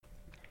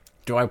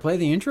Do I play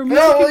the intro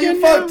music No, again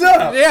you fucked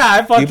up. Yeah, I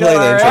fucked up. You play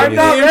the intro I'm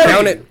not music.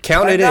 ready.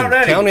 Count it I'm in. not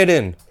ready. Count it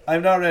in.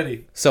 I'm not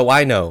ready. So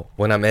I know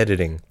when I'm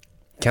editing.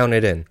 Count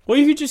it in. Well,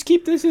 you could just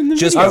keep this in the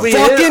Just video.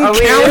 fucking count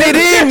it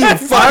in, you Are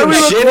fucking we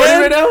recording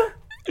shithead. right now?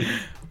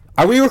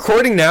 Are we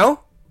recording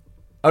now?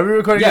 Are we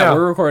recording Yeah, now?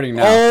 we're recording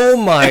now. Oh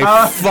my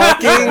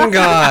fucking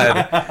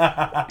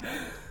god.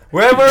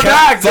 We're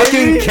back,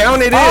 Fucking baby.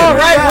 count it in. All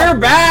right, we're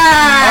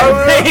back,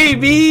 Are we-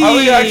 baby. Are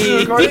we actually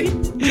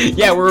recording?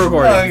 Yeah, we're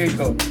recording. Oh, okay,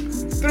 cool.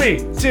 3,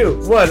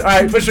 2, 1. All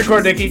right, push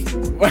record, Nikki.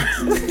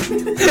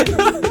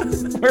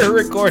 We're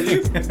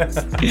recording.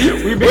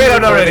 Wait,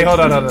 I'm not ready. Hold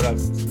on.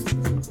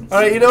 All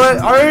right, you know what?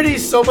 Already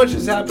so much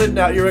has happened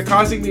now. You're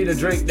causing me to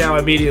drink now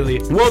immediately.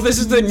 Well, this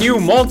is the new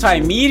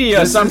multimedia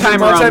This is sometime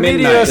the around multimedia,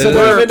 midnight. so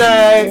We're-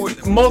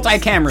 midnight.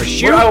 Multi-camera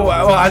shoot.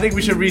 Well, I think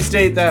we should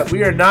restate that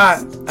we are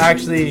not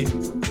actually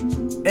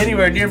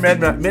anywhere near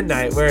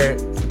midnight. We're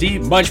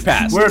deep. Much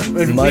past.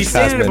 We Much stated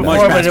past it midnight. before, Much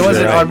but past it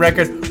wasn't midnight. on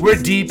record. We're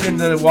deep in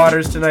the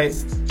waters tonight.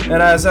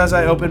 And as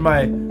I open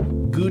my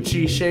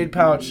Gucci shade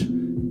pouch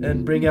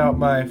and bring out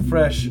my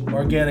fresh,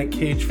 organic,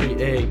 cage-free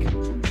egg.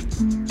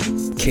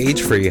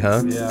 Cage free,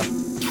 huh? Yeah.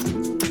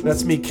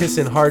 That's me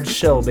kissing hard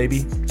shell,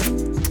 baby.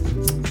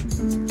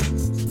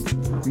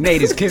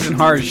 Nate is kissing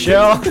hard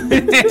shell.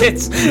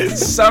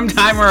 It's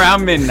sometime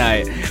around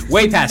midnight.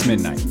 Way past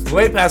midnight.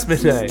 Way past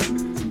midnight.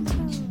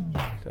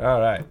 All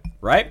right.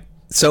 Right?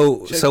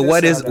 So Check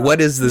what this is out.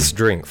 what is this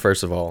drink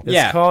first of all? It's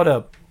Yeah. called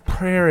a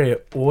prairie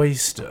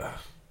oyster.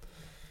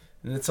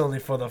 And it's only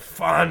for the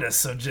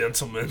finest of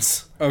gentlemen.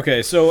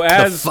 Okay, so The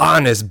as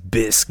finest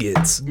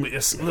biscuits.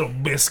 Yes, little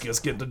biscuits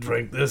get to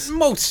drink this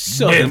most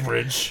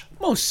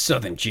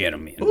southern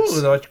gentlemen.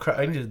 Ooh,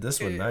 I needed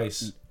this one.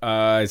 Nice.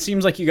 It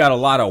seems like you got a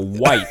lot of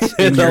white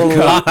in your a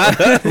cup.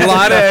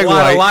 lot of egg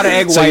white. A lot of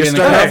egg So white you're in the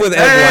starting cup. off with egg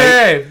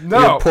white. Hey, no.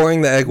 You're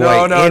pouring the egg No,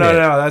 white no, in no, it.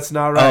 no. That's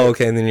not right. Oh,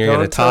 okay. And then you're gonna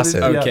Don't tell toss me-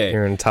 it. yeah. Okay.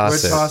 You're gonna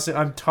toss We're it. tossing.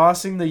 I'm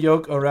tossing the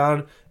yolk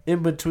around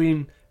in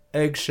between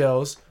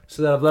eggshells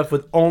so that I'm left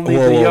with only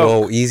Whoa, the whoa,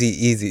 yolk. whoa! Easy.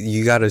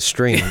 You got to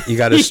stream. You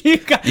got to.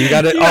 You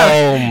got-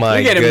 Oh my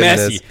You're getting goodness!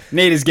 messy.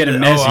 Nate is getting Oh,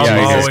 messy. I'm out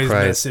here. always Jesus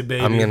Christ! messy,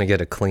 baby. I'm gonna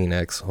get a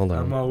Kleenex. Hold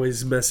I'm on.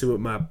 always messing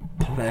with my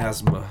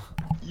plasma.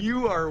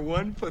 You are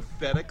one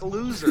pathetic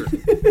loser.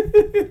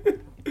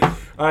 All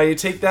right, you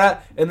take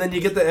that, and then you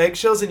get the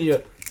eggshells, and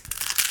you.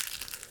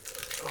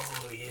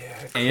 Oh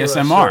yeah.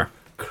 ASMR.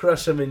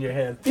 Crush them in your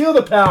hand. Feel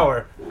the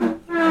power.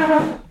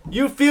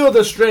 You feel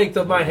the strength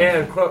of my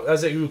hand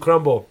as it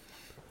crumble.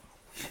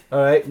 All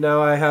right,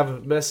 now I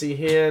have messy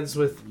hands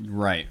with.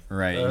 Right, All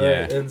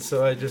yeah. right, and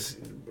so I just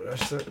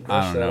brush that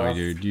I don't know, off.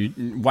 dude. You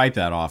wipe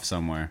that off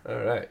somewhere. All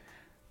right,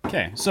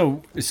 Okay,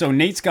 so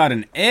Nate's got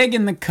an egg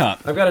in the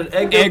cup. I've got an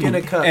egg yolk in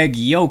a cup. Egg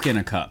yolk in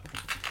a cup.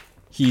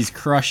 He's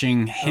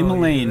crushing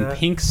Himalayan that?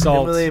 pink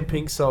salt Himalayan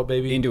pink salt,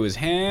 baby. into his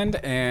hand,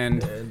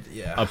 and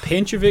yeah. a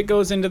pinch of it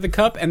goes into the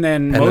cup, and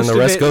then And most then the of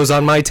rest it goes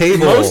on my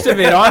table. most of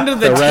it onto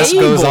the the rest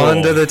table. goes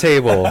onto the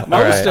table. All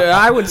Most, right.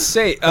 I would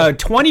say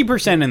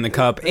 20% in the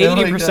cup,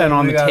 80%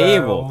 on the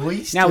table.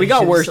 Now we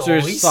got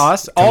Worcestershire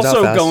sauce Comes out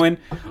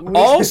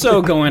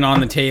also fast. going on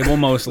the table,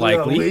 most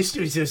likely.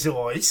 Worcestershire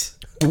sauce.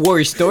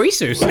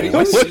 Worcestershire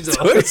sauce.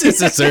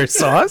 Worcestershire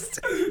sauce.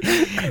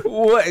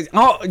 What?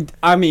 Oh,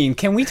 I mean,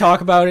 can we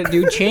talk about it,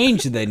 dude?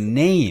 Change the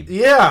name.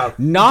 Yeah.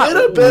 Not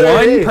Get a better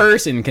one name.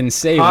 person can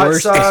say Hot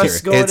Worcestershire.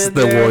 sauce going It's in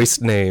the there.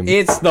 voiced name.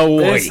 It's the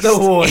voice. It's the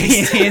voice.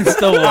 It's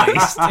the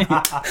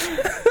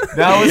voice.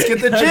 Now let's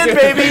get the gin,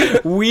 baby.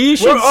 We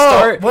should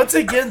start once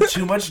again,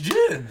 too much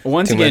gin.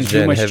 once Too again much too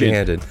gin, much gin.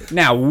 heavy-handed.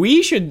 Now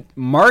we should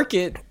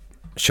market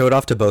Show it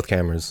off to both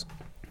cameras.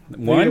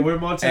 one, we're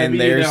multimedia and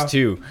there's now.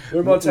 two.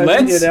 We're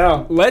multimedia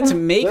now. Let's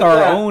make Look our at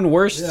that. own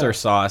Worcester Yeah.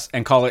 sauce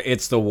and call it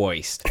 "It's the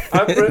Voiced."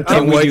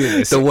 I'm we do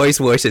this? The voice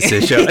is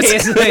show.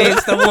 it's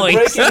the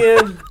Voiced.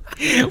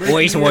 breaking in.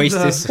 Voice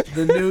is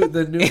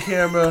The new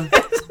camera.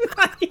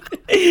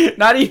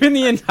 not even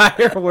the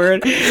entire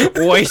word.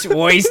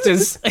 Voiced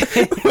is.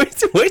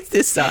 What's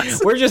this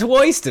sauce? We're just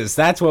Voiced.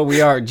 That's what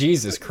we are.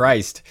 Jesus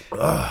Christ.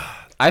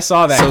 I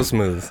saw that. So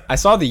smooth. I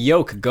saw the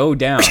yolk go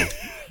down,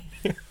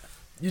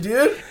 You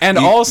did? and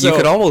You, also you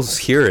could almost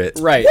hear it.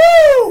 right.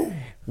 Woo!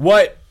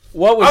 What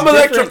was I'm different-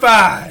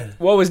 electrified.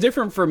 What was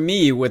different for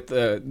me with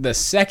the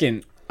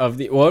second of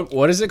the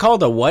what is it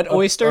called? A what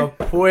oyster? A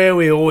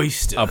prairie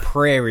oyster. A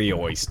prairie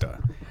oyster.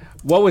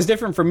 What was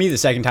different for me the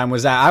second time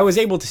was that I was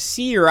able to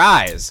see your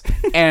eyes,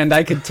 and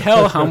I could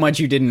tell how much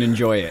you didn't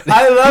enjoy it.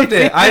 I loved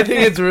it. I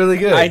think it's really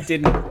good. I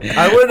didn't.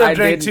 I wouldn't have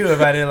drank didn't. two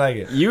if I didn't like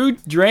it. You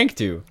drank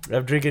two.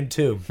 I'm drinking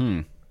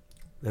two.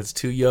 That's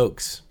 2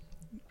 yolks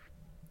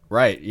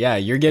Right, yeah,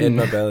 you're in getting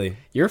my belly.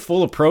 you're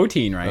full of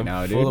protein right I'm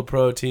now, dude. full of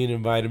protein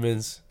and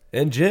vitamins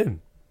and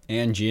gin.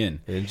 And gin.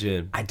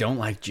 I don't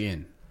like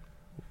gin.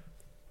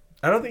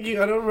 I don't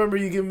remember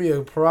you giving me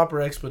a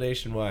proper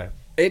explanation why.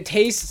 It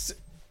tastes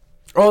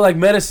Oh, like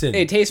medicine.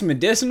 it tastes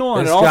medicinal,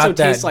 and It's it also got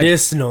that tastes like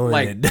medicinal in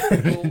like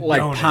it. like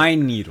Don't it?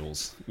 pine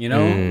needles, you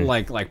know,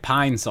 like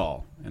pine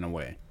sol in a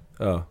way.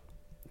 Oh.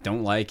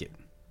 Don't like it.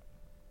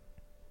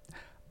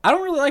 I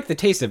don't really like the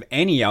taste of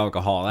any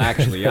alcohol.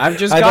 Actually, I've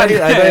just I gotten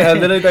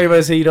literally thought you were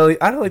going to say you don't.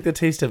 I don't like the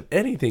taste of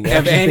anything. of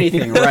actually.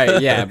 anything.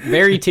 Right? Yeah,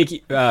 very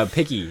picky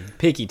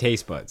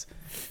taste buds.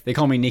 They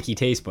call me Nicky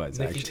Taste Buds.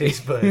 Nicky Actually,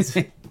 taste buds.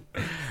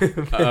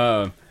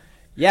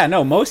 yeah,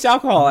 no, most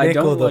alcohol I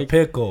Nickel don't the like.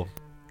 pickle.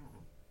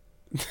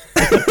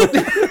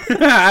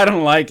 I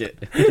don't like it.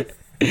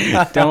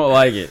 Don't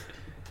like it.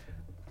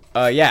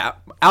 Yeah,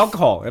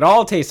 alcohol. It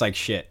all tastes like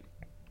shit.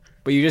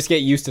 But you just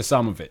get used to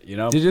some of it, you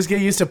know? You just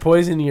get used to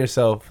poisoning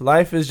yourself.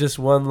 Life is just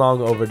one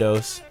long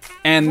overdose.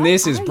 And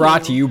this is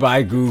brought to you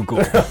by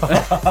Google.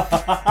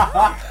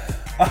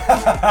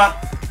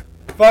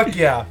 Fuck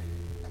yeah.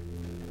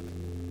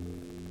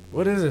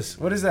 What is this?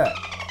 What is that?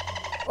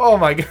 Oh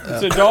my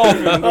god. It's a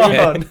dolphin.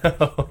 Oh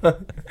no.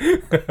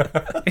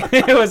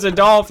 It was a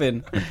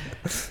dolphin.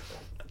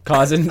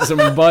 Causing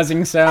some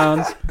buzzing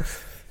sounds.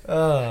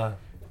 There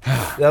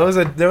was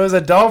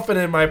a dolphin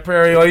in my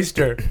prairie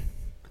oyster.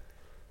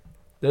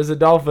 There's a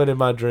dolphin in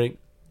my drink.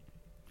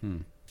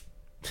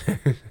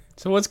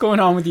 So what's going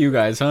on with you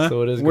guys, huh? So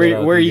what is where going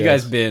on where with you you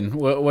guys guys? been?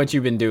 What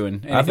you been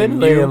doing? I've been Anything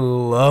laying new?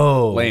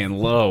 low. Laying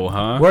low,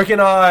 huh? Working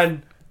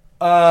on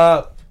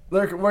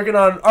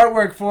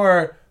artwork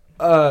for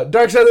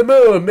Dark Side of the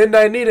Moon.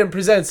 Midnight Needham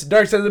presents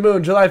Dark Side of the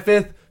Moon, July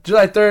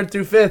 3rd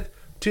through 5th,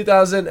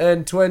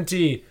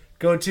 2020.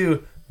 Go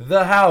to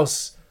The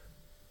House,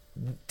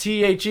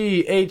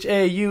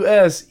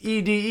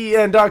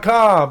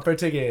 TheHauseden.com for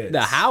tickets.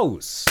 The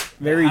house.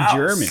 Very House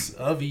German.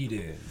 of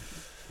Eden.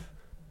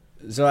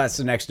 So that's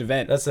the next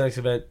event. That's the next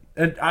event.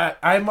 And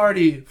I'm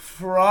already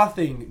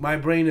frothing. My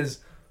brain is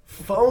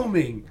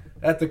foaming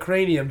at the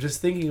cranium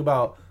just thinking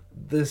about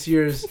this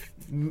year's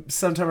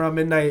sometime around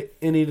midnight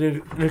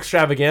Eden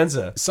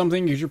extravaganza.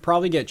 Something you should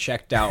probably get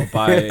checked out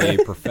by a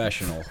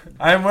professional.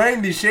 I'm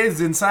wearing these shades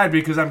inside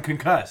because I'm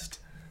concussed.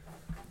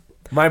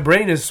 My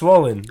brain is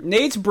swollen.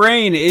 Nate's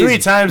brain is 3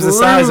 times the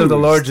size of the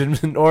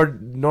bruised. large or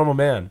normal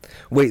man.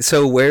 Wait,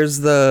 so where's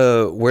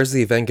the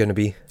event gonna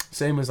be?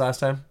 Same as last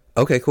time.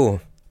 Okay,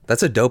 cool.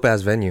 That's a dope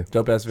ass venue.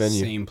 Dope ass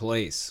venue. Same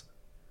place.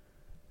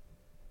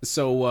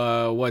 So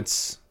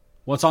what's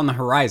on the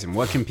horizon?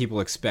 What can people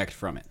expect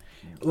from it?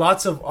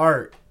 Lots of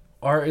art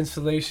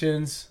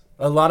installations,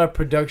 a lot of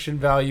production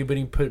value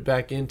being put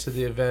back into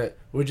the event.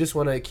 We just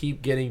want to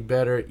keep getting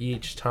better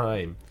each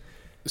time.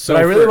 So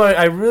But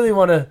I really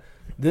want to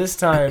this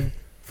time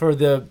for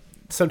the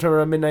sometime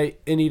around midnight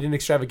in Eden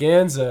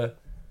extravaganza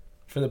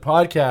for the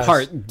podcast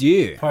part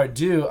two. part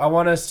 2. I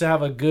want us to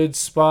have a good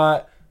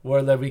spot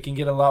where we can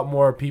get a lot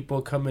more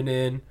people coming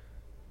in,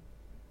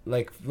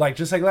 like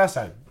just like last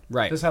time.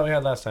 Right. Just how we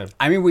had last time.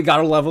 I mean, we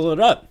gotta level it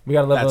up. We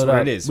gotta level That's it what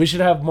up. it is. We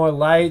should have more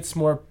lights,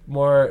 more.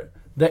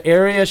 The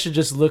area should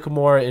just look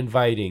more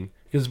inviting.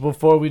 Because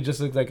before we just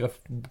looked like a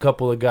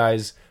couple of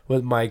guys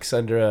with mics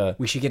under a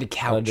We should get a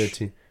couch. under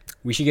t-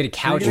 We should get a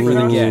couch Should we for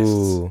get a the couch? guests.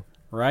 Ooh.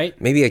 Right?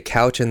 Maybe a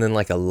couch and then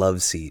like a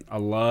love seat. A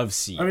love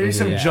seat. I mean,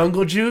 some Yeah.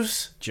 jungle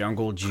juice.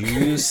 Jungle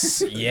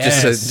juice.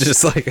 Yes.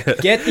 Just like a,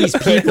 Get these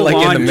people Like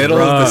in on the middle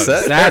of the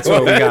drugs. set? That's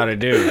what we gotta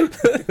do.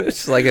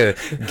 just like a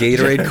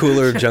Gatorade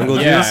cooler of jungle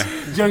Yeah.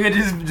 juice. Jungle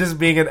just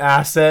being an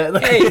asset.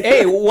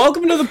 Hey,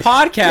 welcome to the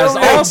podcast.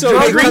 No, Also,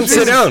 Jungle drink Come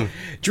sit down.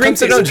 Drink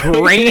Come this sit down.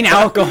 grain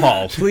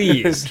alcohol,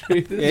 please.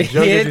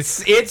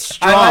 It's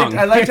strong.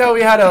 I liked how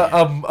we had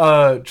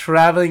a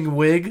traveling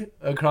wig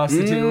across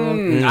the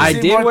table. I See,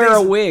 did more wear a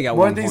things- wig at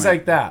more one things point.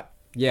 like that.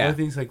 Yeah. More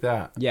things like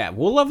that. Yeah,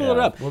 we'll level it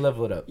up. We'll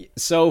level it up.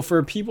 So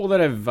for people that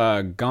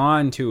have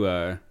gone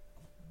to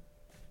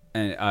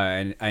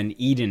an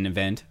Eden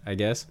event, I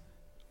guess,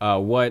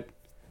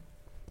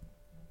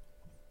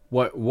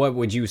 what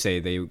would you say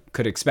they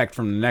could expect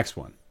from the next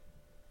one?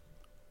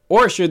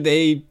 Or should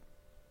they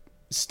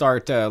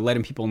start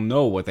letting people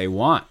know what they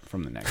want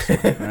from the next one,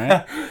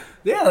 right?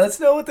 Yeah, let's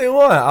know what they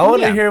want. I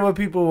want to Yeah. hear what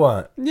people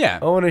want. Yeah.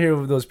 I want to hear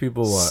what those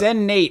people want.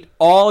 Send Nate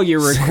all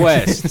your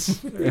requests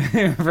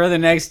for the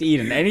next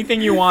Eden. Anything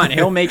you want,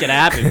 he'll make it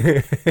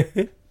happen.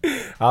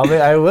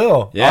 I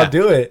will. Yeah. I'll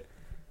do it.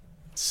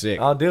 Sick.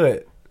 I'll do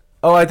it.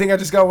 Oh, I think I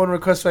just got one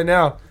request right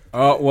now.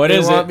 Oh, what They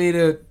is want it? me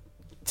to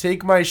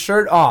take my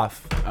shirt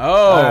off.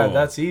 Oh,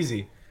 That's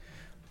easy.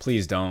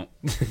 please don't.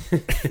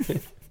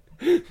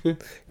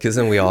 Because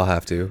then we all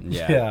have to.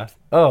 Yeah.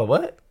 Oh,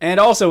 what? And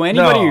also,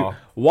 anybody No.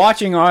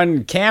 watching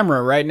on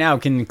camera right now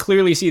can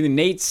clearly see that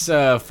Nate's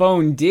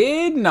phone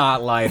did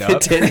not light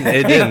up.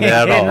 It didn't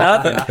at all.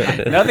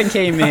 Nothing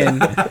came in.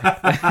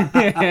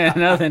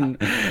 Nothing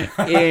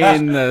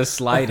in the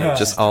slightest.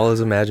 Just all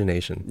his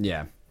imagination.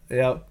 Yeah.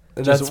 Yep.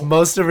 And Just- that's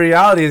most of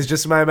reality is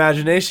just my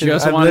imagination.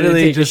 Just I'm wanted to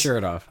literally take your just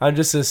shirt off. I'm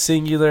just a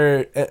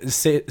singular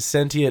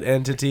sentient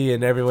entity,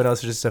 and everyone else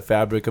is just a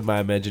fabric of my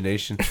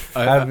imagination.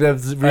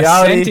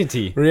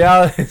 sentity.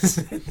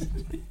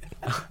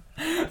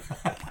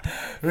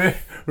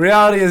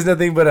 Reality is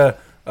nothing but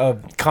a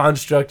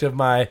construct of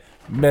my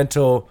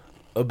mental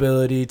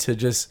ability to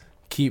just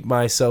keep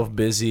myself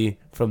busy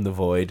from the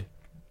void.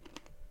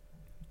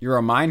 You're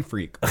a mind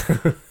freak.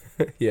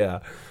 Yeah.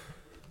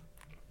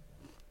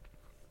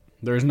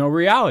 There's no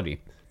reality.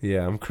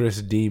 Yeah, I'm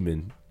Chris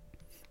Demon.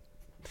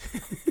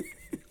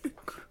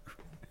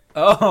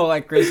 Oh,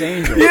 like Chris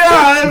Angel.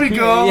 Yeah, there we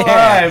go. Yeah.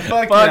 All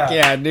right, fuck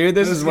yeah, dude.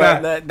 This is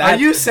what Are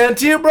you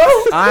sentient, bro?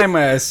 I'm a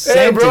Hey,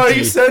 sentity. bro, are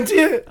you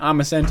sentient? I'm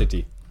a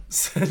sentity.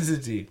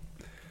 Sentity.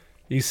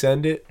 You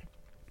send it?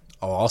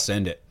 Oh, I'll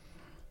send it.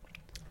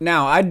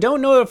 Now, I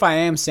don't know if I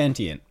am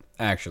sentient,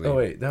 actually. Oh,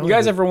 wait, that you was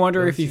guys a- ever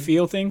wonder that if you was-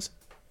 feel things?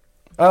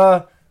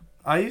 I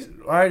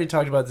already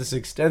talked about this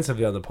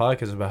extensively on the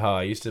podcast about how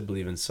I used to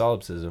believe in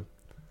solipsism.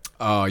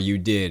 Oh, you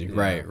did.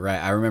 Right.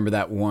 I remember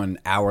that 1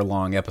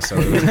 hour-long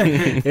episode.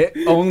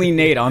 Only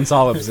Nate on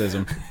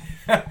solipsism.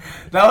 That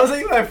was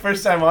like my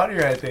first time on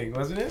here, I think,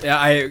 wasn't it? Yeah,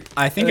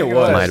 I think it it was.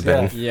 was, Might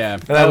have been. Yeah.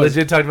 And I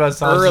legit talked about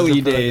solipsism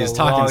early for like days a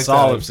talking long time.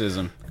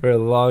 solipsism. For a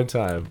long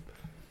time.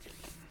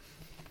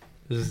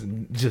 This is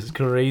just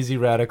crazy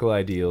radical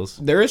ideals.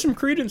 There is some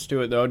credence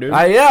to it, though, dude.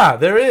 Yeah,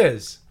 there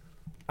is.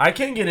 I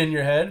can't get in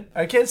your head.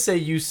 I can't say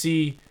you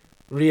see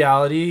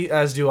reality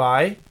as do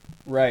I.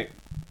 Right.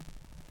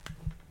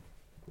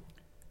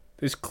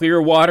 This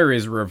clear water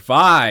is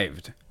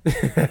revived.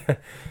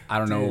 I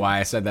don't know why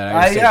I said that.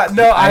 I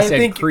said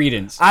think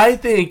credence. I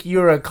think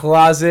you're a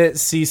closet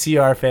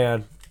CCR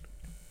fan.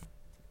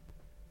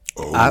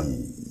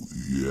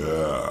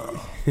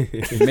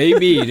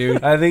 Maybe,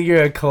 dude. I think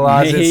you're a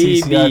closet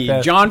CCR Maybe.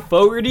 fan. John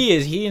Fogerty,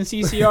 is he in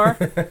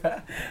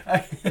CCR?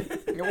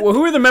 Well,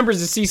 who are the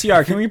members of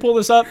CCR? Can we pull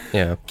this up?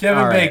 Yeah. Kevin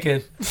All right.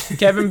 Bacon.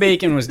 Kevin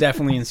Bacon was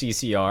definitely in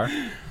CCR.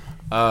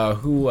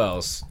 Who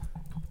else?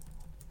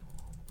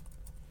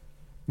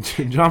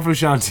 John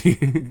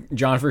Frusciante.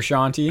 John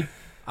Frusciante.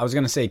 I was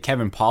going to say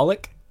Kevin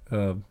Pollock.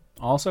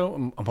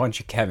 Also, a bunch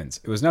of Kevins.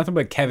 It was nothing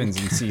but Kevins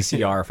in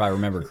CCR, if I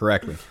remember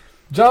correctly.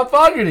 John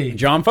Fogerty.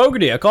 John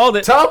Fogerty, I called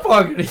it. Tom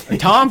Fogerty.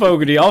 Tom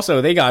Fogerty,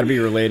 also, they got to be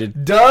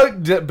related.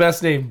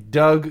 Best name,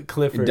 Doug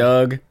Clifford.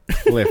 Doug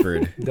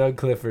Clifford. Doug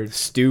Clifford.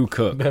 Stu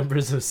Cook.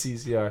 Members of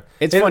CCR.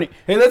 It's Hey, funny.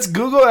 Hey, let's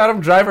Google Adam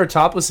Driver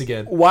topless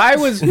again. Why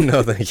was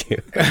No, thank you.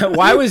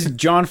 why was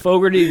John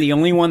Fogerty the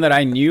only one that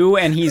I knew,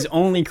 and he's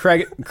only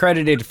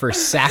credited for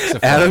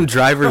saxophone? Adam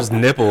Driver's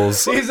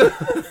nipples.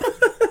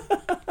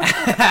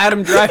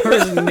 Adam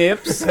Driver's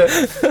nips.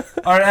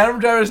 Are Adam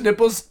Driver's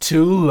nipples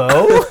too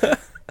low?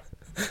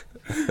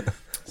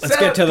 Let's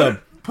get to the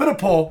Put a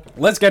poll.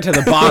 let's get to the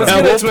Let's bottom.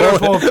 get a Twitter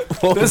poll.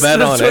 We'll Let's bet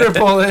do a on Twitter it.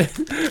 poll.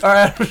 All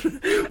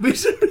right, we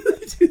should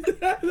really do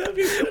that. That'd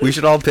be funny. We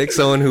should all pick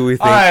someone who we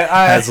think All right.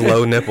 has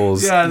low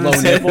nipples. Yeah, Low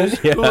that's it. nipples?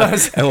 Who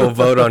has- And we'll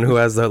vote on who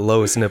has the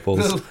lowest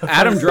nipples.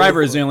 Adam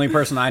Driver is the only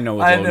person I know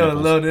with I low know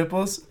nipples. low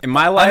nipples. In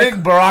my I life,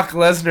 think Barack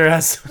Lesnar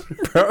has.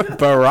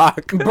 Barack.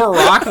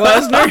 Barack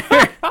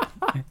Lesnar.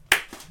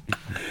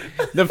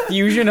 The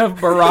fusion of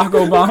Barack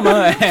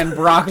Obama and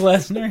Brock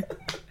Lesnar.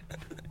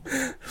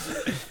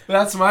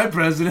 That's my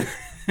president.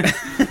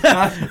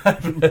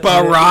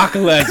 Barack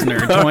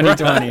Lesnar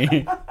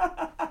 2020.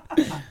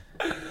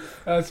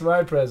 That's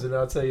my president.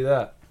 I'll tell you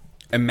that.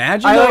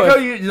 Imagine I though like how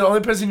if- the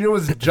only person you knew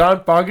was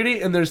John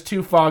Fogerty, and there's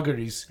two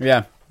Fogertys.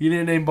 Yeah, You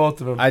didn't name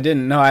both of them. I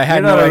didn't know. I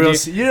had You're no not a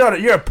idea. real.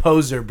 You're a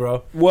poser,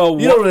 bro. Well,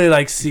 You don't really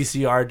like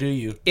CCR, do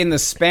you? in the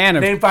span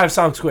of Name 5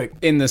 songs quick.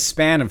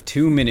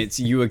 2 minutes,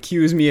 you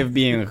accuse me of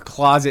being a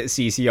closet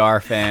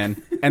CCR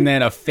fan and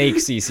then a fake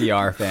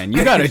CCR fan.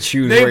 You gotta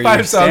choose where Name you're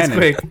 5 songs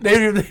standing. quick.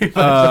 Name 5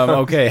 songs.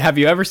 Okay, have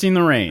you ever seen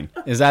The Rain?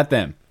 Is that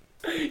them?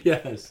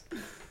 Yes.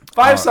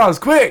 5 songs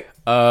quick.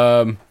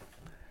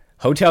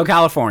 Hotel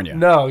California.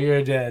 No,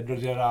 you're dead. You're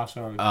dead off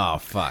song. Oh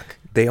fuck.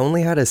 They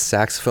only had a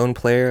saxophone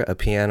player, a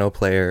piano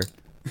player,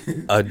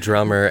 a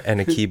drummer,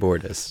 and a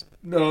keyboardist.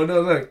 No,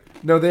 look.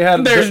 No, they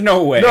had. There's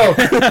no way. No.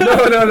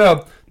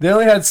 They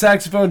only had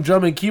saxophone,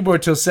 drum, and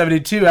keyboard till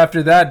 72.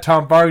 After that,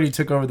 Tom Fogerty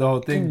took over the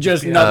whole thing.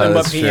 Just Yeah. nothing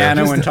but that's true.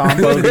 piano and Tom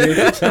Fogerty.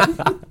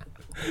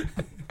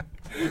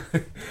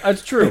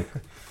 That's true.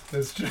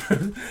 That's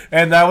true.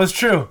 And that was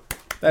true.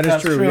 That is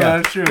That's true. true, Yeah.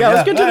 that's true. Yeah,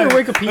 let's Yeah. get to the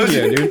Alright.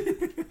 Wikipedia,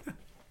 dude.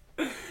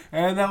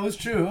 And that was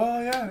true.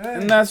 Oh, yeah.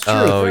 And that's true.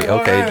 Oh, yeah,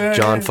 okay. yeah.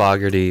 John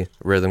Fogerty,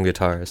 rhythm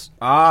guitarist.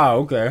 Ah,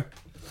 okay.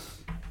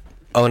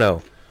 Oh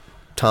no,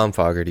 Tom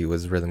Fogerty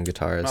was rhythm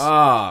guitarist.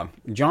 Ah,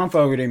 John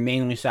Fogerty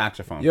mainly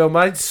saxophone. Yo,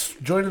 my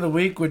joint of the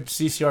week with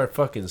CCR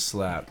fucking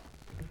slap.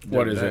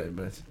 What is it?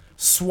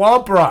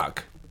 Swamp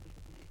Rock.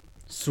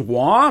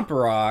 Swamp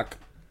Rock.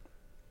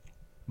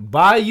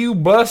 Bayou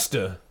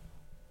Buster.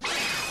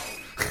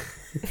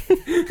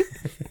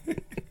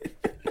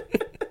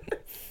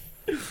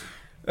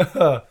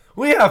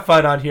 We have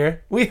fun on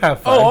here. We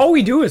have fun. Oh, all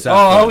we do is have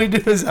all fun. we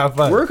do is have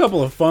fun. We're a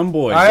couple of fun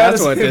boys. I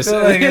That's honestly what this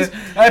feel like is.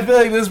 I feel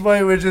like this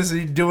point we're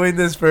just doing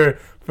this for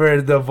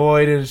the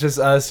void, and it's just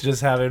us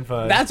just having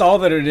fun. That's all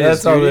that it is,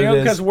 That's all dude. it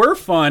is. Because we're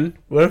fun.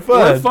 we're fun.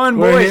 We're fun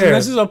We're boys, here. and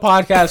this is a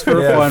podcast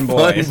for Yeah, fun fun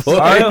boys. boys.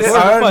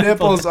 Our Fun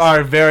nipples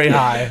are very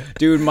high.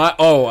 Dude, I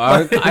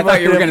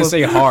thought you were gonna nipples-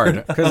 say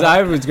hard, because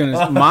I was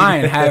gonna.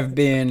 Mine have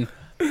been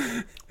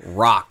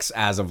rocks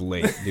as of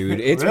late, dude.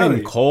 It's Really?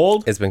 been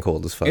cold. It's been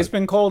cold as fuck. It's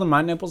been cold, and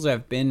my nipples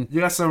have been. You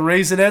got some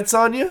Raisinets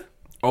on you?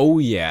 Oh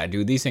yeah,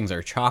 dude. These things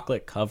are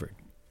chocolate covered.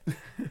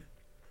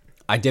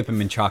 I dip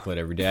them in chocolate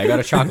every day. I got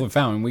a chocolate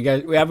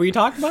fountain. Have we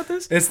talked about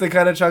this? It's the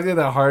kind of chocolate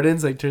that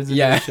hardens, like turns into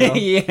Yeah, a shell.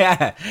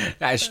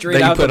 yeah. Straight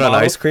That out you put the on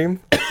bottle. ice cream?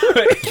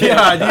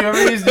 Yeah, do you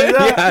ever used to do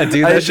that? Yeah,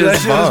 dude, that shit's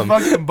shit bomb.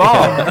 is fucking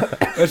bomb.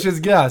 That's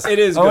just gas. It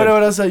is I wonder good.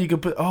 what else you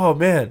could put. Oh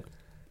man,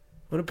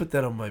 I want to put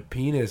that on my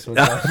penis. One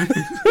time.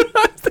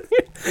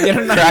 Get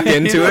a Crack nice,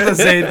 into the it.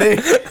 same thing.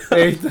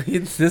 Hey,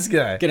 it's this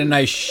guy. get a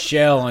nice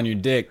shell on your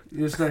dick.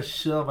 It's not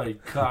shell my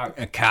cock.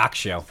 A cock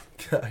shell.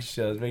 Gosh,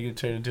 shells. Make it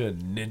turn into a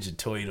ninja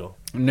turtle.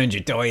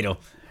 Ninja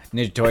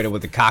Toidle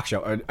with a cock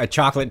shell. Or a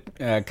chocolate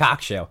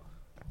cock shell.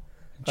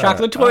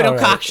 Chocolate Toidle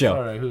cock shell.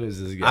 All right, who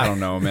is this guy? I don't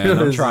know, Who man. is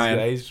I'm this trying.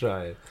 guy? He's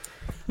trying.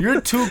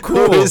 You're too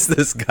cool. Who is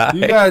this guy?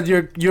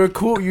 You're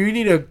cool. You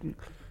need to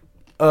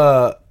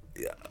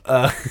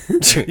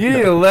you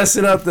need to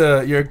lessen up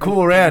your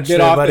cool ranch. Get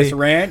there, off buddy. this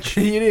ranch.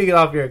 You need to get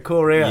off your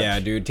cool ranch. Yeah,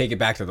 dude. Take it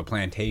back to the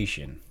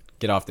plantation.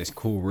 Get off this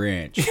cool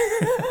ranch.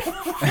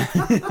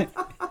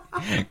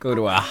 Go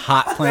to a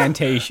hot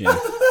plantation.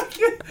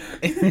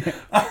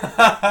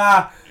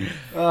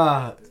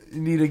 You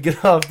need to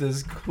get off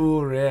this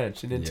cool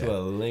ranch and into Yeah. a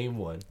lame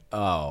one.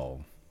 Oh.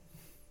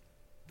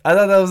 I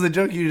thought that was the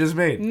joke you just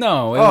made.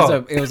 No,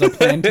 Oh. it was a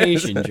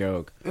plantation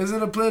joke.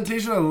 Isn't a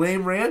plantation a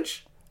lame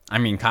ranch? I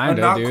mean, kind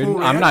A not of, dude. cool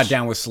I'm not ranch?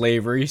 down with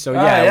slavery, so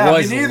yeah, it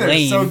was me neither.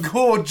 lame. So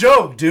cool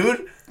joke,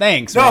 dude.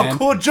 Thanks, No, man.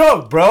 cool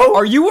joke, bro.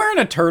 Are you wearing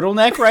a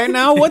turtleneck right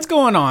now? What's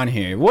going on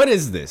here? What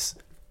is this?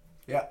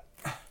 Yeah.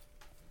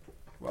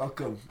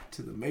 Welcome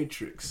to the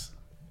Matrix.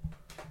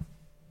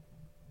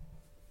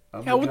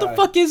 I'm Yeah, what the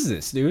fuck is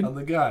this, dude? I'm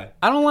the guy.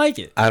 I don't like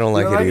it. I don't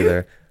like don't it like it?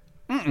 either.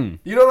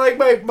 You don't like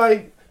my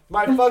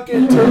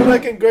fucking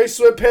turtleneck and gray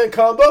sweatpant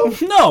combo?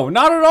 No,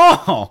 not at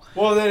all.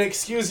 Well, then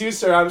excuse you,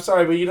 sir. I'm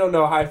sorry, but you don't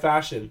know high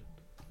fashion.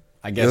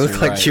 I You guess look you're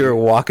like right. you were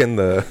walking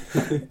the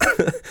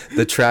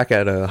the track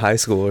at a high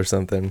school or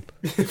something.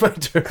 My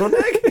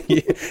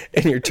turtleneck?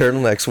 In your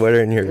turtleneck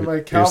sweater and your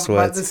This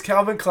sweats.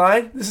 Calvin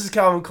Klein? This is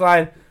Calvin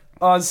Klein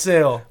on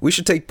sale. We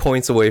should take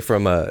points away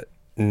from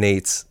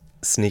Nate's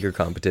sneaker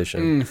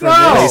competition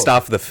No! based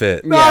off the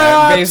fit.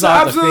 Yeah, based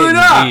off the absolutely fit,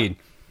 not. indeed.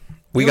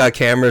 We got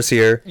cameras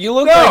here. You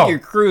look No! like you're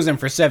cruising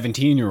for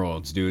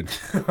 17-year-olds, dude.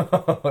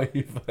 Oh,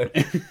 you fuck.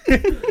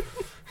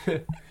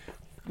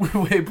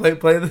 Wait, play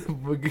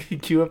the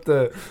cue up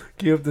the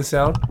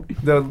sound.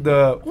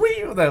 The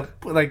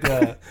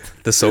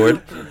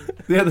sword.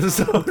 Yeah, the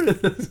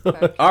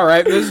sword. All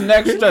right, this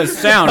next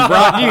sound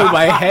brought to you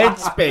by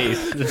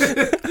Headspace.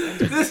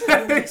 This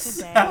next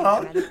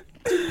sound.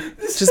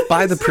 Just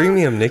buy the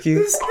premium,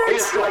 Nikki.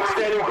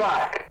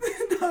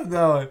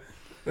 No.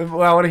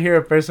 Well, I want to hear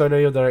it first so I know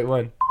you have the right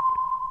one.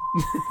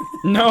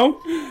 No?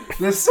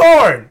 The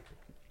sword!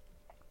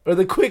 Or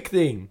the quick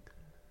thing.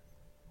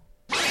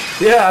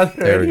 Yeah,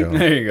 There we go.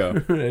 There you go.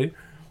 Ready?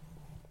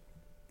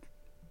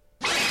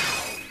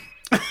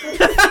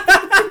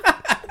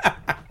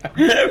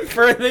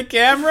 For the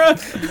camera?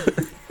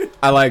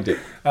 I liked it.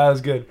 That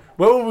was good.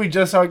 What were we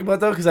just talking about,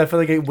 though? Because I feel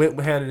like it went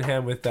hand in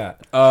hand with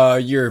that.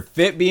 Your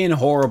fit being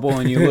horrible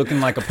and you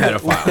looking like a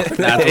pedophile.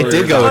 That's It what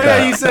did we go were with Oh,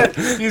 that.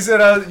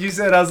 yeah, you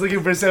said I was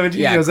looking for 17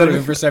 Yeah, years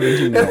looking for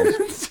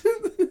 17-year-olds.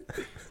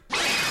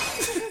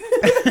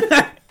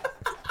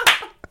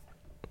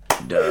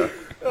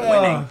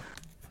 Winning.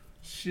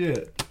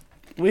 Shit.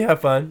 We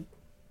have fun.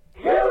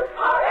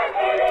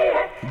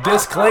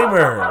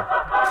 Disclaimer.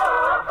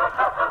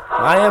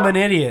 I am an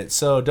idiot,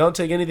 so don't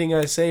take anything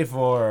I say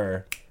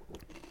for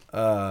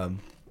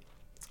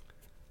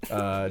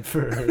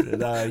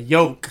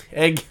yolk,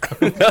 egg.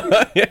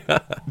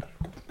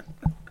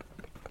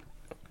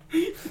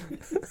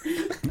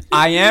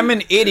 I am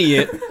an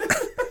idiot,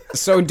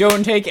 so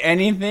don't take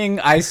anything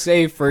I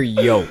say for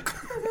yolk.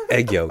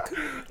 Egg yolk.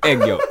 Egg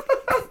yolk.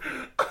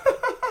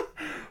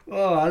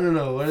 Oh, I don't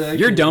know. Where that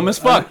You're came dumb from. as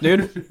fuck,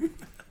 dude.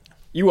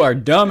 You are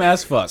dumb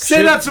as fuck.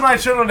 Say that to my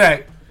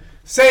turtleneck.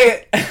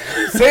 Say it.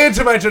 Say it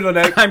to my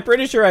turtleneck. I'm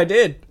pretty sure I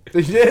did.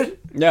 You did?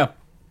 Yeah.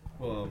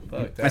 Well,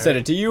 fuck that. I said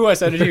it to you. I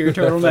said it to your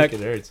That turtleneck.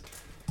 fucking hurts.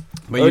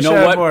 But I you wish know I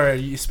had what?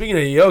 more. Speaking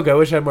of yolk, I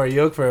wish I had more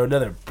yolk for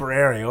another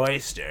prairie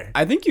oyster.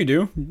 I think you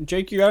do.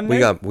 Jake, you got an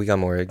We egg? got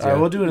more eggs. All right,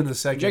 Yeah, we'll do it in the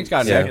second, Jake's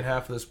got an second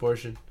half of this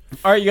portion.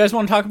 All right, you guys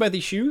want to talk about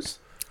these shoes?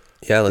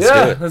 yeah let's do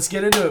Yeah, it. let's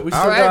get into it. We All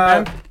still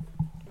right, got man.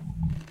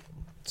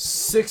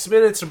 6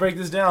 minutes to break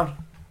this down.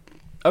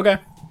 Okay.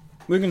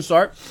 We can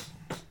start.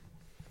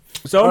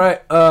 So, All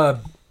right. the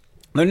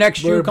next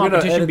shoe we're gonna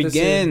competition edit this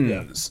in,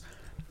 begins.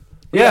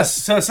 Yes.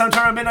 So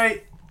sometime at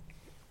midnight.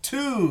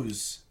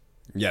 Twos.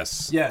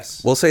 Yes.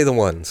 Yes. We'll say the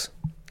ones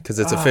because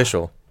it's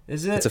official.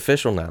 Is it? It's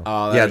official now.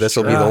 Oh, that yeah, is this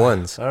will be true. the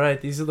ones. All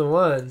right. These are the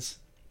ones.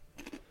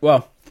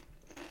 Well,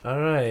 All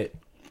right.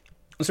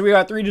 so we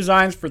got 3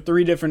 designs for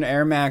 3 different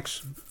Air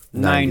Max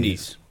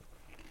 90s.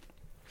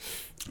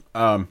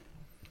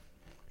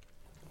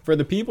 For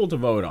the people to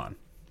vote on.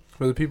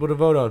 For the people to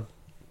vote on.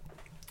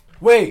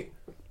 Wait.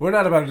 We're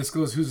not about to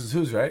disclose whose is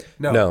whose, right?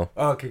 No.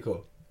 Oh, okay,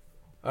 cool.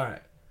 All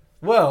right.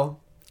 Well,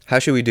 How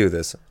should we do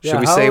this? Yeah, Should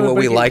we how say would what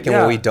we we make it- like and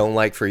yeah. what we don't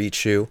like for each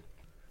shoe?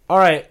 All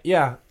right,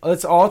 yeah.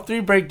 Let's all three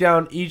break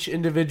down each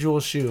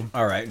individual shoe.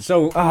 All right.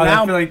 So I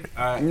now, feel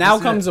like, now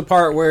comes the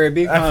part where it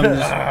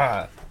becomes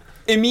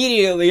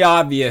immediately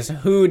obvious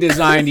who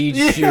designed each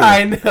shoe. Yeah,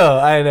 I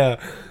know.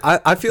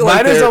 I feel Mine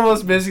like is they're-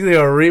 almost basically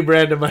a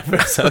rebrand of my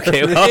first.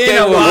 Okay, In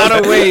a lot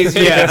of ways,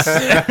 yes.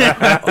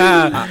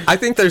 I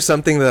think there's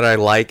something that I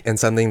like and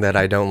something that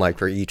I don't like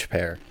for each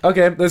pair.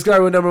 Okay, let's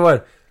go with number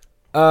one.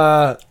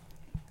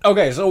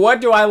 Okay, so what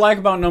do I like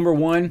about number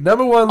one?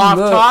 Number one, Off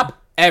look. top,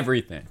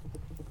 everything.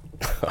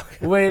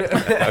 Wait.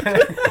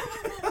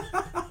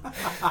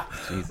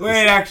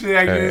 Wait, actually,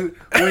 wait a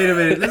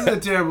minute. This is a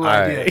terrible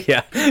idea. Alright,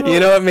 yeah.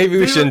 You know what? Maybe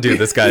we shouldn't do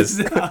this, guys.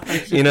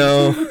 You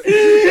know,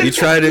 you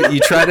try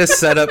to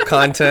set up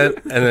content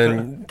and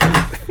then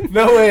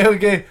No way,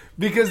 okay.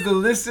 Because the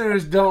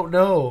listeners don't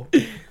know.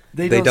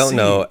 They don't see.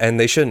 know, and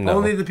they shouldn't know.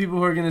 Only the people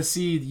who are going to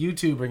see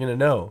YouTube are going to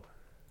know.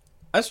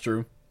 That's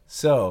true.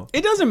 So.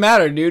 It doesn't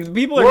matter, dude. The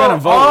people are Well,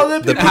 gonna vote. all the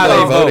The people, people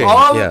are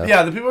voting,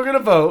 yeah. the people are going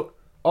to vote.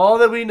 All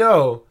that we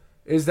know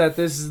is that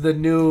this is the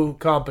new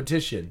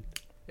competition.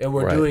 And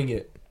we're Right. doing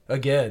it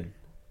again.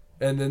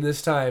 And then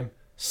this time,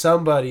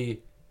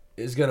 somebody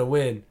is going to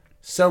win.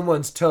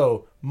 Someone's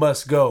toe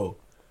must go.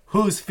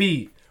 Whose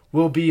feet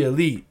will be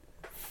elite?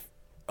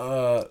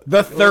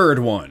 The third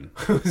one.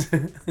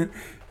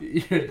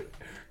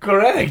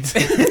 Correct.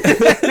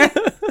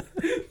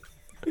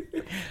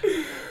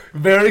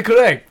 Very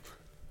correct.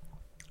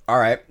 All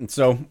right.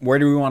 So where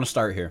do we want to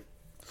start here?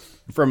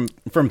 From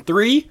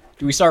three?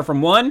 Do we start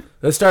from one?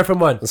 Let's start from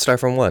one. Let's start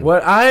from one.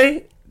 What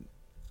I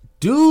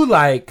do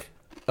like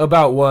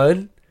about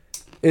one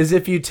is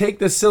if you take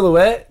the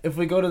silhouette, if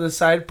we go to the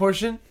side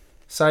portion,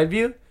 side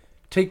view,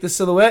 take the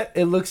silhouette,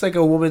 it looks like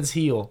a woman's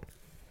heel.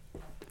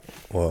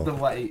 Whoa. The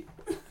white.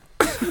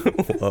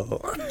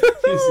 Whoa.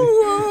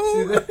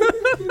 See that?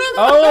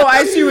 Oh,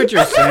 I see what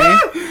you're saying.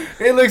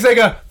 It looks like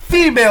a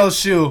female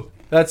shoe.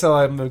 That's all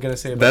I'm gonna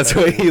say about That's that.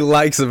 what he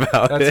likes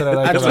about That's it. what I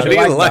like That's about what it. he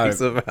Like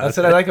likes about about That's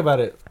it. what I like about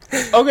it.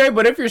 Okay,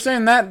 but if you're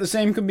saying that, the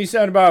same could be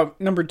said about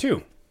number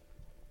two.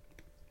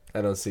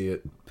 I don't see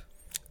it.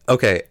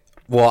 Okay.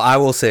 Well, I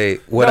will say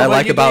what No, I but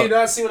like you about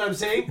not see what I'm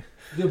saying?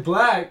 The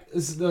black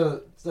is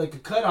it's like a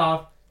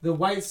cutoff. The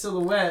white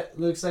silhouette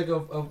looks like a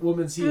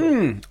woman's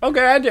heel.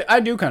 Okay, I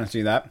do kind of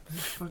see that.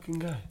 Fucking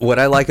guy. what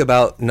I like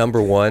about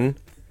number one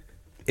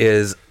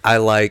is I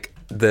like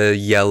the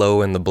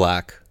yellow and the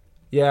black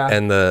Yeah.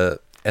 and the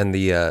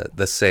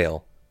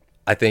sail.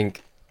 I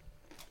think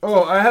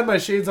Oh, I had my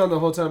shades on the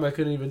whole time. I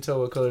couldn't even tell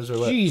what colors were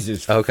what.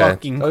 Jesus Okay.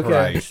 fucking Okay.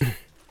 Christ.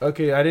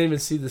 Okay, I didn't even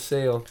see the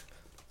sail.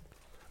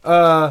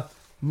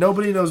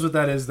 Nobody knows what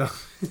that is though.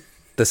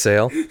 the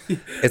sail.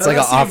 It's like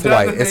an Unless you've off done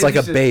white. the It's like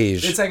a pages.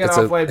 beige. It's like an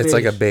off-white It's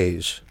like a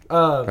beige.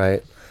 beige,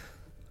 right?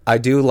 I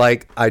do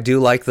like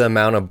the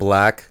amount of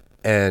black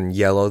and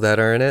yellow that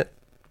are in it.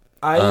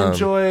 I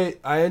enjoy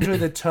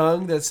the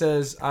tongue that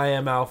says "I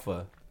am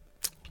alpha."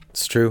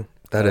 It's true.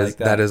 I That is like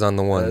that. that is on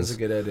the That's a ones.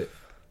 good edit.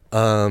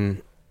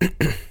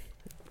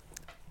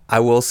 I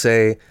will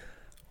say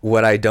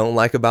what I don't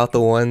like about the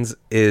ones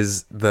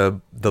is the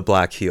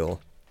black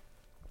heel.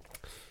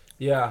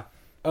 Yeah.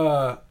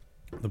 The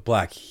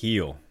black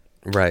heel.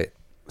 Right.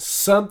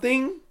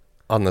 Something.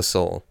 On the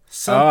sole.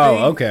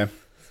 Something. Oh, okay.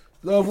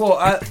 Well,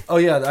 I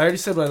already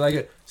said what I like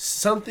it.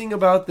 Something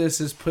about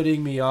this is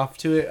putting me off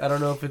to it. I don't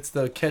know if it's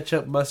the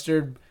ketchup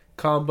mustard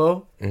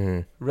combo,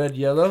 red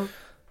yellow.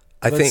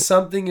 I But think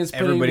something is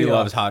putting Everybody me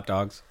loves off. hot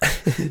dogs.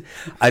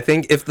 I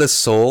think if the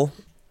sole,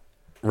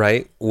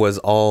 right, was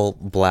all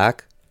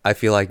black, I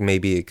feel like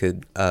maybe it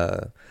could.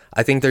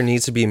 I think there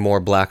needs to be more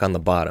black on the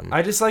bottom.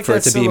 I just like for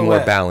that it to be more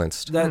silhouette.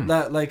 balanced.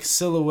 That like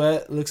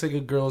silhouette looks like a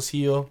girl's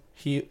heel.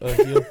 Heel.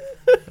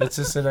 That's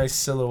just a nice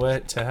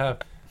silhouette to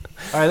have.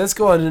 All right, let's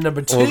go on to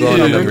number two. We'll go on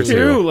to number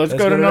two. Let's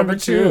go to number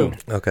two.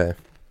 Okay.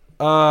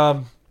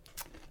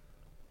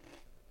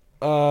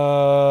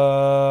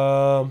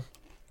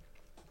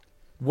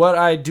 What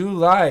I do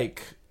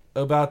like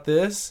about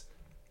this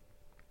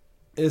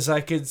is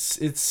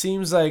it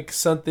seems like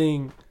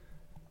something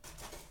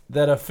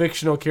that a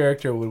fictional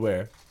character would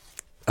wear.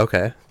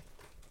 Okay.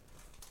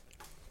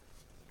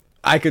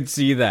 I could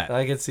see that.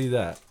 I could see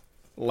that.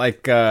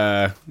 Like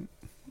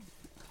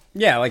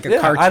yeah, like a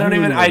cartoon. I don't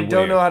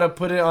would know wear. how to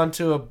put it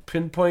onto a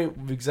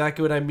pinpoint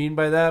exactly what I mean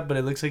by that, but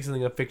it looks like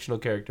something a fictional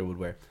character would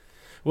wear.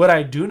 What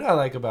I do not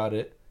like about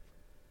it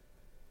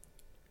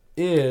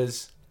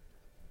is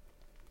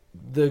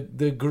the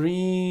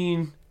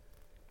green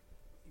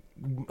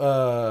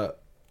the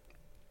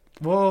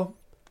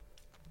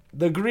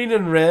green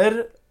and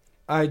red.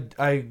 I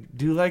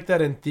do like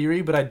that in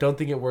theory, but I don't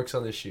think it works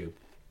on the shoe.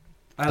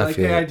 I like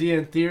feel the it. idea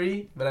in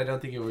theory, but I don't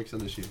think it works on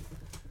the shoe.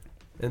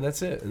 And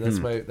that's it. And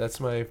that's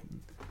my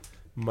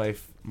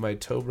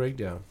toe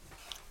breakdown.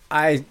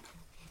 I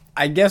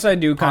guess I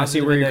do kind of see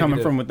Positive where and you're coming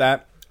negative. from with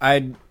that.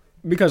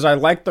 Because I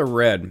like the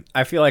red.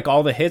 I feel like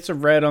all the hits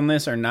of red on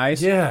this are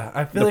nice. Yeah,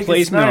 I feel The like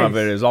placement it's nice. of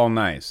it is all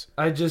nice.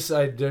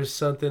 There's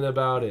something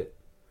about it.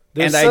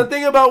 There's And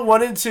something about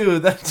 1 and 2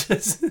 that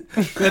just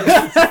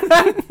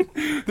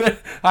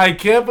I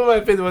can't put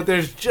my faith, but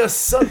there's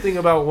just something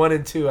about 1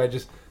 and 2.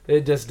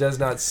 It just does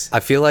not. I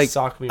feel like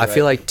sock me I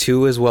feel right. like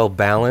 2 is well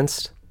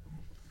balanced,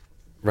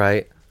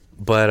 right?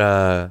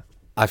 But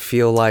I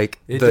feel like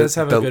It does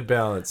have a good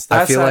balance.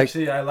 That's feel like-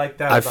 actually I like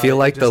that. I about feel it.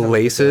 like It the does have a good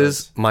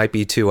laces balance. might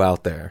be too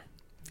out there.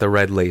 The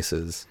red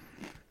laces.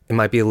 It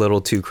might be a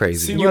little too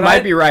crazy. You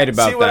might be right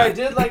about What I that.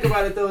 did like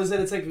about it though is that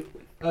it's like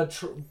a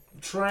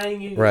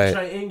Right.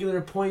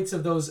 triangular points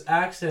of those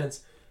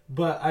accents,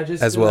 but I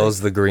just as feel well like, as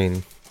the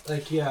green.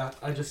 like yeah,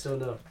 I just don't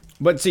know.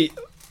 But see,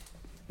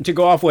 to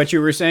go off what you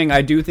were saying,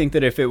 I do think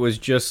that if it was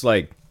just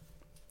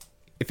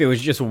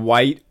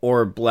white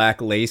or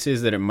black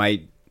laces, that it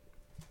might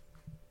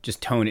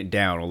just tone it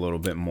down a little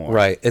bit more.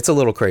 Right. It's a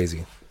little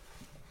crazy.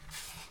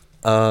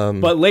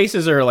 But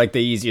laces are like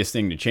the easiest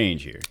thing to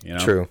change here, you know?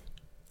 True.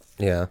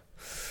 Yeah.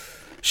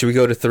 Should we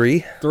go to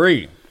 3?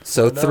 3.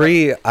 So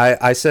 3,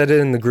 I said it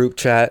in the group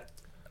chat,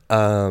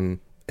 and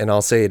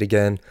I'll say it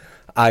again.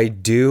 I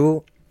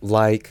do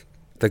like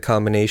the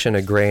combination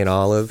of gray and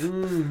olive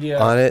Yeah.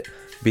 on it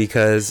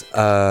because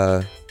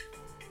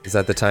is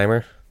that the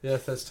timer?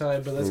 Yes, that's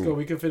time. But let's go.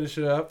 We can finish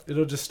it up.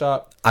 It'll just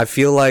stop. I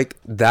feel like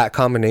that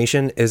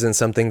combination isn't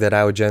something that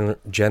I would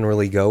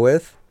generally go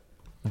with,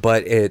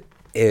 but it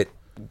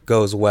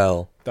goes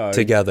well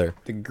together.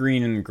 The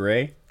green and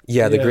gray.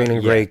 Yeah, the Yeah. green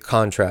and gray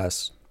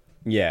contrast.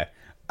 Yeah.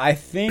 I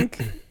think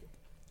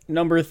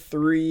number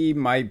 3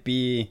 might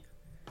be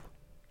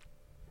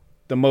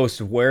the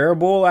most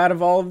wearable out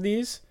of all of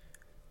these,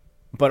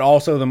 but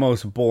also the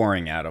most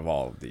boring out of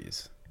all of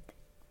these.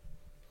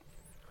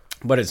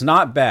 But it's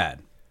not bad.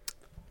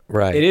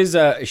 Right. It is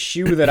a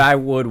shoe that I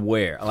would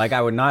wear. Like,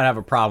 I would not have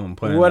a problem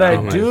putting What it I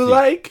on my do feet.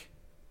 like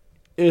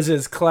is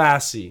it's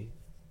classy.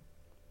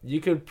 You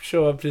could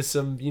show up to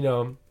some,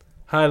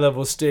 high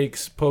level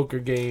stakes poker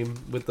game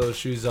with those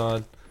shoes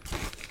on.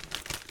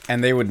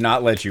 And they would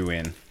not let you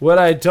in. What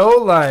I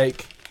don't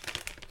like,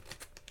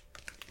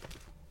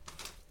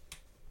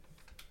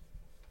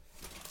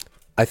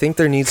 I think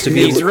there needs to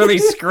be. He's really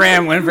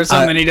scrambling for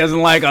something he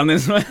doesn't like on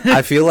this one.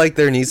 I feel like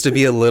there needs to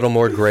be a little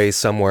more gray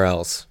somewhere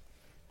else.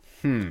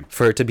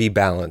 For it to be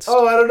balanced. I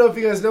don't know if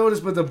you guys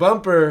noticed, but the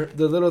bumper,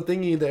 the little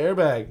thingy, the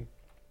airbag.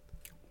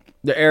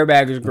 The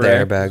airbag is gray.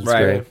 The airbag's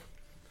right. gray.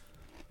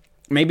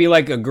 Maybe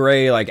like a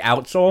gray like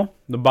outsole,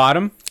 the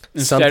bottom.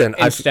 Something.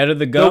 Instead of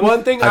the The gum.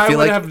 one thing I I feel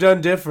would like- have done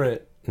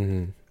different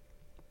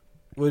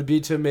would be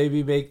to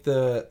maybe make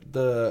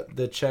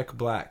the check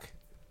black.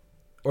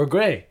 Or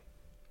gray.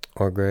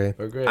 Or gray.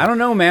 Or gray. I don't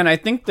know, man. I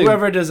think the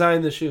Whoever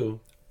designed the shoe.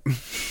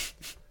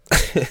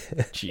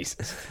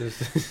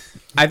 Jesus.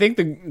 I think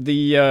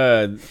the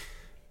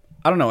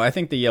I don't know. I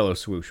think the yellow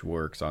swoosh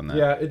works on that.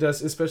 Yeah, it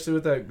does, especially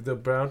with the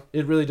brown.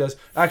 It really does.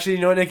 Actually,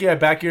 you know what, Nikki? I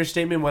back your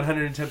statement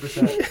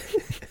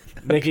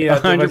 110%. Nikki,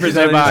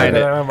 100% behind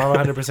it. I'm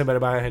 100%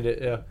 behind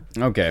it.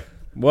 Yeah. Okay.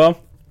 Well,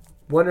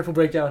 Wonderful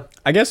breakdown.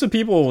 I guess the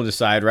people will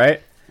decide,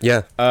 right?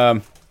 Yeah. My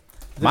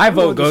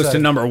people will vote goes to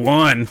decide. number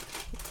 1.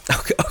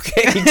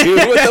 Okay,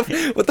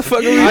 dude. What the fuck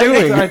are we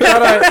doing? I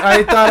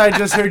thought I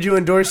just heard you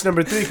endorse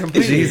number 3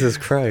 completely. Jesus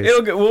Christ.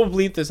 We'll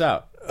bleep this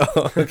out.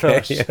 Okay.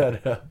 Oh,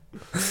 shut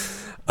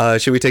up.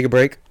 Should we take a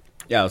break?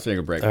 Yeah, let's take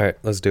a break. All right,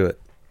 let's do it.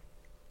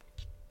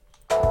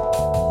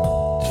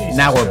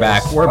 Now we're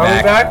back. We're Are we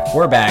back. back?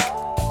 We're back.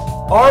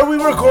 Are we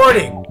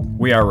recording?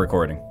 We are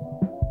recording.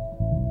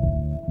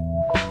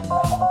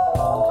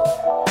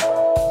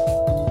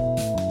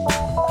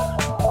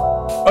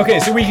 Okay,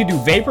 so we could do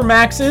Vapor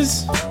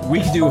Maxes,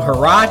 we could do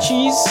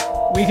Hirachis,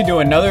 we could do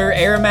another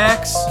Air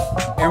Max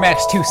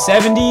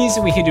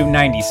 270s, we could do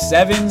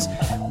 97s.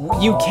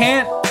 You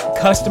can't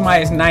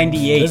customize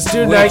 98s. Let's do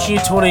which- Nike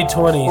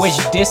 2020s.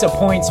 Which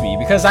disappoints me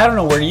because I don't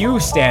know where you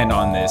stand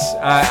on this.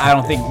 I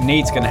don't think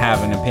Nate's gonna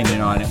have an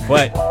opinion on it,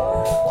 but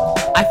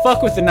I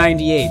fuck with the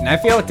 98, and I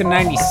feel like the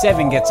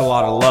 97 gets a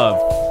lot of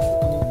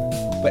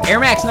love. But Air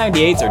Max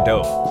 98s are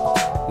dope.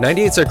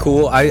 98s are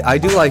cool. I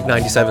do like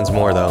 97s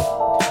more though.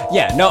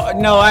 Yeah, no,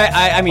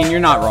 I mean you're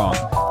not wrong.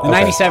 The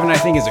 97 I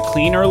think is a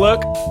cleaner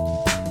look.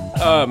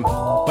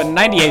 But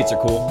 98s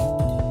are cool.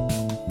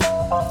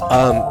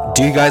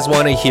 Do you guys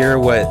want to hear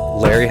what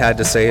Larry had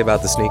to say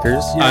about the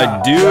sneakers?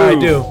 I do. I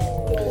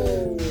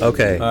do.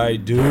 Okay. I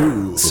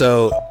do.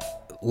 So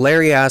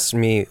Larry asked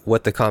me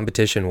what the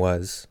competition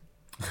was,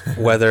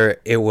 whether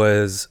it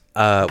was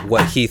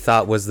what he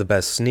thought was the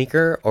best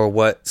sneaker or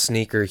what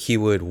sneaker he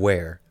would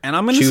wear. And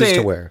I'm gonna choose say,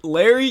 to wear.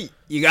 Larry,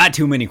 you got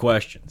too many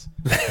questions.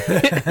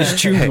 Just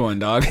choose one,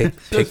 dog.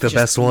 Pick the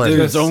best one,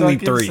 There's only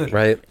Suck 3. inside.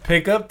 right?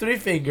 Pick up 3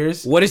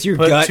 fingers. What does your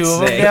Put gut 2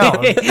 of say? them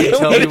down. And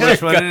tell me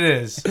which one it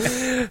is.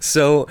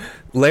 So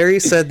Larry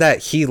said that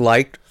he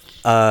liked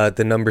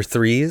the number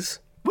 3s,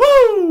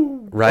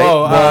 Woo! right?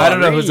 Oh, Well, I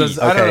don't know who's those.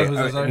 I don't know okay. who's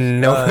those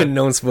are.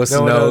 No one's supposed no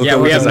to one know. knows. Yeah,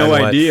 who we have no designed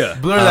what. idea.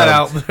 Blur that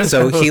out.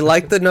 So he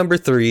liked the number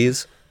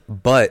 3s,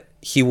 but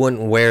he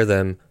wouldn't wear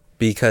them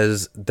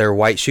because they're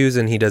white shoes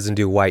and he doesn't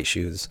do white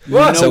shoes.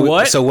 What? You know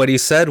what? So what he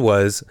said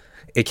was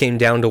it came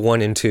down to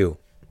 1 and 2.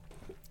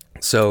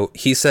 So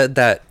he said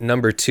that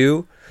number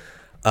 2,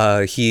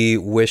 he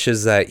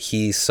wishes that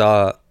he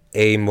saw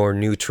a more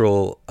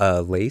neutral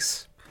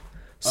lace.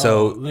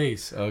 So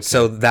lace. Okay.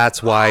 so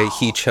that's why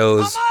he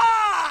chose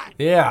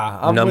yeah,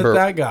 I'm with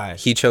that guy.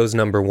 He chose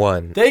number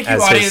 1. Thank you,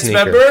 as his audience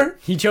sneaker. member.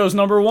 He chose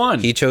number 1.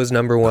 He chose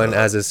number 1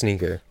 as a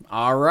sneaker.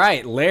 All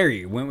right,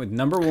 Larry went with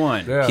number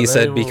 1. Yeah, He Larry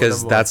said went with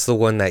because number that's the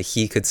one that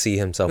he could see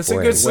himself That's a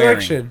wearing. good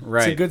selection.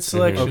 Right. It's a good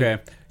selection. Okay.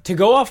 To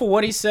go off of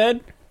what he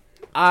said,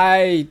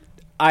 I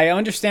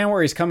understand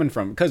where he's coming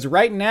from, because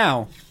right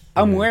now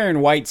I'm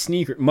wearing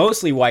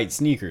mostly white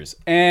sneakers,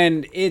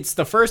 and it's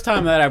the first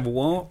time that I've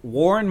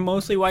worn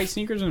mostly white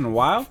sneakers in a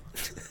while.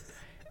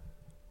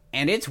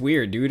 And it's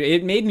weird, dude.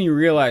 It made me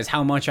realize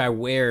how much I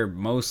wear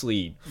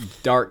mostly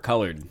dark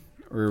colored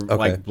or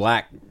like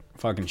black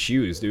fucking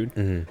shoes,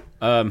 dude.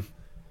 I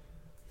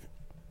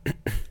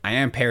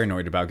am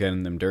paranoid about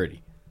getting them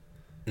dirty.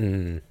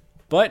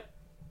 But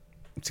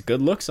it's a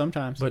good look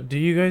sometimes. But do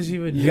you guys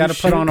even? You gotta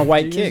put on a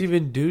white do you guys kick.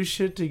 even do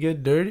shit to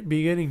get dirty?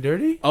 Be getting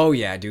dirty? Oh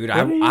yeah, dude. What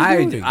are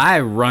you doing? I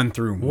run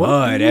through What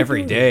are mud you every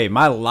doing? day.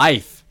 My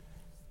life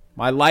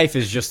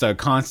is just a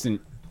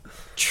constant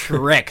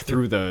trek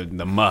through the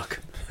muck.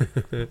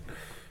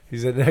 He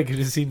said I could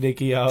just see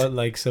Nikki out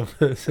like some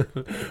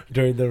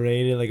during the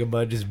rain and like a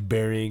mud just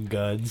burying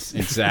guns.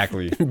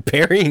 Exactly.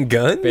 Burying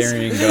guns?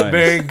 Burying guns.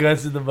 Burying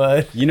guns in the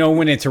mud. You know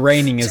when it's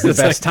raining is the Just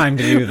best time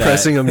to do that.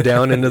 Pressing them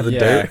down into the Yeah.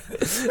 dirt.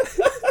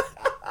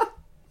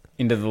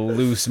 Into the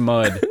loose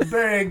mud.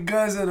 Burying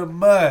guns in the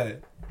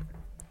mud.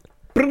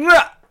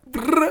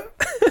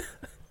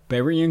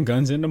 Burying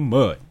guns in the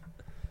mud.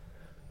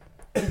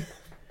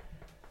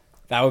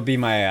 That would be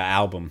my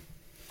album.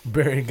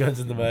 Burying guns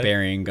in the mud.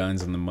 Burying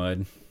guns in the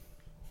mud.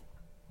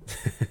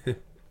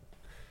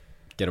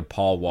 Get a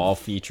Paul Wall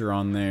feature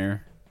on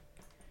there.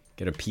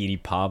 Get a Petey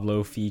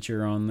Pablo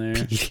feature on there.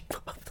 Get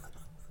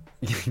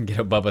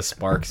a Bubba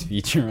Sparks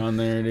feature on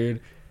there,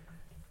 dude.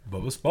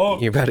 Bubba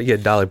Sparks. You're about to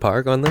get Dolly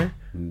Park on there?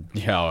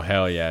 Yeah, oh,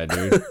 hell yeah,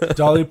 dude.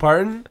 Dolly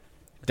Parton.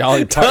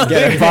 Dolly Parton.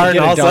 Get a Parton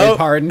also Dolly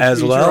Parton as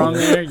feature well? on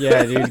there.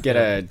 Yeah, dude. Get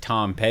a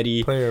Tom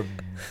Petty Player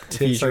tits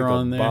feature like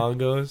on the there.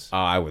 bongos. Oh,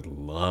 I would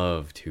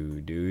love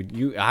to,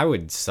 dude. I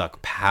would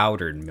suck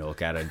powdered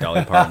milk out of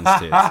Dolly Parton's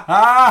tits.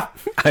 I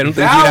don't think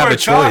Now you'd have we're a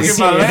choice.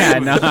 talking about Yeah,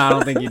 no, I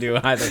don't think you do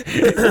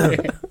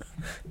either.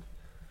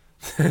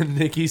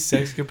 Nikki's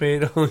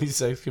sexcapade. Only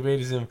sexcapade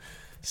is him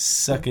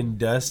sucking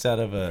dust out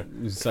of a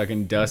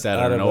Sucking dust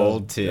out of an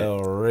old tit. A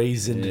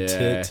raisined Yeah.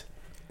 tit.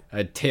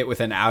 A tit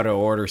with an out of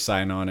order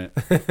sign on it.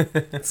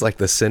 It's like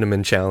the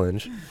cinnamon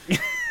challenge.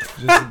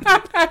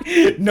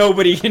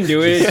 Nobody can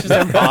do it. It's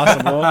just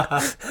impossible.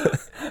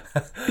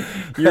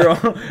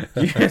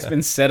 You've just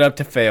been set up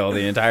to fail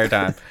the entire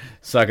time.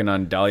 Sucking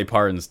on Dolly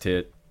Parton's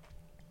tit.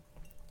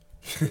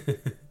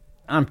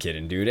 I'm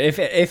kidding, dude.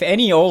 If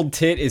any old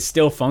tit is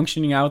still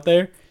functioning out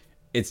there,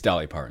 it's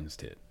Dolly Parton's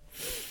tit.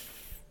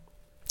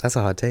 That's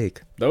a hot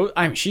take.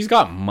 She's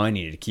got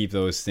money to keep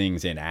those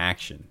things in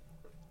action.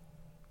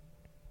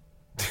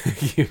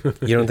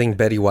 You don't think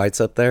Betty White's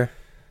up there?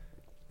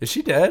 Is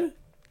she dead?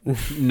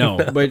 No,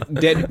 but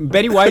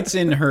Betty White's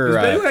in her. Is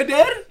Betty White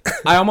dead?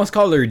 I almost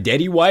called her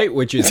Daddy White,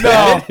 which is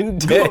No.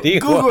 Daddy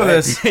Google White.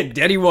 this.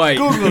 Daddy White.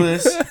 Google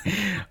this.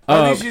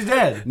 I think she's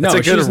dead. No,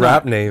 It's a good she's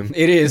rap not. name.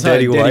 It is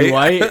Daddy Daddy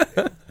White.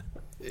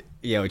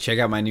 Yo, check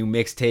out my new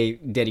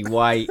mixtape, Daddy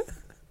White.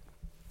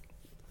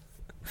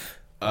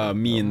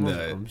 Me and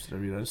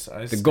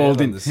the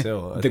golden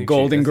the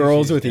golden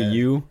girls with a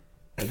U.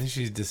 I think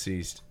she's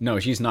deceased. No,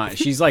 she's not.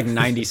 She's like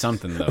 90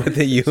 something though. With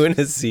a U and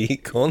a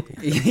Z. Golden.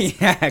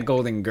 Yeah,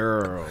 golden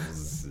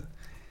girls.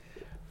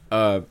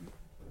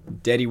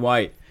 Daddy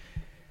White.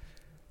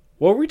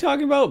 What were we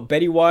talking about?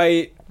 Betty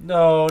White.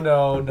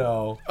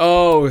 No.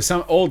 Oh,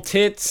 some old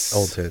tits.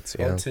 Old tits,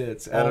 yeah. Old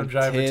tits. Adam Old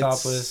Driver tits,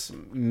 topless.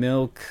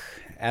 Milk.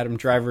 Adam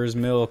Driver's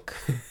milk.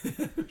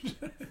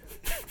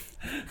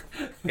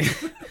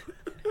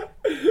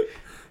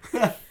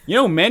 You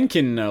know, men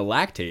can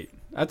lactate.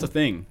 That's a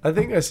thing. I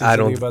think I seen I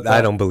something don't. about that.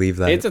 I don't believe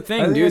that. It's a I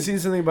thing, think I dude. seen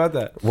something about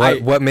that.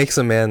 What makes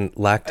a man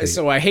lactate?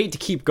 So I hate to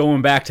keep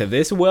going back to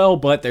this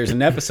but there's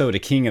an episode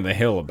of King of the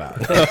Hill about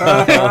it.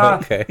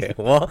 Okay.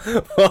 Well,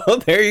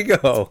 there you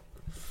go.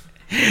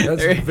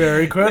 That's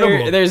very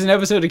credible. There's an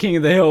episode of King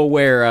of the Hill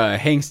where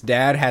Hank's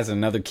dad has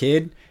another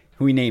kid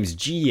who he names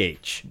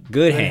GH.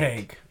 Good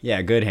Hank.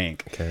 Yeah, Good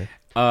Hank. Okay.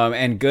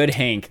 And Good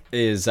Hank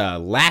is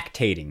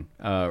lactating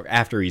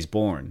after he's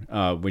born,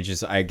 which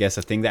is, I guess,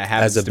 a thing that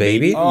happens As a to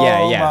babies. baby?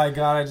 Oh Yeah. my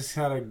god, I just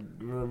kind of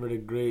remembered a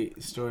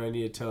great story I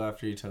need to tell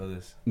after you tell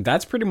this.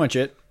 That's pretty much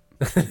it.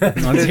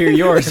 Let's hear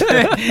yours.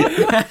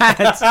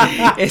 That's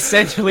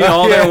essentially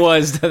all there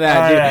was to that.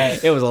 All Dude.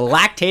 right. It was a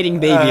lactating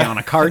baby on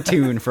a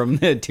cartoon from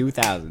the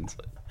 2000s.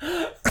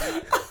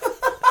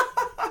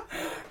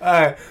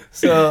 Alright,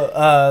 so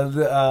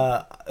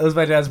it was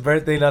my dad's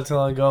birthday not too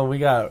long ago, and we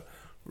got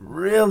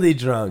really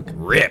drunk.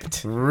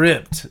 Ripped.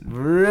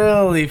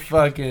 Really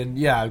fucking,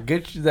 yeah,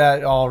 get you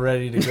that all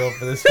ready to go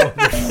for this whole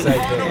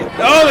segment.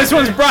 Oh, this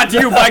one's brought to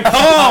you by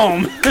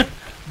Calm.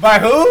 By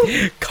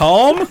who?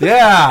 Calm?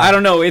 Yeah. I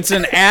don't know. It's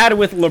an ad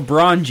with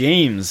LeBron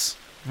James.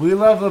 We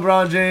love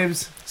LeBron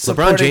James.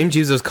 LeBron James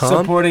uses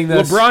calm. Supporting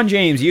this. LeBron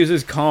James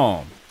uses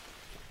calm.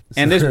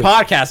 And this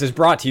podcast is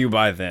brought to you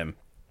by them.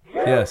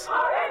 Yes.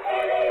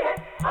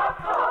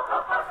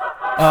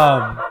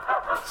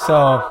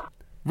 So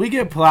we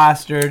get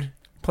plastered,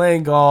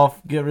 playing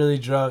golf, get really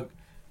drunk,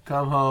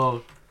 come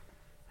home,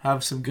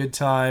 have some good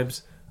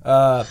times.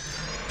 My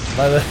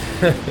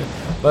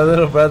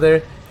little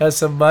brother has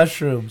some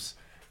mushrooms.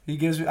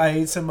 I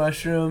ate some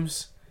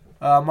mushrooms.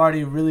 I'm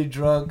already really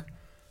drunk,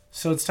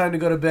 so it's time to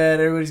go to bed.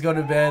 Everybody's going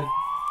to bed.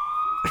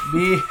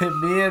 Me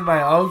and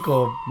my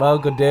uncle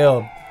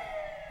Dale,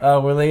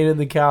 we're laying in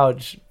the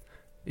couch.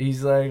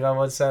 He's like on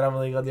one side, I'm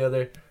laying on the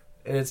other,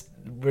 and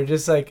we're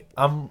just like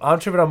I'm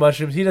tripping on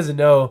mushrooms. He doesn't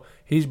know.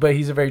 He's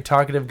a very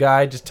talkative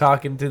guy, just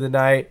talking through the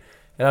night,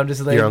 and I'm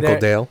just laying there. Your Uncle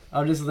Dale?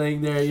 I'm just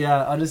laying there.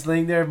 Yeah, I'm just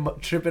laying there,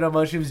 tripping on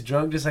mushrooms,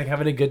 drunk, just like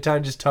having a good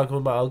time, just talking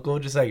with my uncle,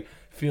 just like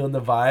feeling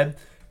the vibe.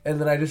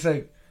 And then I just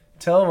like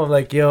tell him, I'm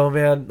like, yo,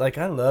 man, like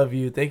I love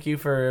you. Thank you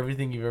for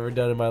everything you've ever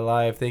done in my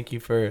life. Thank you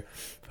for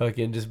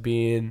fucking just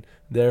being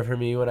there for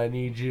me when I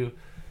need you.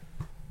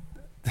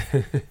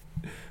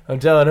 I'm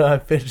telling him I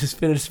just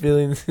finished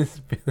spilling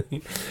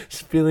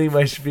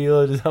my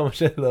spiel, just how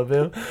much I love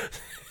him.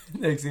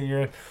 Next thing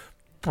you're, he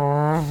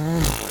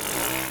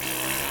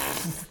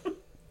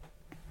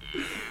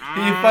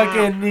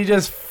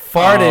just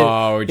farted.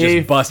 Oh,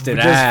 just busted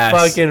just ass.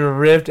 Fucking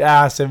ripped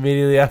ass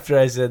immediately after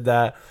I said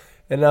that.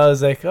 And I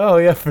was like, oh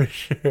yeah, for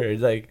sure.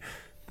 He's like,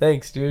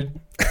 thanks, dude.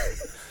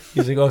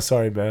 He's like, oh,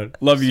 sorry, man.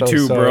 Love you So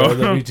too, sorry. bro. I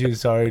love you too.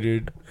 Sorry,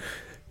 dude.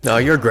 No,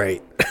 you're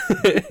great.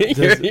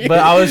 But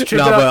I was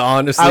tripping. No, but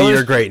honestly,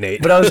 you're great,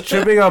 Nate. But I was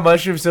tripping on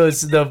mushrooms, so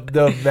it's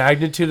the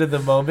magnitude of the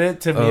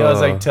moment to me. I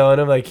was like telling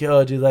him, like,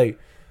 yo, dude, like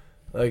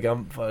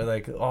I'm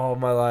like all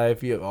my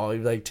life, you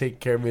like take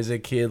care of me as a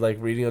kid, like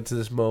reading up to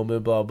this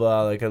moment, blah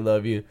blah. Like I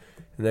love you.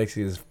 The next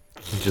thing is.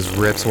 He just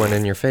rips one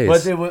in your face.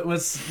 But what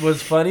was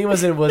funny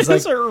was it was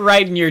like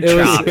right in your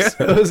chops. it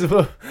was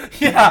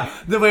yeah,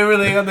 the way we're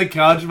laying on the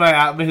couch,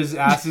 his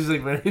ass is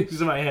like right next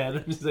to my head.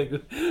 I'm just like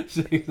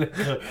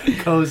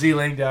cozy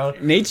laying down.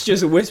 Nate's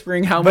just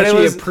whispering how But much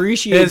he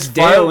appreciates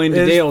Dale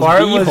into Dale's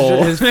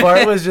beehole. His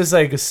fart was just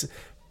like,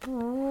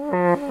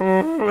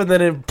 and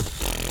then it.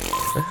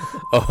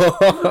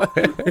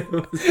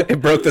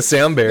 It broke the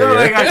sound barrier. No,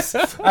 like I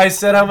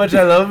said how much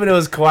I love him, and it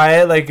was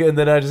quiet. Like, and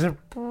then I just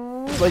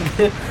like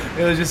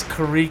it was just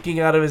creaking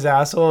out of his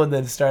asshole, and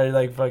then started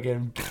like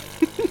fucking.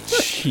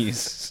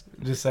 Jeez.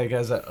 Just like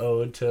as an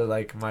ode to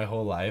like my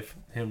whole life,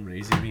 him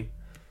raising me.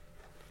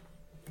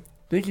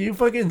 Nicky, you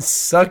fucking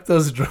sucked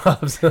those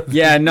drops.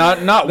 Yeah, not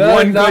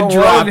one good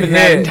drop in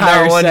that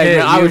entire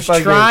segment. I was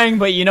trying,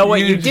 but you know what?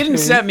 You didn't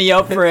set me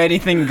up for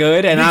anything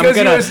good, and I'm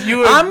gonna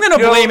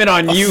blame it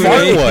on you.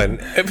 Fart one.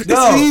 This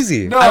is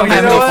easy. No, I don't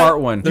have no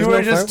fart one. You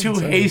were just too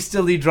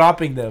hastily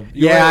dropping them.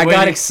 Yeah, I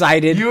got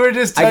excited. You were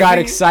just. I got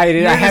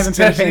excited. I haven't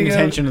been paying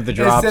attention to the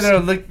drops. Instead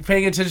of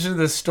paying attention to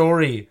the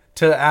story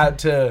to add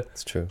to.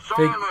 It's true.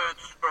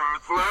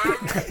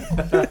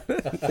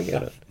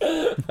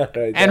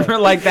 And we're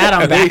like that.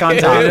 I'm back on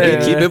top. We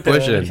keep it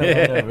pushing.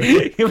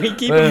 We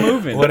keep it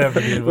moving.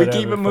 Whatever, dude. We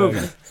keep it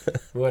moving.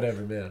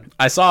 Whatever, man.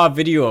 I saw a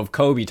video of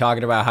Kobe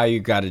talking about how you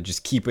got to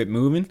just keep it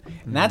moving.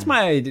 And that's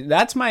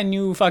my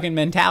new fucking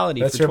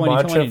mentality That's for your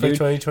 2020, mantra for dude.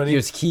 2020?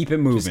 Just keep it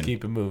moving. Just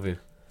keep it moving.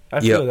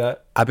 I feel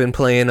that. I've been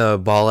playing a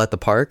ball at the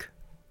park.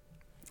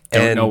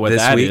 Don't know what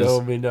this that week, is. I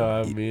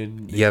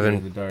mean, you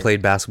haven't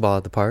played basketball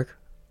at the park?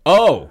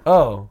 Oh.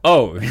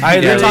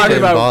 You're talking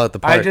about ball at the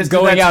park. I just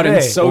going out and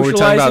today.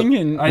 socializing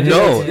and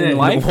in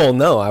life? Well,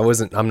 no, I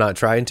wasn't. I'm not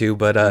trying to.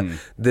 But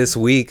this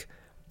week,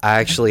 I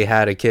actually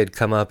had a kid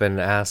come up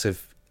and ask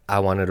if I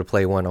wanted to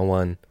play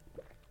 1-on-1.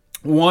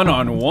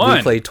 1-on-1.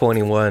 We played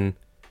 21.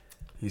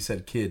 He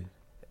said kid.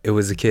 It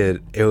was a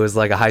kid. It was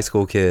like a high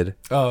school kid.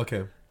 Oh,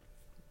 okay.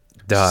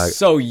 Dog.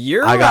 So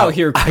you're out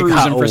here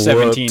cruising for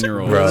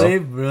 17-year-olds. Bro.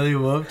 Really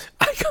whooped?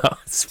 I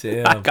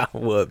got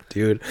whooped,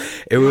 dude.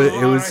 It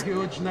was a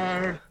huge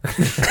nerd.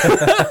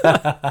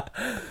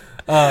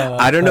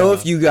 I don't know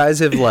if you guys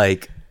have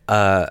like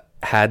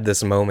had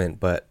this moment,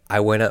 but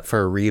I went up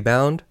for a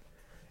rebound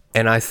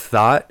and I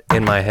thought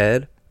in my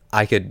head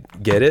I could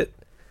get it.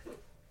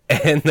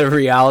 And the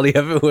reality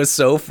of it was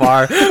so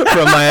far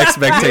from my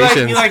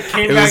expectations.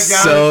 Came it back was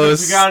down so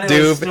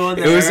stupid.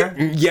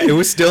 It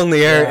was still in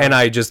the air, and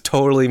I just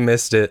totally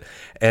missed it.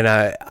 And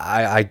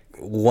I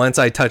once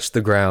I touched the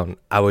ground,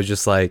 I was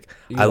just like,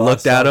 I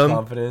looked at him.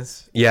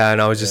 Confidence. Yeah,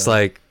 and I was just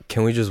like,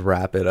 can we just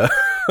wrap it up?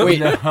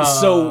 Wait,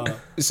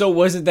 so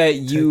was it that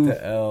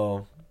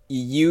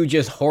you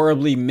just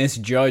horribly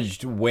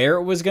misjudged where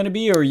it was going to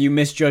be, or you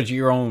misjudged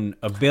your own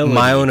ability?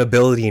 My own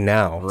ability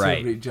now.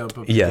 Right. Jump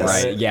up.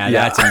 Yes. Right. Yeah,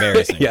 that's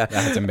embarrassing. Yeah.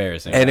 That's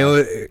embarrassing. And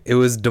it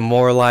was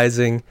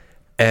demoralizing.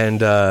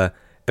 And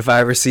if I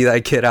ever see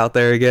that kid out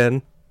there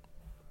again,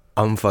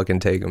 I'm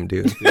fucking take him,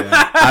 dude.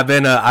 Yeah.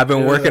 I've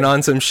been working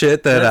on some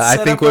shit that I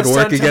think would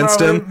work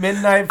against him.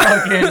 Midnight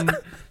fucking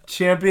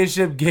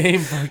championship game.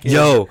 Fucking.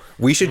 Yo,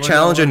 we should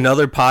challenge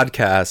another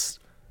podcast.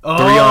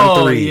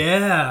 3-on-3.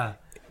 Yeah.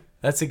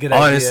 That's a good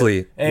idea.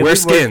 Honestly, Hey, we're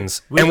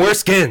skins. We're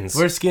skins.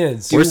 We're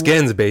skins. We're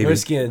skins, baby. We're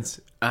skins.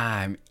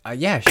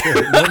 Yeah,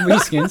 sure. We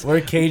skins.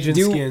 We're Cajun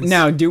skins.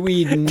 Now, do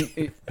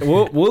we?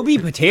 We'll be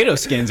potato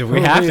skins if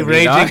we have to. Be,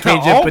 Raging dog.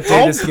 Cajun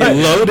potato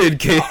skins. Loaded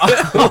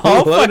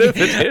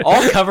Cajun.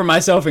 I'll cover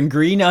myself in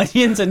green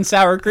onions and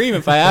sour cream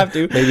if I have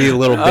to. Maybe a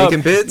little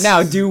bacon bits.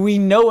 Now, do we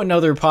know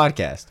another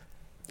podcast?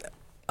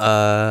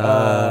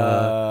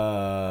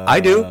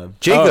 I do.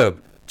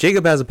 Jacob.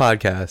 Jacob has a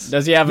podcast.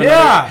 Does he have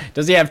another?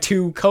 Does he have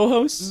 2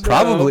 co-hosts?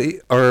 Probably,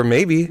 or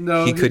maybe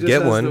No, he he could just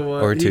get has one the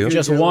one. or He two. could-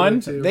 Just get one? one,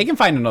 too. They can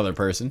find another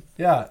person.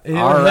 Yeah. He'll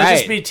right.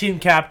 just be team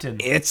captain.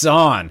 It's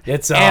on.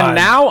 It's on. And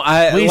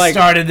now We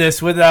started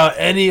this without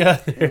any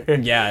other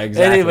Yeah,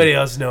 exactly. anybody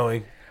else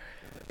knowing.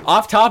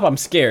 Off top, I'm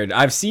scared.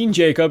 I've seen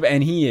Jacob,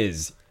 and he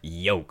is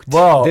yoked.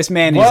 Whoa. This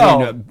man is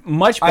in a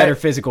much better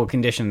physical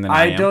condition than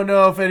I am. I don't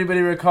know if anybody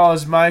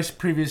recalls my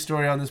previous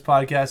story on this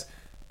podcast,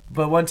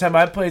 but one time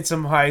I played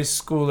some high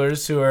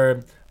schoolers who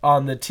are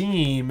on the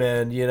team,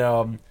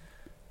 and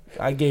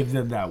I gave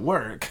them that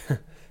work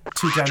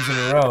 2 times in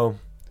a row.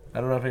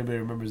 I don't know if anybody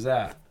remembers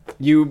that.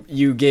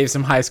 You gave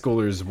some high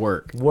schoolers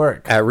work.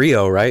 At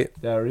Rio, right?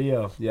 Yeah,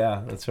 Rio.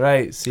 Yeah, that's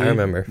right. See, I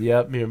remember.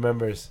 Yep, he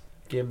remembers.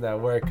 Gave him that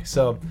work.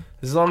 So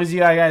as long as you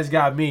guys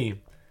got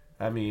me,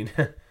 I mean,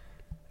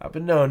 I've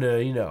been known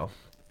to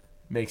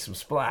make some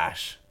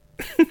splash.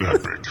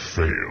 Epic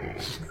fail.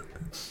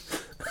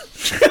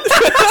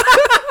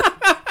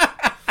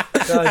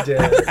 God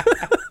damn it.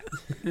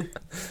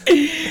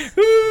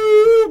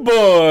 Ooh,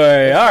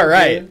 boy. All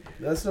right.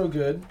 That's no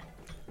good.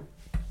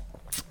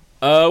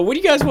 What do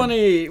you guys want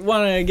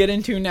to get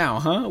into now,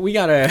 huh? We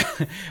got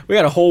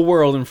a whole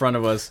world in front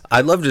of us.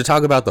 I'd love to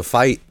talk about the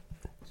fight.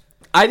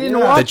 I didn't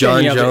Yeah. watch The John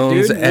any of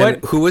Jones it, dude.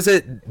 and who was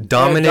it?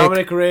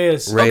 Dominic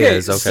Reyes.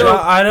 Reyes. Okay, Okay. so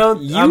I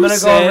don't. You I'm gonna go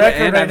said, on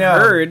record and right I've now.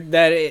 heard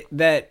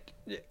that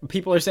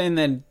people are saying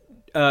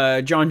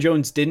that John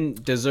Jones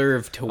didn't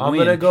deserve to I'm win.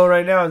 gonna go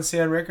right now and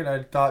say on record.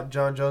 I thought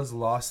John Jones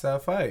lost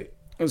that fight.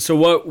 So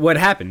what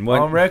happened? What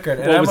On record,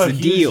 and what I'm was a the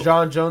huge deal?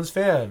 John Jones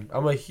fan.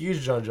 I'm a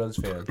huge John Jones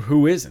fan.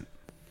 Who isn't?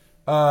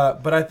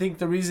 But I think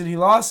the reason he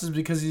lost is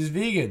because he's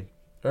vegan,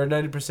 or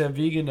 90%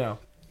 vegan now.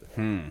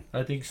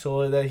 I think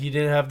solely that he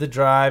didn't have the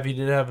drive. He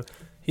didn't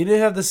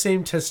have the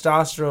same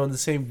testosterone, the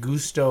same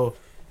gusto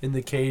in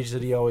the cage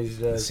that he always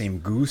The does. same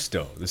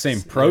gusto, the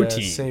same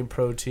protein. Yeah, same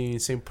protein,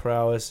 same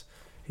prowess.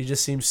 He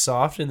just seems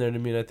soft in there to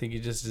me, and I think he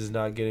just is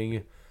not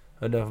getting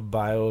enough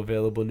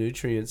bioavailable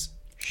nutrients.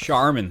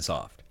 Charmin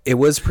soft. It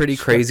was pretty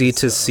crazy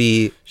to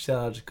see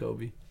Shout out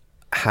Jacoby.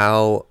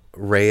 how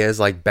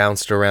Reyes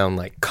bounced around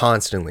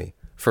constantly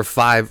for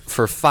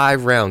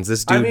five rounds.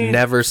 This dude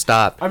never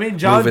stopped. I mean,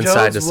 John moving Jones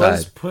side to was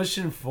side.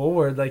 pushing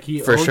forward, he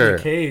For owned sure.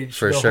 the cage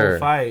For the sure. whole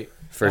fight.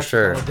 For That's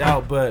sure. no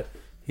doubt, but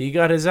he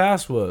got his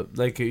ass whooped.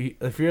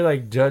 If you're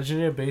judging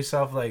it based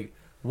off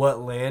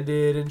what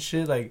landed and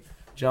shit,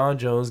 John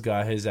Jones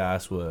got his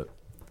ass whooped.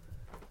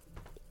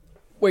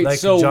 Wait,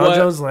 John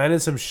Jones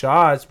landed some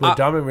shots, but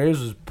Dominic Reyes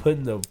was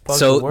putting the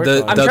fucking work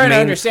on. I'm the trying to main-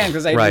 understand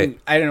because right.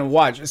 I didn't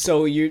watch.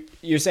 So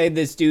you're saying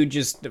this dude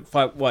just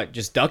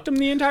just ducked him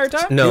the entire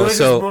time? He No, was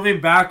so just moving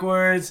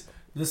backwards,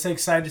 just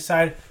side to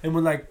side, and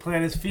would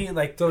plant his feet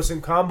and throw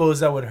some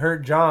combos that would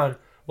hurt John,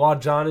 while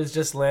John is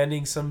just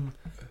landing some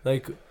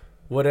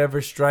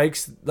whatever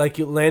strikes,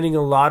 landing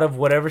a lot of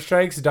whatever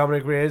strikes.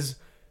 Dominic Reyes,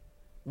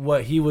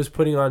 what he was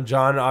putting on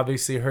John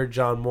obviously hurt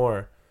John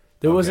more.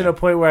 There wasn't a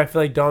point where I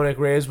feel like Dominic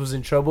Reyes was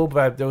in trouble,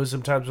 but there was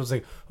some times where I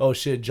was oh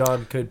shit,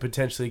 John could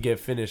potentially get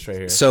finished right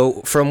here.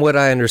 So from what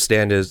I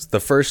understand is the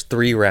first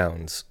 3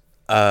 rounds,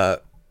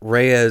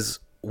 Reyes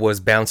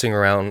was bouncing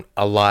around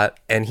a lot,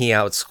 and he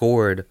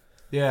outscored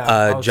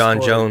John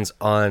outscored. Jones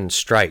on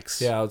strikes.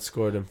 Yeah,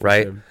 outscored him. For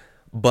right. sure.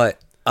 But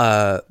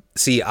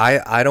see,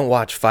 I don't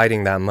watch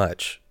fighting that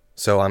much,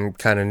 so I'm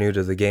kind of new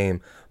to the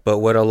game. But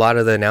what a lot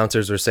of the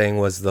announcers were saying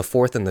was the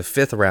 4th and the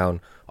 5th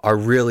round are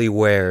really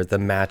where the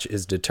match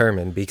is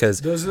determined,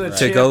 because Those are the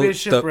to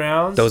championship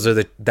rounds?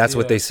 That's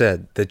what Yeah. they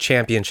said, the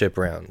championship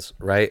rounds,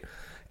 right?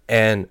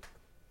 And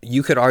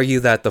you could argue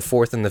that the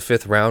 4th and the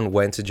 5th round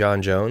went to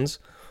John Jones,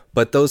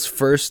 but those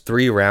first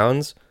 3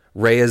 rounds,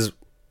 Reyes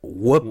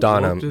whooped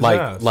on him, his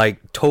ass.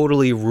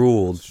 totally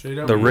ruled Straight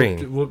up the whooped-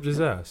 ring. Whooped his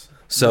ass.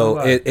 So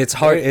No lie. it's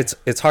hard.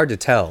 It's hard to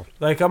tell.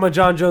 I'm a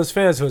John Jones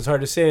fan, so it's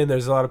hard to say, and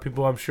there's a lot of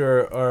people I'm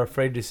sure are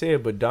afraid to say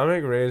it, but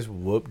Dominic Reyes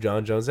whooped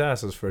John Jones'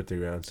 ass those first 3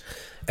 rounds.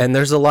 And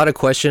there's a lot of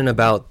question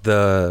about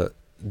the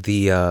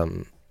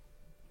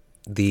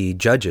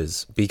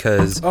judges,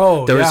 because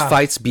there was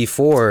fights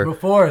before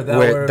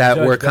that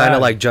were kind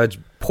of bad. judged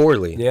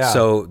poorly. Yeah.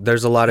 So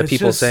there's a lot of It's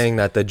people just- saying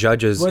that the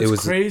judges. What's It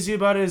was crazy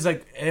about it is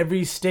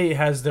every state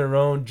has their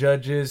own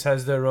judges,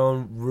 has their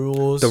own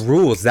rules. the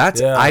rules.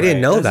 That's Yeah, I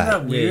didn't know Isn't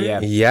that. weird? Yeah.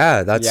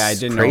 Yeah, that's Yeah, I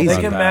didn't know crazy.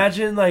 about that.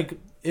 Imagine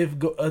if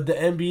the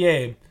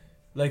NBA,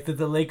 that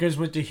the Lakers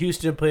went to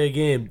Houston to play a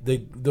game,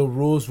 the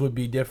rules would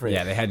be different.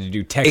 Yeah, they had to do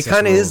It Texas.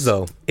 kind of rules. is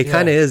though. It Yeah.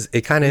 kind of is.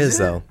 It kind of is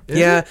it? though. Is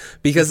Yeah, it?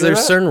 because Look it there's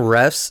up. certain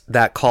refs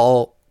that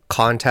call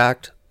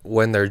contact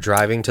when they're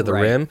driving to the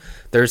Right. rim.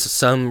 There's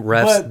some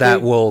refs But that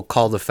they- will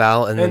call the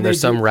foul, and then and there's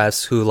they some do-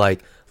 refs who like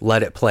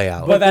let it play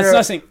out. But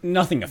that's there-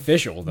 nothing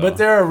official though. But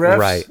there are refs.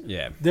 Right.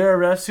 yeah. There are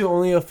refs who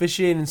only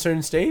officiate in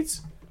certain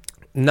states.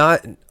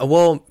 Not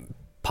well,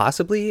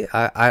 possibly.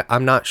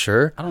 I'm not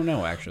sure, I don't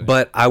know actually.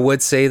 but I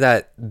would say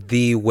that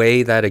the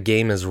way that a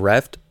game is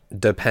reffed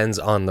depends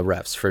on the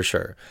refs for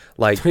sure.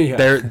 Like Yeah.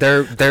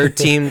 there are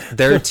teams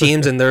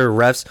and there are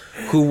refs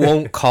who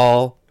won't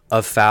call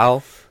a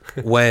foul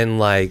when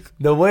like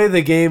The way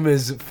the game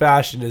is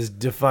fashioned is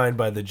defined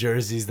by the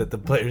jerseys that the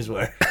players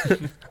wear.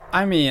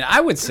 I mean,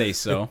 I would say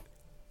so.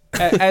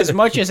 As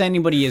much as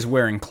anybody is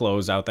wearing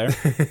clothes out there.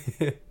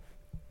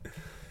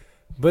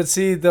 But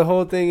see, the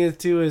whole thing is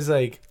too is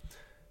like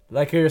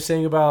you were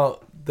saying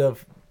about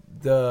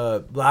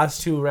the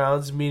last two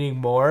rounds meaning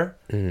more.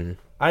 mm,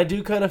 I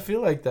do kind of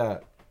feel like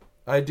that.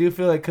 I do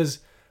feel like because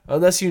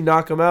unless you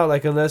knock him out,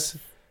 like unless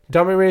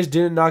Dominic Reyes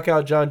didn't knock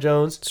out John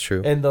Jones, it's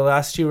true. and the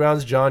last two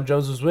rounds John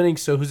Jones was winning.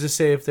 So who's to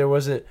say if it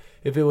wasn't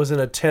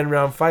a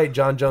 10-round fight,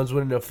 John Jones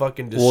wouldn't have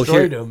fucking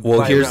destroyed him. Well,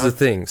 by here's the round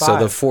thing. So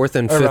the 5 fourth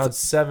and or round fifth,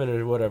 7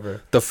 or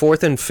whatever. the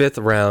fourth and fifth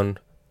round,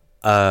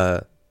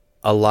 a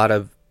lot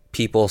of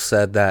people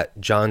said that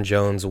John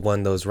Jones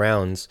won those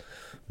rounds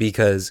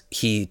because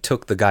he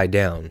took the guy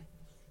down.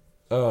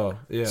 Oh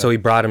yeah. So he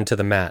brought him to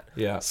the mat.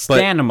 yeah.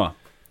 Stanima.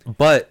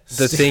 But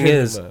the thing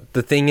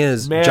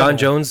is, Mana. John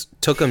Jones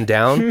took him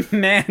down,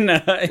 Man. you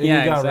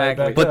yeah, got right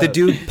exactly. back but the up.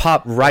 dude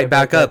popped right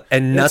back up,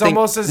 and It's nothing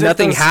almost as if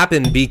nothing those-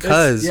 happened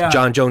because yeah.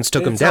 John Jones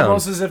took him It's down.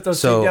 almost as if those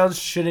So- takedowns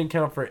shouldn't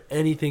count for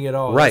anything at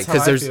all. Right,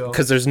 That's how I feel.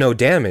 because there's no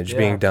damage Yeah.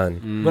 being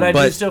done. But I do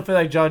but- still feel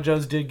like John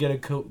Jones did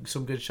get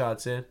some good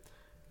shots in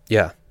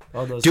Yeah,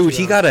 on those. dude, two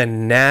he rounds. got a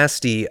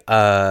nasty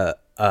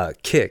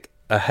kick,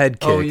 a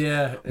head kick. Oh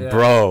yeah, yeah.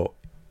 Bro.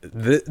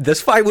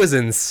 This fight was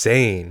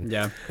insane.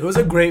 Yeah. It was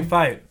a great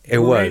fight. It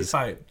Great was.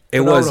 fight. It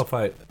Phenomenal was.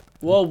 fight.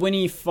 Well, when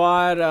he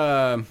fought,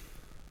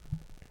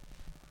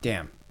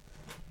 damn,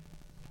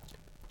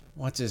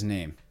 what's his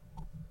name?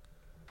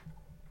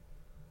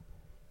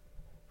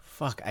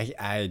 Fuck, God damn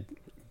it,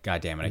 I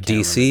can't remember.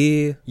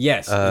 DC.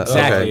 Yes, okay,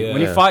 exactly. yeah.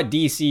 When he fought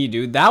DC,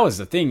 dude, that was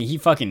the thing. He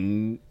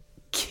fucking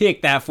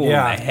kicked that fool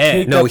Yeah, in the head.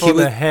 kicked- No, up he on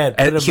was the head,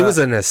 put and him he was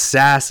up. an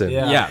assassin.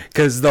 Yeah.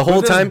 Because the whole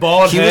With his time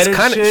bald he was head and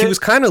kind of shit. he was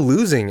kind of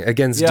losing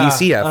against Yeah,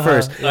 DC at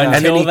first, yeah. and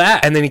Until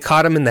that. then he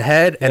caught him in the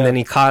head, and Yeah. then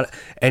he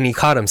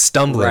caught him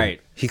stumbling.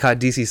 Right. He caught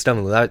DC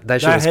stumbling. That shit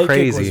That was head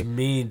crazy. kick was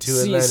mean too. It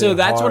See, landed so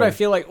that's what I hard.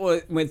 feel like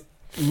with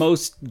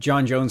most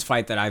John Jones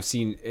fight that I've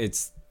seen.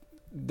 It's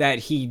that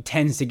he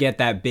tends to get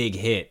that big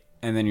hit,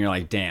 and then you're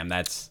like, damn,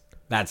 that's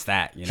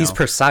that. You know? He's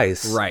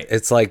precise. Right.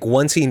 It's like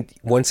once he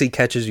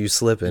catches you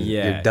slipping,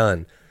 Yeah. you're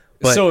done.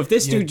 But so if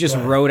this dude Yeah, just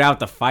right. rode out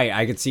the fight,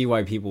 I could see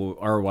why people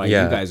or why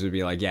Yeah. you guys would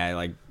be like, yeah,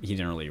 like he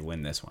didn't really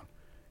win this one.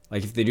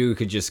 Like if the dude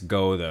could just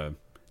go the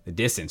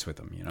distance with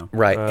him, you know?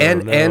 right, I and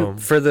don't know.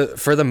 and for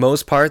the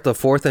most part, the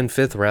fourth and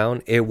fifth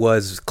round, it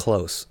was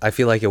close. I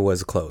feel like it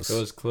was close. It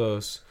was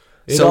close.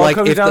 It So, all like,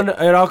 comes if down.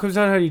 the- It all comes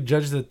down to how you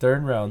judge the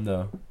third round,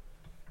 though.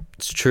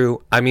 It's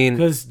true. I mean,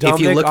 'Cause if you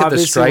Dominic look at the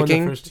obviously won the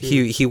striking, first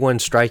two. he won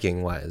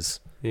striking wise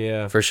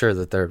Yeah. for sure.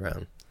 The third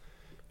round.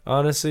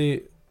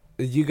 Honestly,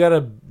 you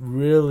gotta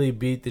really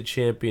beat the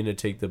champion to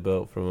take the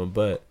belt from him.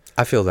 But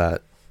I feel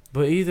that.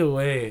 either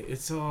way,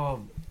 it's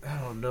all I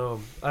don't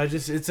know.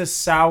 It's a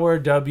sour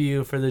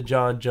W for the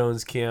John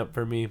Jones camp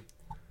for me.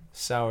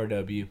 Sour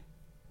W.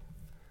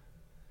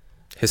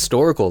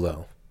 Historical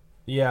though.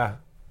 Yeah.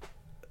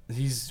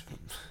 He's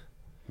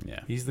Yeah.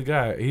 the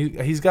guy.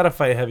 He's got to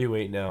fight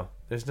heavyweight now.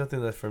 There's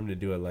nothing left for him to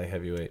do at light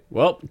heavyweight.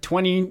 Well,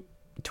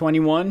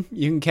 2021,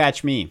 you can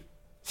catch me.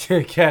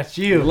 Catch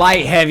you.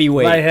 Light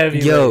heavyweight. Light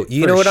heavyweight. Yo,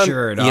 you For know what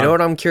sure, I'm dog. you know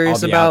what I'm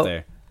curious I'll be out about?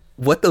 there.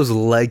 What those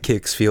leg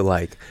kicks feel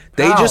like.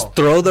 They How? just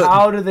throw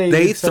How do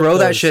they accept throw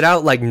that those? shit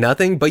out like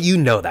nothing, but you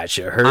know that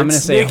shit hurts. I'm gonna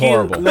say Nikki,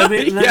 horrible.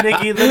 Nikki,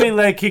 let me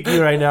leg kick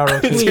you right now, real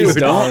quick. Please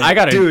don't. I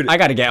Dude.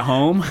 gotta get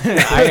home.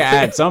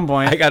 At some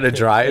point. I gotta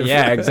drive.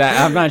 Yeah,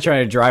 exactly. I'm not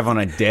trying to drive on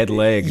a dead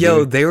leg.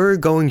 Yo, dude. they were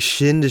going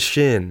shin to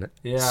shin.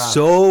 Yeah.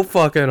 So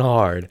fucking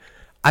hard.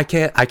 I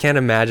can't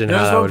imagine There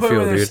how was that one would point feel,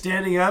 where they're dude.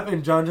 standing up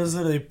and John just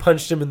literally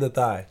punched him in the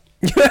thigh.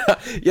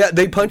 Yeah,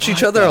 they punch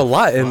each other a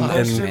lot in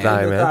Punched him the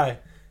thigh, man. thigh.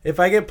 If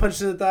I get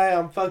punched in the thigh,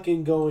 I'm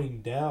fucking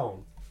going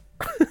down.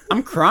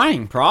 I'm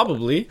crying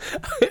probably.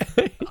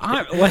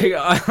 I'm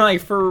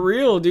like for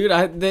real, dude.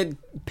 The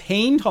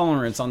pain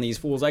tolerance on these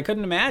fools, I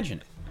couldn't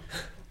imagine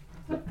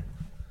it.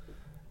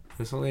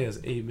 This only has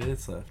 8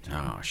 minutes left.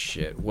 Oh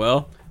shit.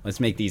 Well, let's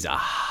make these a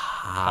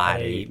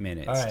hot 8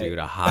 minutes, All right. dude.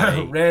 A hot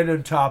 8.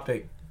 Random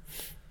topic.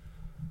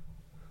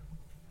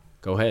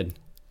 Go ahead.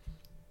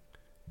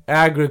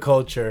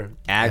 Agriculture.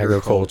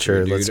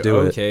 Agriculture, dude. let's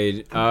do it.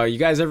 Okay. You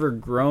guys ever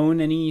grown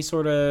any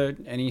sort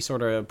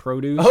of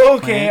produce?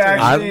 Okay, plant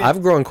or- actually-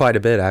 I've grown quite a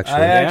bit actually.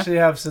 I actually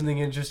have something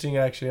interesting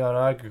on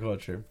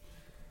agriculture.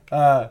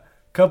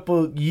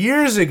 Couple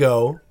years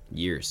ago,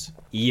 Years.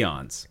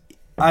 Eons.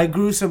 I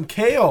grew some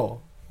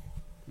kale.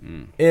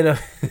 In a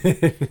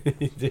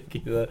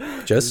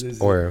Just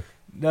or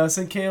No,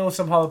 some kale,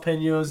 some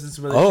jalapenos, and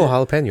some other Oh,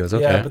 shit. jalapenos.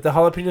 Okay. Yeah, but the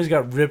jalapenos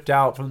got ripped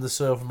out from the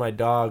soil from my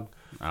dog.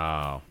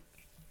 Oh.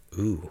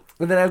 Ooh.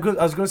 And then I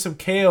was growing some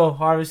kale,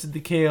 harvested the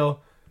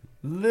kale,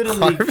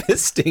 literally,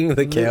 Harvesting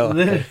the kale.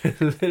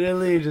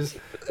 literally just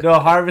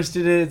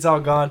harvested it. It's all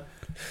gone.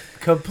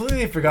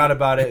 Completely forgot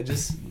about it.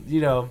 Just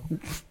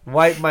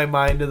wiped my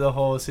mind of the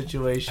whole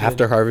situation.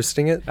 After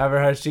harvesting it? After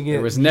harvesting it,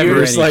 There was never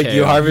years, any Like kale.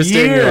 you harvested it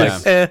and you're Years.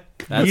 like, eh.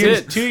 That's years,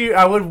 it. 2 years.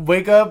 I would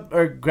wake up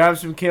or grab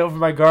some kale from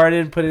my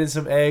garden, put it in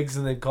some eggs,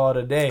 and then call it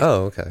a day.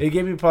 Oh, okay. It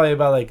gave me probably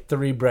about like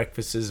 3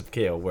 breakfasts of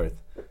kale worth.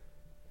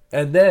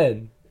 And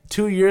then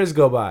 2 years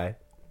go by.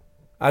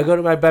 I go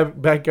to my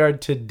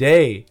backyard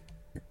today,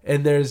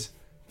 and there's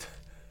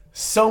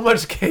so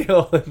much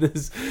kale in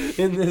this.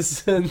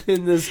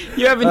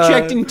 You haven't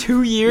checked in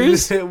 2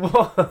 years?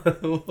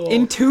 Whoa.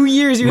 In 2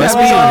 years, you Must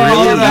haven't be seen it in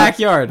really- your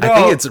backyard. I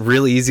think it's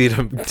really easy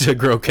to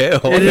grow kale.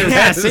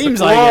 Yeah, it seems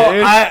like Well, it,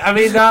 dude. I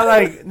mean,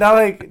 not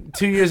like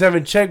 2 years I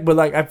haven't checked, but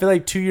like I feel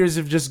like 2 years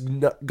have just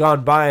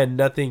gone by and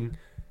nothing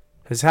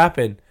has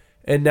happened,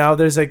 and now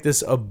there's like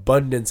this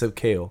abundance of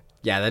kale.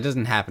 Yeah, that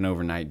doesn't happen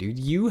overnight, dude.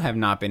 You have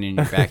not been in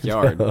your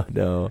backyard.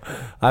 No,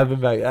 I've been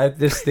back. I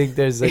just think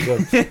there's like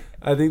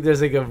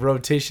a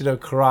rotation of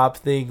crop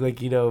thing, like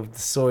the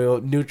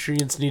soil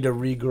nutrients need to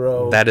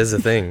regrow. That is a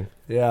thing.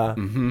 Yeah.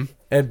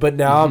 Mm-hmm. But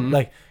now I'm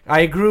like,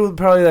 I grew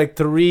probably like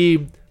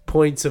 3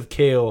 points of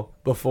kale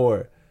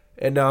before,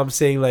 and now I'm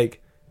saying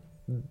like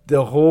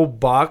the whole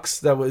box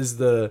that was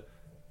the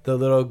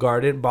little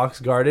box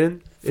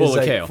garden Full is of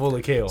like kale. full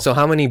of kale. So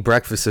how many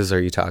breakfasts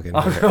are you talking?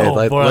 Oh,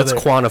 Let's brother.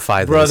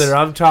 quantify this. Brother,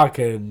 I'm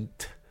talking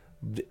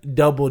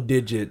double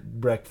digit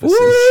breakfasts.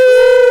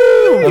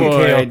 Boy, of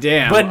kale.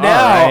 damn. But All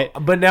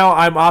now,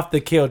 right. I'm off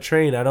the kale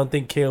train. I don't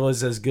think kale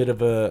is as good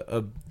of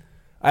a.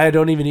 I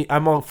don't even eat.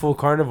 I'm on full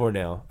carnivore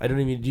now. I don't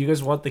even. Do you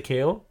guys want the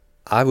kale?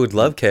 I would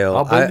love kale.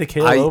 I'll bring the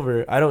kale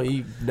over. I don't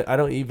eat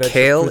vegetables.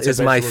 Kale is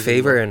my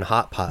favorite in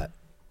hot pot.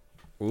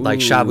 Like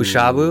shabu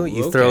shabu,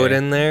 you throw it okay.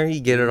 in there,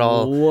 you get it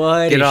all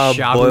What get is it all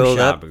shabu boiled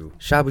up. shabu?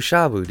 Shabu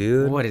shabu,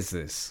 dude. What is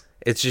this?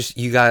 It's just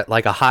you got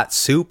like a hot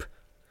soup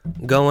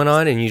going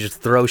on, and you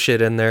just throw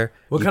shit in there.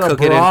 What you kind of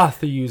cook it in.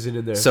 broth are you using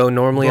in there? So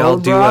normally Bone I'll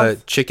do a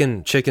broth?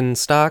 chicken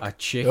stock A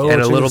chicken. Oh,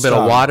 and a chicken little bit stock.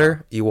 of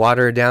water. You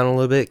water it down a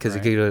little bit because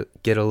Right. you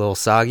get a little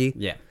soggy.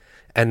 Yeah.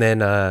 And then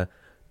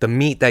the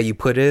meat that you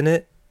put in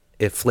it,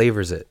 it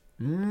flavors it.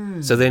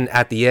 So then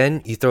at the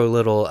end, you throw a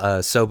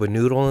little soba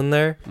noodle in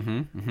there,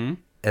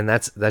 and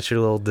that's your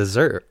little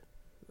dessert.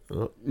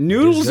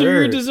 Noodles are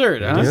your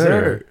dessert, huh?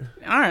 Dessert.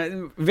 All right,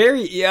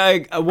 very.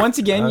 Once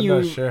again, I'm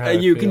you not sure how I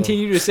you feel.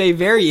 continue to say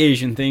very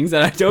Asian things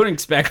that I don't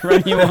expect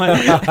from you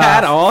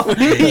at all.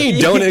 You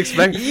don't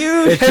expect.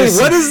 You. Hey,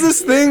 what is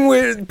this thing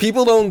where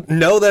people don't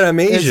know that I'm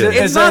Asian?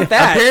 It's not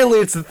that. Apparently,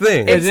 it's the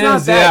thing. It's It not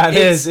is, that. yeah,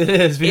 it is. It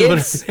is. People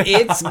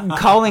It's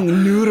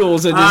calling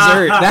noodles a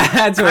dessert.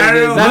 That's what I it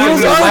don't is. know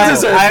That's what what it it is.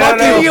 is. dessert. I don't Fuck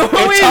know. you. Wait,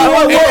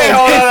 whoa, Hey,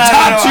 hold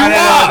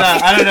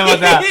on, I don't know about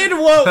that. It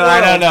won't. I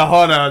don't know.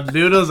 Hold on.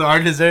 Noodles are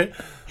dessert.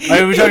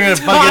 Are we talking about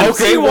fucking?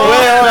 Okay, Wait, well-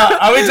 hold on.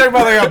 Are we talking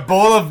about like a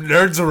bowl of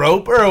Nerds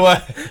rope or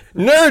what?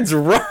 Nerds,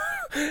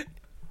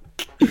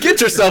 get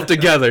yourself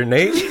together,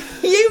 Nate.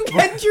 You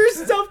get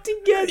yourself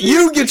together.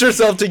 You get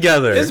yourself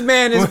together. This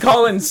man is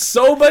calling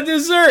soba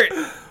dessert.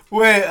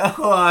 Wait,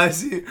 oh, I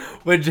see.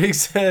 When Jake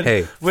said,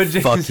 Hey, when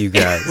Jake, fuck you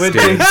guys, When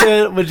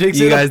dude. Jake You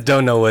said, guys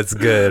don't know what's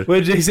good.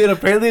 when Jake said,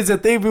 apparently it's a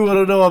thing. People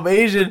don't know I'm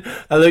Asian.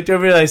 I looked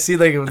over and I see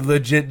like a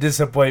legit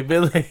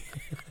disappointment. Like,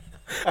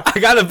 I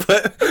gotta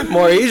put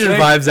more Asian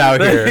vibes out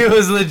like he here.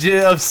 was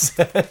legit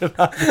upset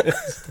about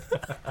this.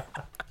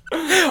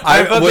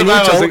 I felt When the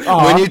vibe, I was like,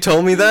 "Aw." when you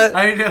told me that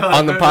I know, on the I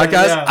remember,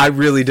 podcast, yeah. I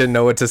really didn't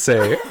know what to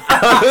say.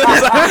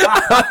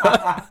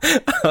 I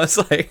was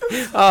like,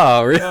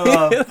 oh,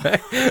 really?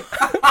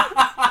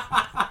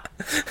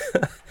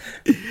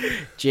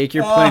 Jake,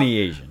 you're plenty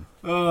Asian.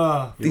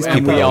 These And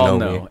people we all don't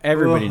know know. me.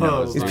 Everybody Whoa.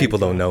 knows. These dude. people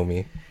don't know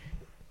me.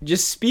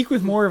 Just speak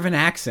with more of an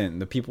accent.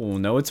 The people will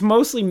know. It's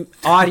mostly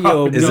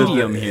audio Is it-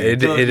 medium here. it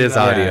Don't is do that.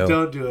 audio.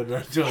 Don't do it.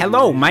 Don't do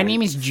Hello, it. my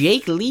name is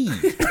Jake Lee.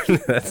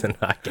 That's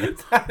not good.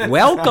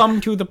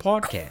 Welcome to the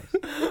podcast.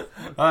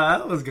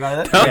 That was good.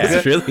 That Yeah.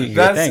 was really good.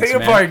 That Thanks, second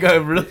man. part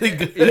got really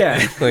good.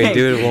 Yeah. Wait,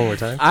 do it one more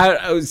time.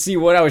 I see.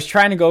 What I was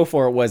trying to go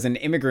for was an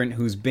immigrant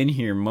who's been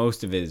here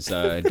most of his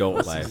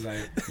adult life.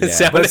 It Yeah.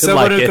 sounded But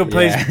someone like who it. can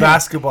play Yeah.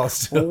 basketball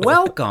still.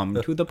 Welcome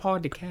to the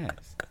podcast.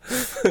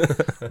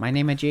 My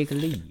name is Jake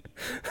Lee.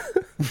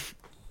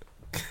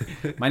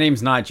 My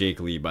name's not Jake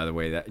Lee, by the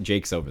way. That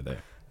Jake's over there.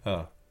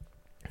 Oh.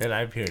 And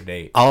I'm here,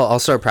 Nate. I'll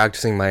start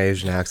practicing my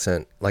Asian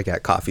accent like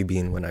at Coffee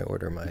Bean when I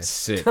order my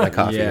Sick.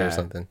 coffee Yeah. or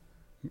something.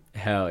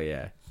 Hell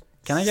yeah.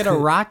 Can I get a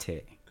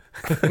latte?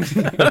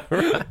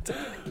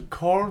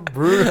 Cold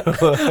brew.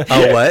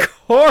 A what?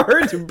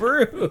 Cord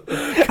brew.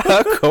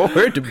 A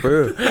cord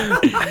brew.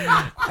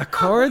 A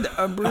cord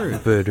a brew.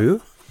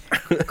 Brew?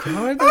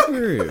 Cord a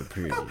brew,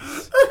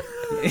 please.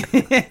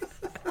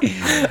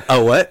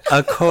 A what?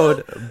 A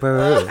cold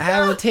brew.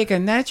 I will take a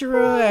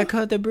natural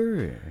cold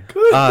brew.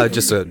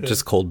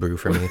 Just cold brew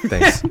for me.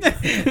 Thanks.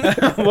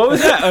 What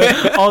was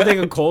that? I'll take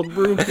a cold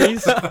brew,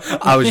 please.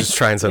 I was just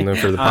trying something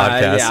for the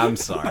podcast. Yeah, I'm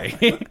sorry.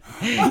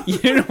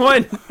 You know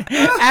what?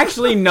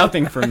 Actually,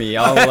 nothing for me.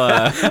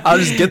 I'll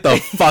just get the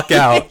fuck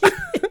out.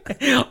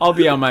 I'll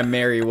be on my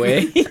merry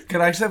way.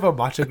 Can I just have a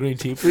matcha green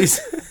tea, please?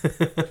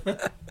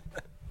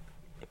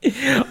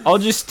 I'll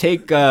just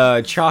take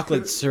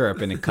chocolate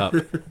syrup in a cup.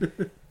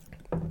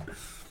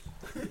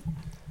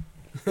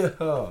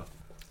 Oh.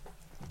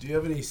 Do you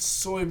have any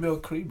soy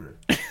milk creamer?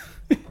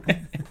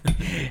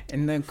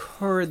 And then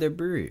pour the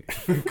brew.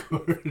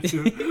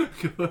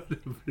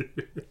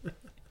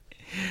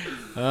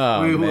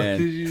 Oh, Wait, man. what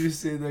did you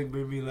just say that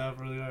made me laugh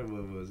really hard?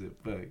 What was it?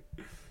 Fuck.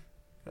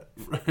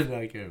 No,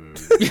 I can't remember.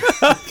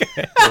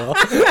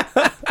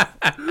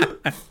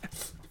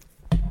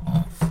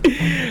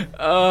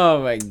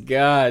 Oh my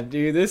god,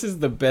 dude, this is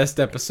the best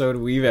episode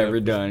we've ever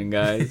done,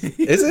 guys.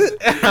 Is it?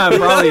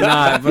 Probably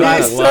not, but I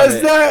He love says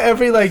it. that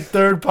every like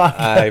third podcast.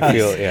 I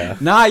feel, yeah.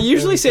 Nah, I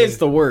usually say it's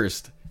the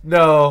worst.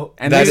 No.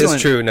 And That this is one-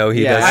 true. No,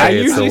 he Yeah, does I say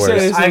it's the usually say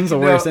worst. this one's the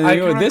worst, and I then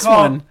you go, can this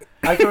recall- one.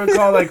 I can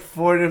recall like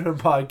 4 different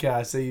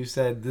podcasts that you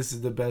said this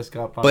is the best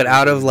cop podcast. But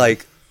out of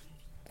like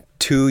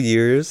 2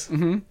 years,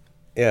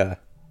 yeah.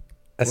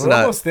 That's we're not.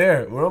 almost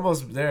there. We're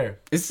almost there.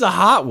 It's a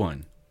hot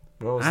one.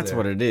 We're almost That's there.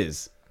 what it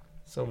is.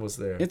 It's almost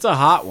there. It's a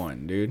hot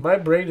one, dude. My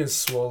brain is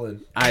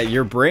swollen.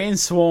 Your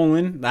brain's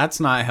swollen. That's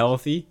not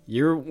healthy.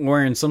 You're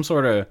wearing some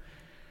sort of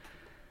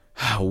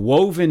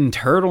woven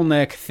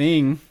turtleneck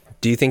thing.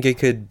 Do you think it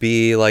could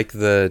be like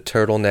the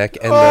turtleneck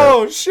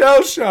and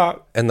shell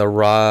shock. the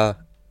raw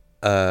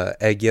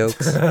egg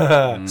yolks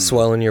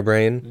swelling your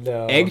brain?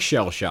 No.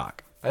 Eggshell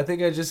shock. I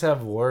think I just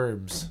have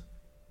worms.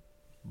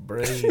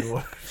 Brain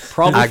worms.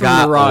 Probably I from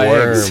got the raw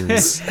eggs.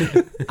 worms.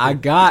 I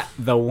got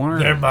the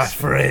worms. They're my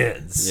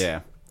friends.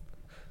 Yeah.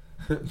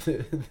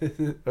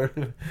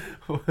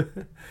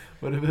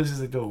 What if it was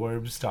just like the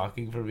worms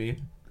talking for me?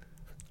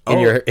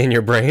 in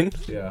your brain?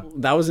 Yeah.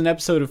 That was an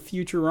episode of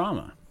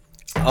Futurama.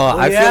 Oh,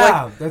 I yeah,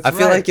 feel like that's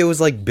feel right. like it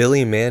was like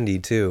Billy Mandy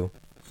too.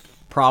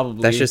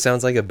 Probably. That just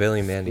sounds like a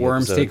Billy Mandy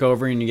Worms episode. take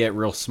over and you get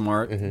real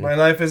smart. My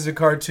life is a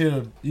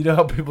cartoon. You know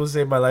how people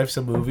say my life's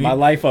a movie? My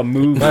life a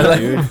movie, My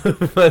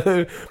dude.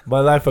 life, my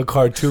life a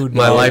cartoon.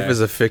 My man. life is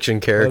a fiction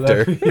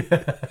character.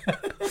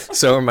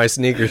 So are my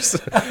sneakers. Oh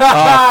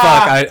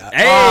fuck!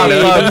 Hey, no,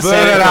 he bleep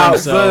said it out,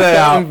 himself. bleep it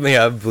out.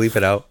 Yeah, bleep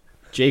it out.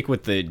 Jake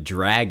with the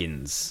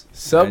dragons.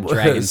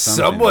 Someone's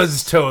something.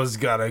 toes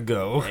gotta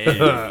go.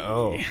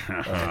 Oh.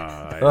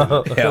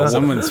 Yeah,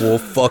 Someone's we'll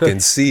fucking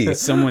see.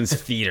 Someone's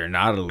feet are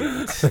not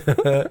elite.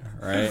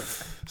 Right?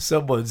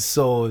 Someone's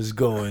soul is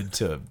going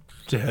to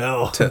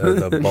hell. To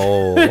the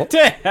bowl. What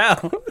the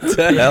hell?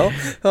 To hell?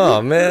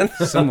 Oh man.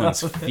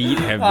 Someone's feet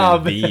have been Oh,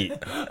 man.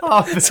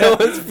 beat.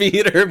 Someone's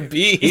feet are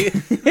beat.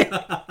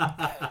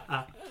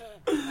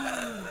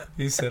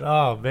 He said,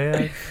 "Oh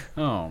man,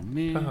 Oh,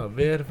 man. oh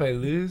man, if I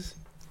lose,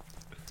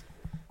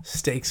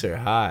 stakes are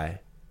high."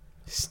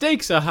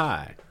 Stakes are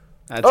high.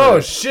 That's Oh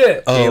a-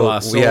 shit! De La Oh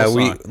Soul yeah,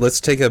 song. let's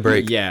take a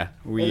break. Yeah,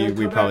 we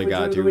probably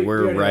got to.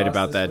 We're right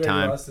about that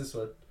time.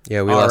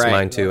 Yeah, we All lost right.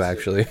 mine too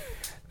actually.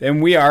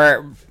 Then we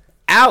are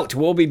out.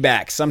 We'll be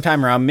back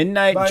sometime around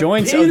midnight. My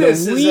Joints of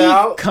penis the is week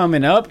out.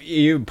 coming up.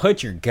 You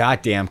put your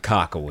goddamn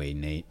cock away,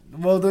 Nate.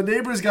 Well, the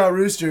neighbors got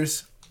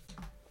roosters.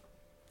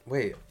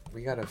 Wait,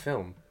 we gotta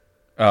film.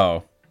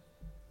 Oh,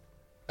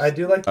 I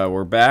do like.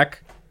 we're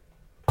back.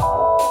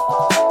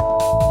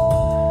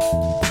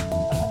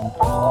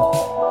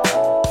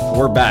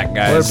 We're back,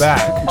 guys. We're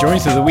back.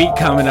 Joints of the week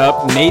coming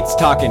up. Nate's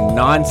talking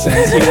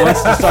nonsense. He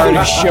wants to start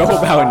a show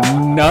about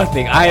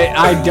nothing.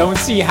 I don't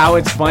see how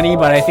it's funny,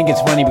 but I think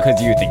it's funny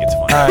because you think it's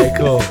funny. All right,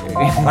 cool.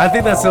 I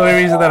think that's the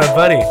only reason that I'm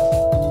funny.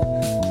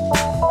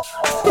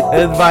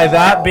 And by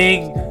that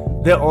being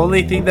the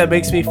only thing that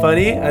makes me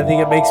funny, I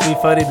think it makes me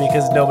funny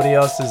because nobody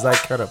else is like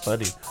kind of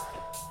funny.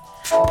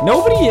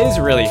 Nobody is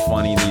really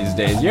funny these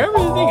days. You ever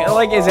think,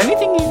 like, is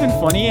anything even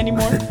funny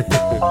anymore?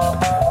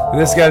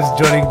 This guy's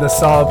joining the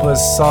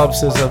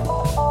solipsism.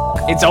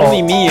 It's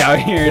only me out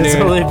here, It's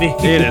dude. only me.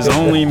 It is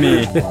only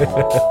me.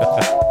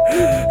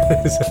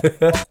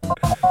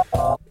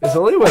 It's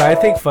only when I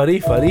think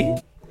funny.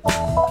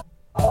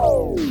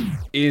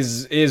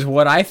 Is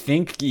what I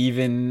think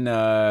even,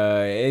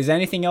 is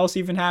anything else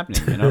even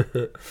happening, you know?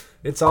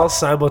 It's all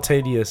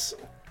simultaneous.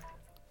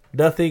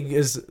 Nothing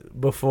is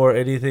before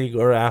anything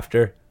or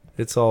after.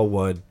 It's all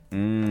one.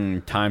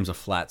 Time's a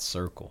flat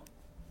circle.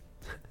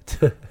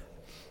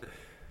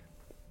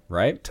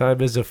 Right?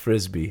 Time is a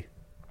frisbee.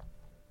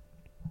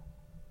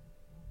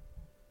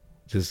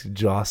 Just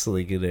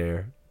jostling in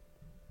air.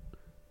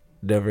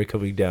 Never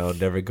coming down,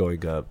 never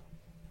going up.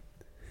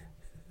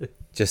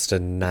 Just a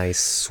nice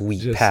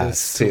sweet Just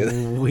pass a to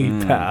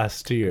sweet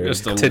pass to your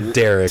Just a to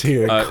Derek. to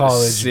your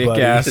college sick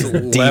buddy. ass Deep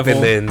in the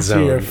level, end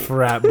To your zone.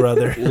 frat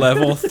brother.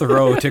 level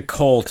throw to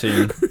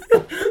Colton.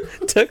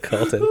 To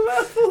Colton.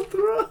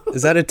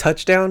 Is that a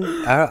touchdown?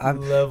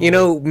 Level. You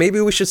know,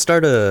 maybe we should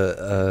start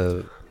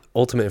a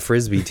ultimate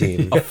frisbee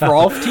team. A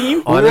frolf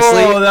team?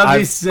 Honestly, Whoa, that'd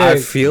be I sick.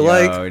 feel Yo,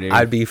 like dude.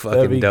 I'd be fucking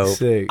That'd be dope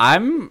sick.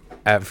 I'm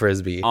at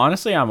frisbee.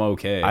 honestly I'm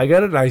okay. I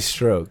got a nice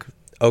stroke.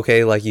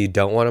 Okay, like you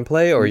don't want to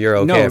play, or you're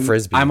okay no, at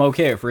frisbee? I'm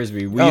okay at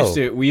frisbee.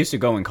 We used to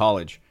go in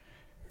college.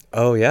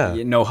 Oh yeah.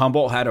 No,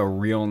 Humboldt had a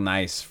real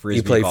nice frisbee.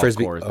 You play golf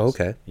frisbee? course. Oh,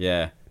 okay.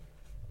 Yeah.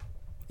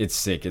 It's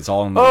sick. It's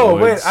all in the Oh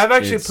woods. wait, I've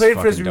actually It's played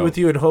fucking frisbee dope. with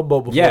you in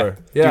Humboldt before. Yeah,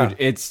 Yeah, dude,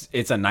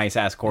 it's a nice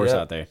ass course Yeah.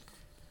 out there.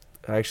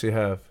 I actually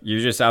have. You're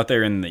just out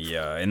there in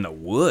the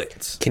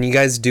woods. Can you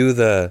guys do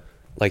the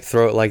like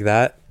throw it like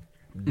that?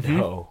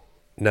 No.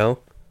 No.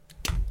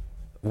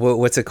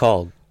 What's it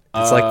called?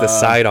 It's like the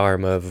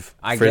sidearm of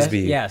I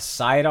frisbee. guess, yeah,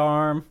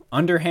 sidearm,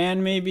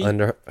 underhand maybe.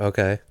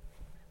 Okay.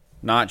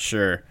 Not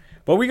sure.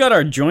 But we got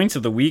our joints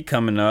of the week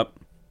coming up.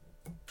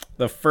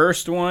 The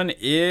first one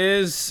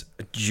is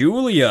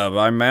Julia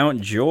by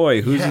Mount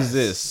Joy. Whose is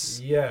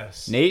this?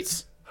 Yes.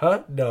 Nate's?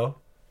 Huh? No.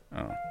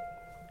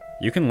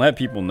 You can let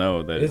people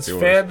know that It's it's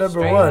yours. fan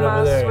number one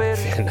over there.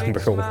 Fan number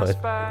 1.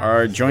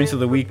 Our joints of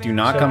the week do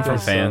not come from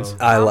fans.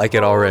 I like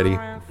it already.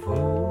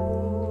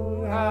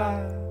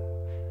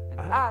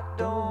 I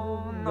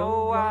don't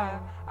know why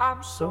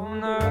I'm so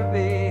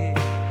nervous.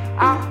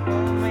 I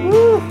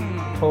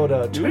Hold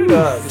up. Turn it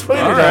up. Turn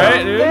it All up.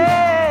 right, dude.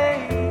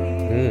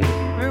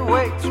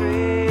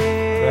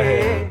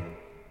 Right.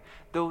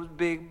 those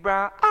big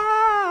brown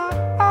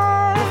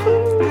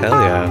eyes.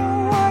 Hell yeah.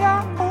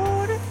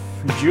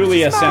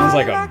 Julia sounds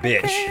like a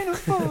bitch.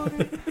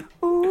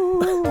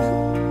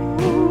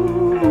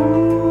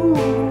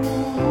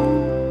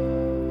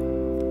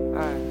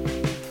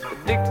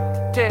 Addicted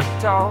to TED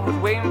Talks,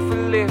 waiting for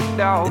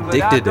liftoff, but I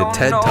Addicted to don't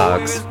TED know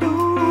Talks. if it's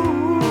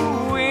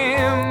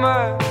doing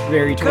much.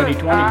 Very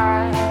 2020.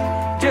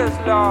 I just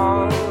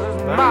lost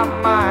my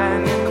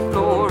mind in the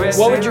forest.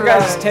 What would your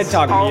guys' TED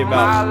Talk be All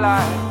about? my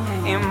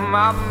life, in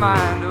my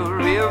mind, a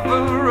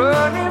river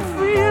running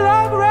free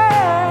like rapids.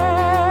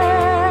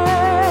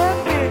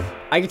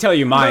 I can tell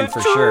you mine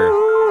for sure.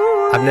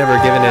 I've never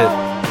given it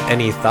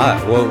any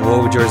thought. What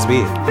would yours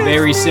be?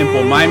 Very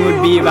simple. Mine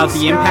would be about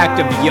the impact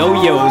of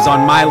yo-yos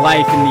on my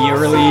life in the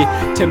early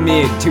to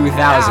mid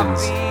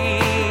 2000s.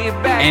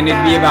 And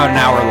it'd be about an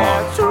hour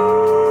long.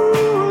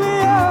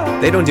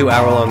 They don't do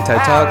hour-long TED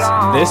Talks.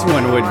 This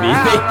one would be.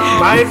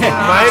 Mine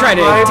Try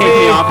to might take be-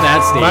 me off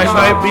that stage. Mine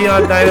might be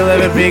on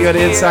 9/11 being an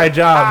inside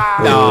job.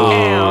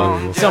 No,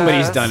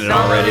 somebody's done it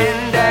already.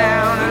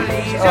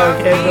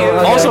 Okay, no,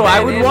 Also, I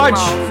would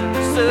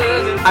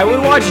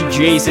watch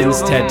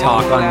Jason's TED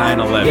Talk on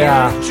 9/11.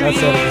 Yeah, that's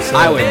 100%.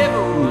 I would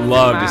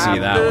love to see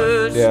that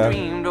one. Yeah.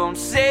 Don't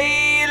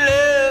say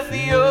love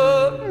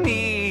your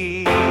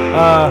me.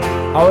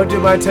 I would do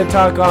my TED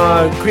Talk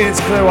on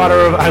Creedence Clearwater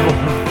Revival.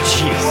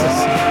 Jesus.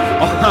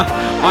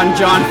 On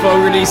John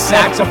Fogerty's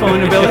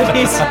saxophone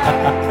abilities.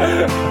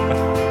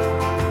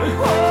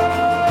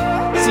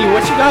 See,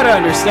 what you gotta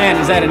understand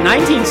is that in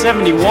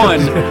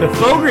 1971,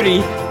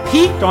 Fogerty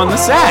peaked on the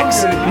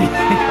sax.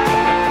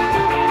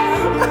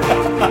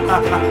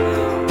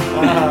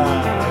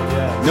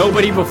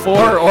 Nobody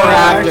before or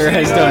after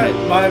has done it.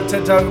 My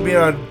TED Talk would be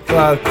on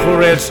Cool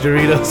Ranch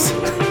Doritos.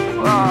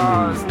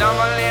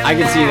 I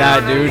can see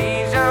that, dude.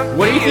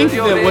 What do you think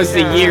that was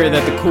the year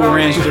that the Cool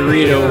Ranch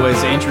Dorito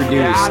was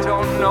introduced?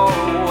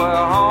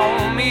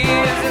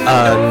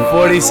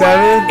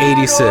 47?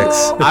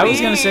 86. I was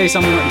gonna say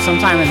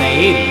sometime in the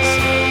 80s.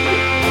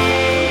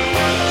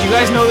 Do you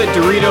guys know that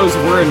Doritos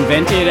were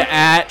invented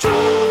at?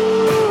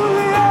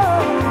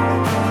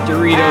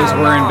 Doritos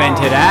were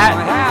invented at?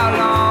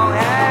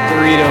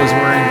 Doritos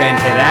were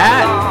invented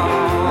at?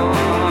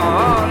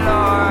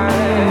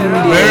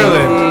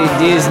 Maryland.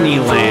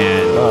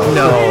 Disneyland.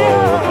 No.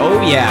 Oh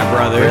yeah,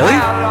 brother. Really?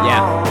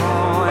 Yeah.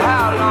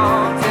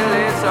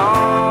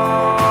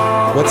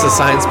 What's the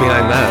science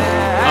behind that?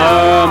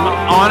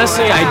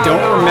 Honestly, I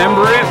don't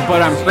remember it,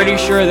 but I'm pretty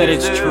sure that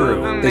it's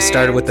true. They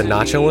started with the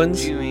nacho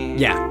ones?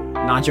 Yeah,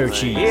 nacho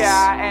cheese.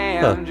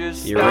 Huh.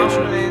 The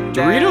original.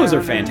 Doritos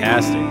are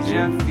fantastic,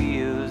 dude.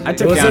 I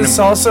took Was down it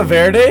Salsa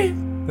Verde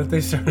that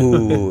they started?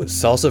 Ooh,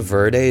 salsa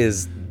verde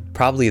is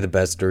probably the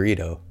best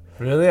Dorito.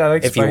 Really? I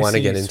like If you spicy, wanna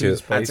get into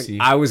sweet it. spicy.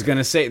 I was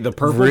gonna say the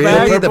purple Really?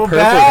 bag. The purple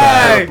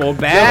bag. Purple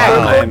bag, The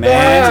my purple man,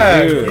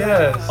 bag, dude.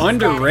 yes.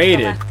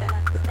 Underrated.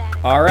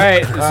 All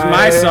right, this is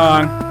my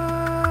song.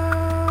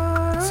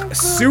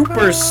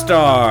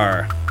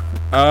 Superstar.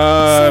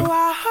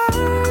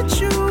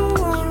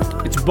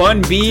 It's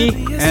Bun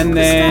B and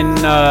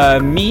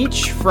then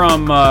Meech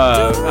from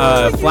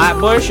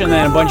Flatbush and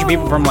then a bunch of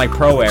people from like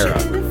Pro Era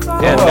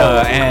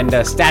and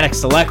Static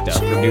Selecta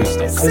produced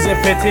it. Is it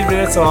 15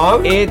 minutes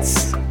long?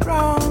 It's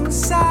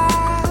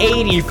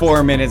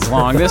 84 minutes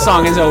long. This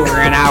song is over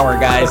an hour,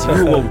 guys.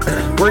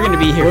 We're gonna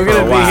be here We're for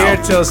gonna a be while. here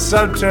till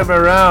sometime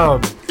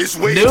around It's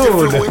way Dude.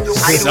 different when your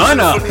Son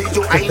up.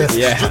 Yeah.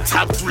 Yeah. Your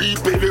top 3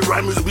 baby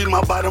rhymers be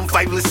my bottom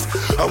 5 list.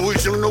 I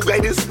wish you no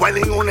guidance,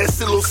 whiling on that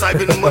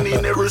psilocybin. Money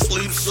never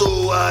sleeps,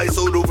 so I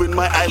sold open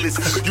my eyelids.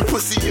 You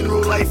pussy in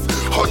real life,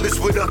 heartless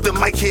without the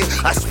mic here.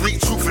 I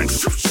speak truth and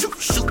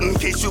shoot in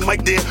case you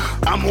might dare.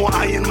 I'm more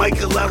Iron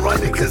Michael,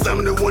 ironic, cause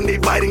I'm the one they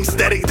biting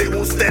static. They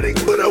want static,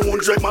 but I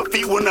won't drag my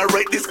feet when I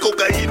write this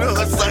cocaine.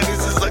 Her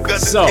sinuses, I got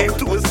this So, game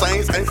to a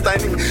science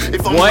Einsteining.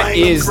 If I'm what lying,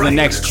 is I'm the right.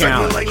 next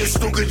challenge? Eggs.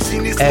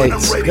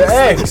 The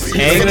eggs.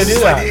 We're gonna do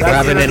that. We're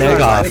having an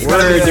egg off.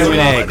 We're doing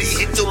eggs.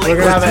 We're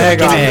gonna have an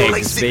egg off.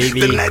 Eggs, baby.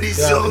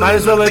 Yeah, might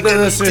as well let the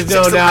listeners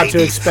know now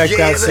to expect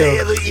that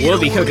soon. We'll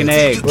be cooking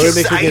eggs. We'll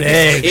be cooking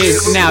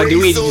eggs. Now, do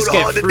we just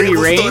get free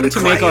reign to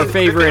make our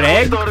favorite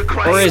egg,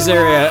 or is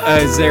there a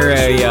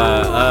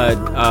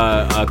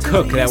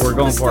cook that we're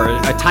going for,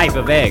 a type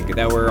of egg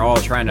that we're all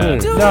trying to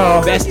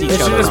No, best each it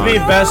should other just be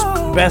on?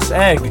 best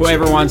egg.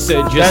 Whoever wants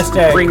to just Best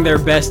egg. bring their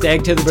best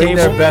egg to the Bring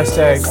table. their best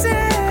egg.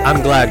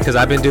 I'm glad because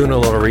I've been doing a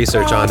little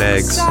research on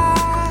eggs.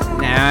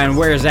 And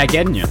where is that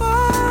getting you?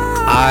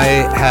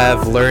 I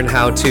have learned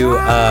how to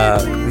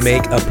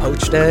make a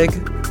poached egg.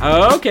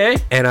 Oh, okay.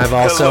 And I'm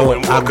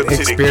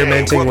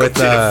experimenting with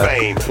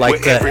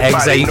like the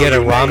eggs that you get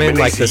in ramen,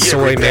 like the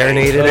soy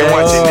marinated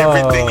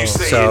eggs.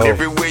 So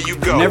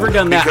Never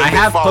done that. I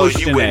have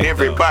poached an egg,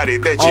 though.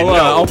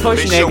 I'll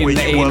poach an egg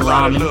in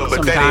ramen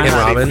sometime. In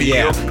ramen?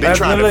 Yeah. I've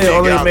literally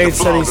only made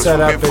sunny side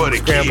up and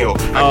scrambled.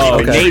 Oh,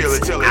 Okay.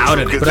 Nate's out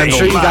of it. but I'm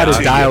sure you got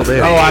it dialed in.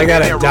 Oh, I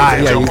got it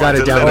dialed. Yeah, you got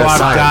it down Oh, to I'm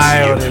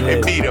science. dialed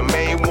in.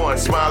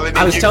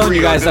 I was telling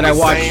you guys that I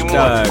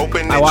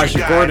watched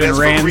Gordon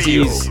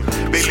Ramsay's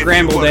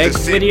scrambled eggs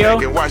video.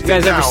 You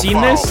guys ever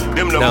seen this?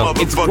 No.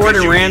 It's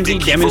Gordon Ramsay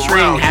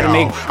demonstrating how to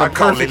make a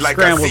perfect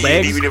scrambled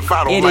eggs. It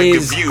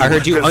is. I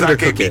heard you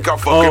undercook it.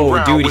 Oh,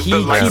 dude, he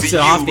keeps it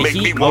off the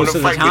heat most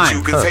of the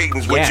time.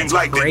 Yeah, it's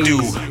crazy.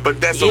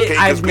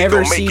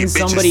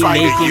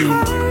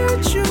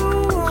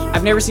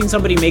 I've never seen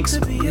somebody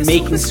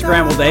making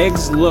scrambled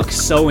eggs look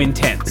so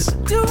intense.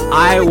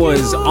 I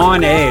was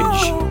on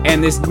edge,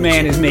 and this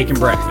man is making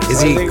breakfast.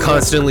 Is he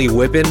constantly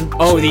whipping?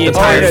 Oh, the Oh,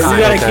 entire yeah, time.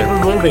 you gotta Okay. keep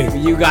it moving.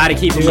 You gotta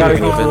keep it gotta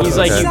moving. keep it He's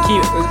like, moving.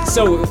 you keep.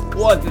 So,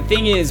 what the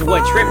thing is,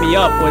 what tripped me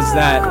up was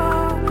that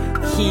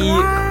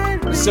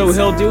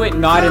he'll do it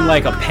not in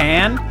like a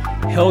pan.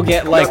 He'll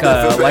get like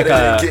a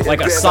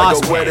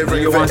saucepan.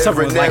 You want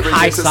something with like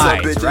high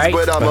sides, right?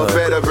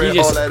 He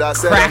just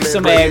cracks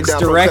some eggs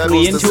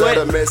directly into it,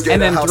 and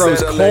then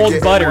throws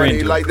cold butter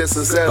into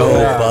it.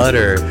 Oh,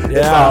 butter.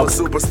 Yeah.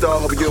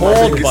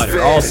 Cold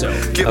butter also.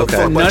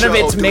 Okay. None of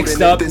it's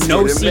mixed up,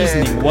 no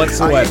seasoning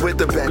whatsoever.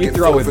 You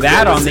throw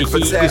that on the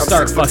heat, you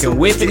start fucking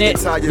whipping it,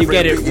 you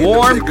get it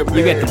warm,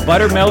 you get the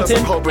butter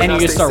melting, and you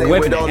just start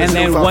whipping it. And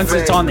then once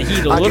it's on the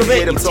heat a little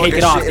bit, you take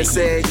it off the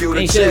heat.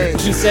 And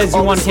he says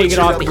you want to take it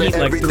off the heat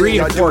like 3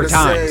 to 4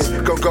 times. It's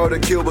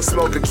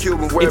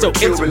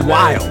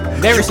wild.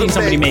 Never seen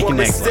somebody making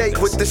eggs like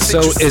this. So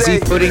is he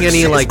putting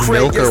any like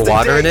milk or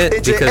water in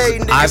it?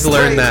 Because I've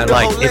learned that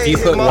like if you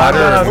put water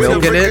or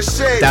milk in it,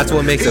 that's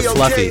what makes it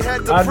fluffy.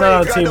 I'm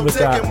not on team with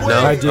that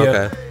No? idea.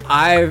 Okay.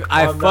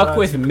 I fuck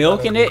with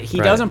milk in it. He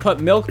Right. doesn't put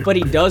milk, but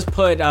he does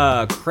put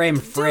creme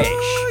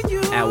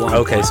fraiche at one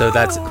Okay, point. so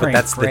that's Creme the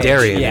fraiche.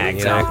 dairy in Yeah, it,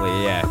 you know? exactly.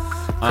 Yeah.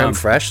 Creme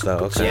fraiche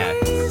though. Okay. Yeah.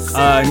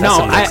 No,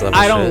 some next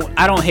level shit.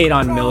 I don't hate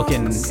on milk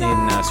in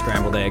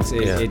scrambled eggs.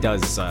 Yeah. It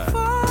does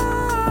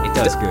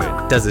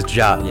good. Does its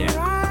job. Yeah.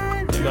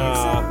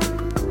 Nah.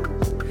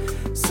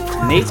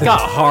 Nate's got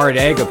hard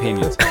egg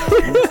opinions.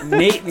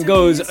 Nate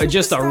goes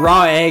just a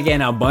raw egg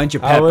and a bunch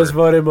of I pepper. was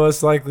voted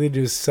most likely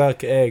to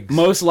suck eggs.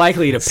 Most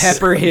likely to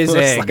pepper his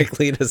Most egg.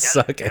 likely to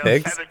suck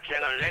eggs.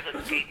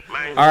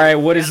 All right,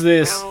 what is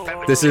this?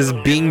 This is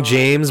Being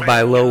James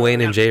by Lil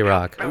Wayne and J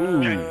Rock.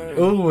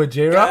 Ooh, with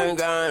J-Rock?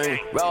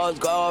 Rose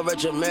gold,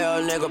 Richard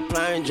Mill, nigga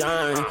plain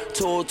Jane.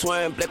 2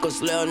 twin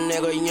blickers, little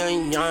nigga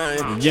yin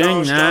yang.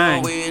 Yin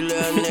yang. We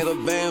little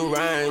nigga bing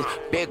range.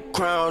 Big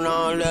crown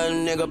on, little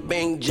nigga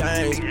bing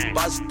James.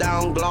 Bust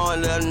down,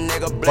 glowing, little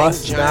nigga blink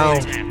Bust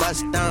James. down.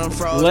 Bust down,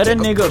 froze. Let a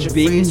take nigga picture,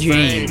 Bing freeze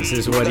frame. James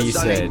is what he Niggas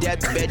on their said.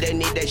 deathbed, they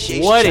need that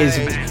shit What is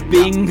changed.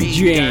 Bing Big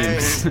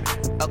James?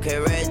 Okay,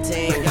 red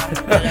team.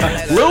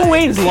 Lil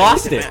Wayne's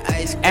lost it,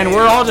 and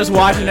we're all just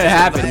watching it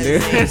happen,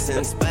 dude.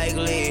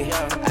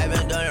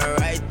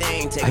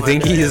 I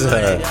think he's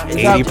a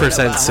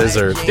 80%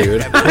 scissor,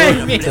 dude.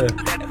 I mean,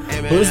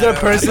 Who's the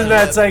person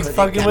that's like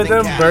fucking with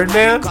him?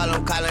 Birdman?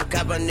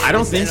 I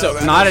don't think so.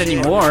 Not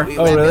anymore.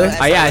 Oh, really?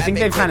 Yeah, I think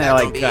they've kind of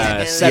like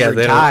Yeah, severed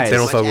they ties.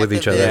 don't fuck with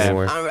each other Yeah.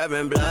 anymore. I'm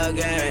rapping blood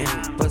game.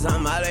 Put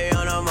somebody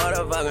on a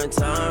motherfucking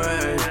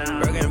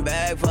tongue. Breaking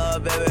back for a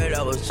baby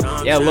that was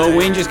charming. Yeah, Lil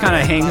Wayne just kind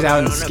of hangs out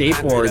and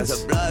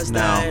skateboards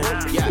now.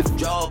 Yeah,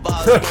 drove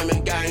up,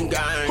 screaming gang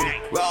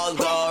gang. Rose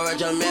gold,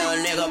 Richard Mill,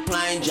 nigga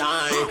plain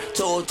Jane.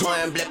 2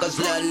 twin blickers,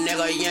 little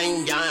nigga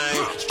yin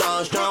yang.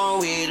 Strong,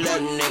 we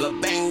little nigga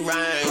bang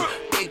rang.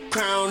 Big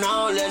crown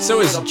on, little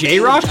So is nigga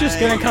J-Rock bang just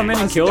gonna come in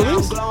and kill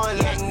this?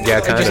 Yeah,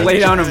 kind Just of. lay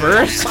down a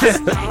verse?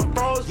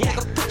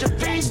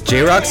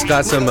 J Rock's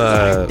got some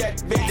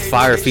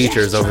fire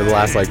features over the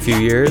last like few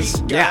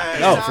years. Yeah.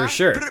 Oh, for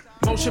sure.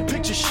 Motion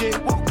picture shit.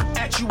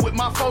 At you with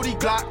my 40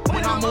 Glock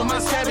when I'm on my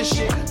savage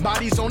shit.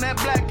 Bodies on that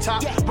black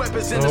top,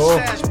 weapons in the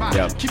stash box.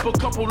 Yep. Keep a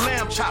couple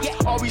lamb chops.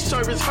 All we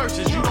serve is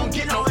hearses. You don't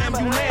get no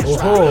ambulance.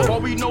 Oh.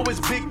 All we know is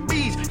big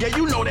B's. Yeah,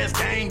 you know that's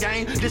gang.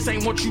 This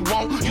ain't what you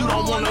want. You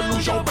don't wanna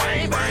lose your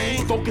brain.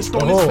 Focused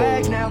on this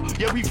bag now.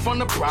 Yeah, we from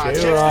the projects.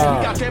 We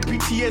got that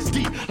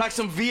PTSD like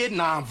some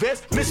Vietnam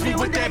vets. Miss me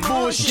with that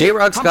bullshit.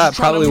 J-Rock's got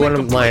probably one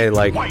of my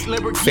like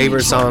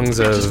favorite songs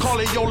of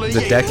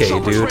the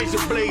decade,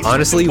 dude.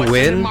 Honestly,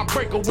 Win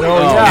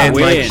and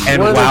Win. like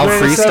and One of the WoW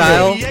greatest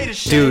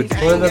freestyle, dude.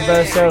 One of the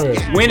best ever.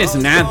 Win is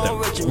an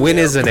anthem. Win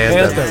is an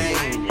anthem.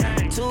 Anthem.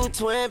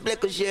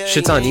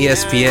 Shit's on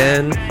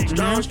ESPN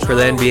for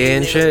the NBA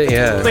and shit.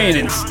 Yeah. Playing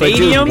in But dude,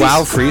 stadiums.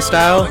 WoW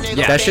freestyle,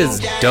 Yeah. that shit's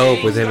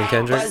dope with him and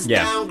Kendrick.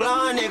 Yeah.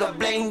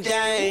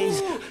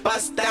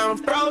 Bust down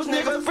froze,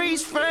 nigga,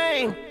 freeze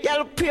frame.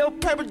 Yellow pill,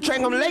 purple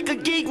drink, I'm like a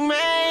geek,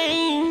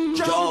 man.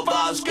 Drove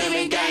off,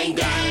 screaming gang,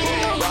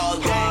 gang. Roll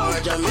gang,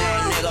 rich a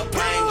man, nigga,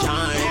 plain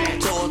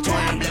giant. Two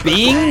twin, blip,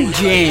 Bing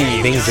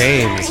James. Bing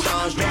James.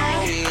 strong,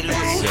 strong, weed, little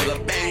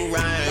nigga, bang,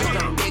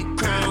 rhyme. Big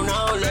crown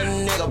on, little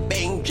nigga,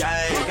 bang,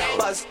 giant.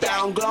 Bust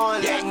down,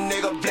 glowing, that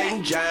nigga,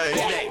 bling,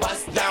 giant.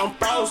 Bust down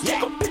froze,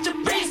 nigga, picture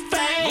freeze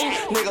frame.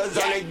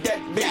 Niggas on they deck,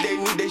 bitch, they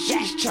need the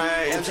sheesh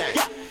change.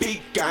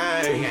 Big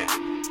gang.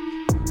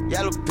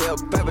 Yellow pill,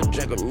 pepper,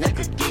 drink 'em,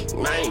 nigga, geek,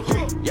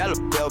 man. Yellow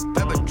pill,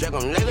 pepper, drink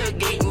 'em, nigga,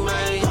 geek,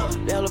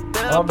 man. Yellow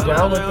pill, I'm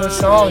down with this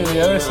song. The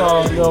other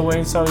song, Lil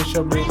Wayne song you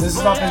showed me. This is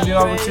off his new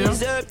album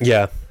too?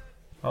 Yeah.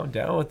 I'm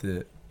down with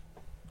it.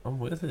 I'm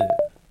with it.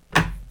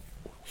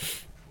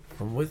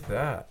 I'm with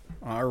that.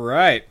 All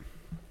right.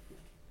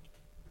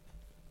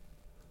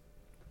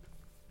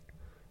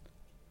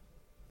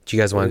 Do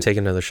you guys want to take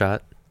another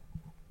shot?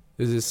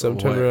 Is it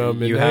sometime What, around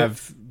midnight? you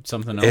have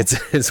something else?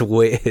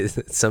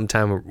 It's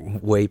sometime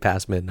way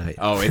past midnight.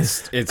 Oh,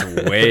 it's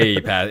way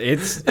past.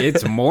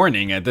 It's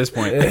morning at this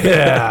point. Yeah,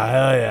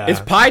 hell yeah. It's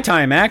pie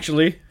time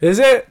actually. Is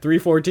it?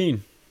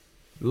 3:14.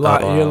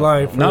 You're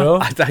lying for No. real?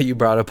 I thought you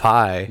brought a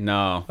pie.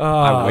 No, Oh.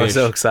 I I was wish.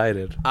 so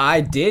excited.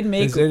 I did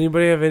make. Does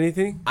anybody have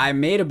anything? I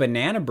made a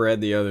banana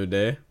bread the other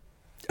day.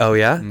 Oh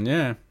yeah?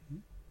 Yeah,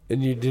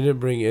 And you didn't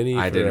bring any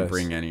I for didn't us.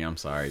 bring any. I'm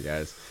sorry,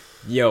 guys.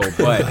 Yo,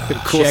 but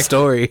Cool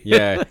story.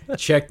 Yeah,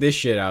 check this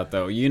shit out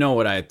though. You know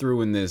what I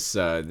threw in this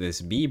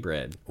this bee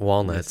bread?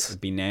 Walnuts. This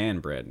banana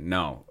bread.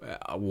 No,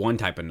 one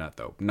type of nut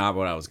though. Not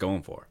what I was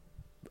going for.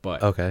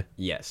 But Okay.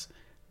 yes,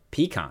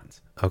 pecans.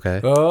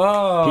 Okay.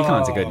 Oh.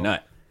 Pecan's a good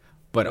nut.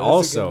 But That is a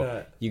also, good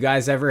nut. you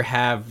guys ever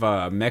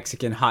have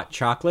Mexican hot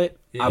chocolate?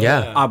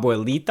 Yeah.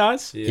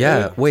 Abuelitas?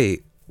 Yeah.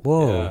 Wait.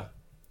 Whoa. Yeah.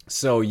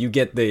 So you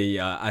get the,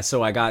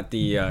 so I got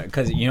the,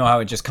 because you know how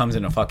it just comes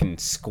in a fucking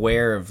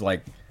square of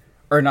like,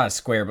 or not a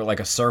square, but like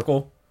a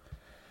circle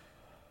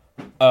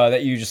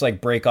that you just like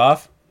break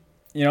off,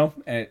 you know?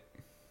 And it,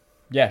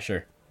 yeah,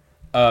 sure.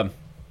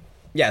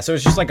 Yeah, so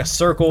it's just like a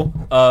circle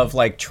of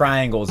like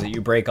triangles that you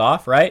break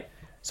off, right?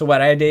 So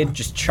what I did,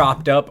 just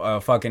chopped up a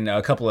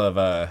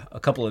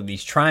couple of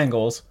these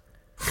triangles.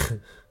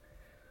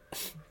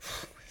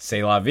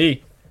 C'est la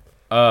vie.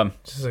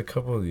 Just a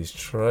couple of these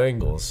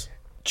triangles.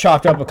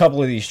 Chopped up a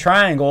couple of these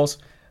triangles,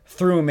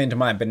 threw them into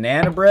my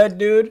banana bread,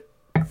 dude.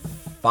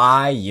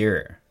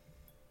 Fire.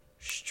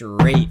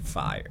 Straight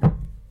fire.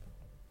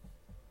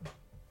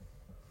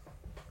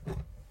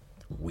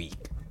 Weak.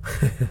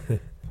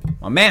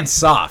 My man's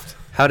soft.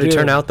 How'd it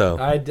turn out though?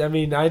 I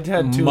mean, I'd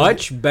had two.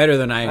 Much better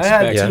than I I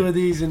had expected. two of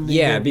these and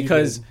Yeah, and you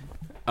because did.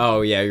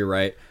 oh yeah, you're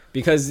right.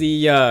 Because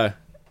the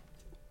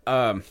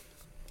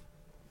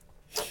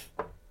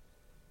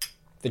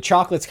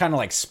chocolate's kind of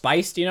like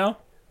spiced, you know?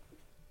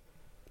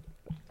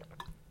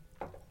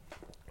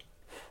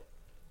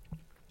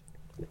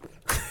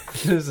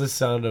 There's the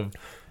sound of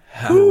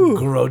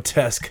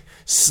grotesque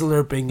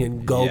slurping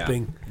and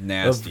gulping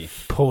nasty.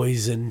 of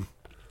poison.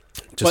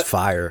 Just but-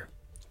 fire.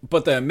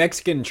 But the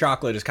Mexican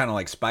chocolate is kind of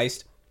like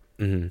spiced.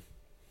 Mm-hmm.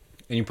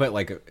 And you put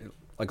like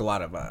a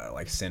lot of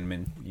like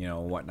cinnamon, you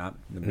know, whatnot,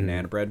 the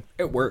banana bread.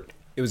 It worked.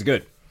 It was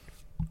good.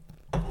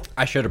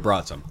 I should have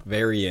brought some.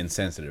 Very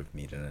insensitive of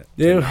me to not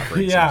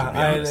bring some, to be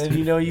honest. And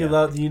you know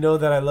you know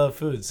that I love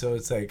food, so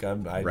it's like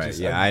I'm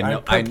perplexed.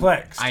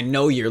 I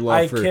know your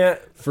I love can't-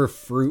 for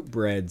fruit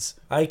breads.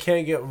 I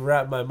can't get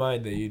wrap my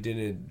mind that you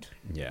didn't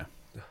Yeah.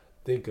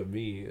 think of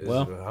me as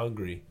Well.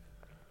 hungry.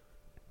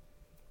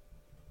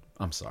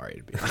 I'm sorry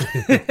to be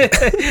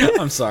honest.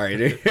 I'm sorry,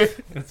 dude.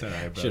 That's all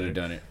right, Should have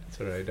done it. That's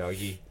all right,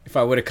 doggy. If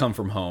I would have come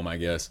from home, I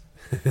guess.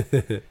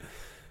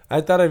 I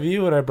thought of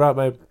you when I brought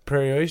my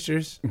prairie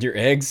oysters. Your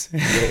eggs?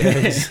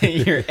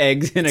 Your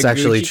eggs in a It's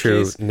actually Gucci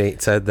true. case?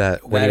 Nate said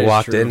that when That he is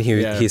walked true, in,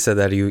 yeah. he said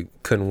that he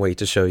couldn't wait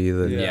to show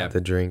you Yeah. the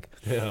drink.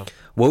 Yeah.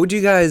 What would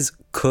you guys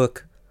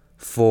cook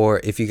for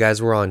if you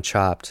guys were on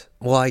Chopped?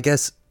 Well, I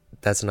guess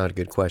that's not a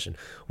good question.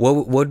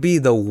 What would be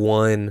the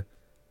one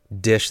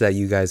dish that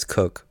you guys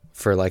cook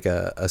for like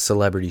a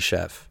celebrity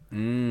chef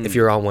if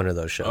you're on one of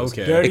those shows?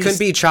 Okay. Dirty It couldn't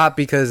be Chopped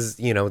because,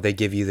 you know, they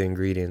give you the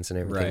ingredients and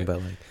everything, Right. but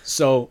like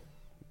So,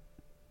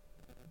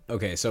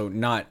 okay, so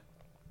not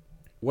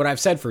what I've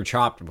said for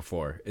Chopped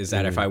before is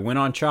that if I went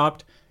on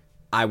Chopped,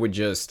 I would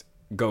just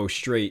go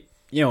straight.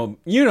 You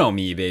know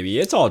me, baby.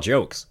 It's all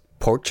jokes.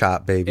 Pork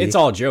chop, baby. It's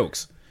all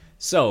jokes.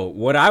 So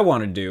what I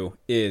want to do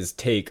is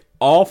take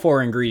all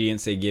 4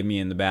 ingredients they give me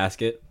in the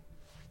basket,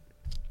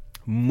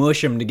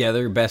 mush them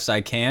together best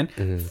I can,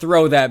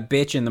 throw that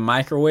bitch in the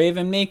microwave,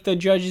 and make the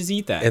judges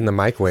eat that. in the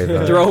microwave.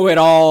 Huh? Throw it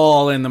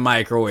all in the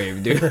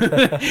microwave, dude.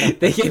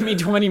 They give me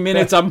 20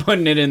 minutes. I'm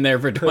putting it in there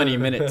for 20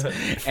 minutes.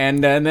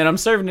 And then I'm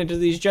serving it to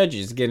these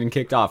judges, getting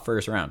kicked off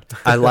first round.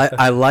 I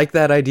like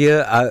that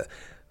idea.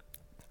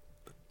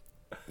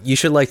 You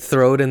should like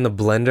throw it in the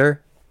blender,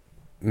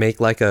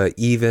 make like a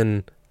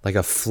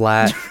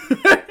flat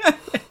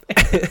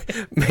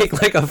make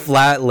like a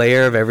flat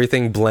layer of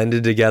everything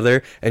blended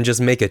together and just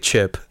make a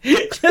chip.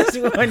 Just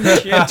one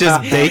chip.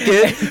 Just bake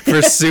it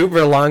for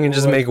super long and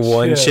just make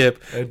one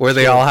chip where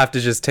they all have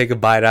to just take a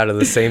bite out of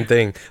the same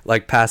thing,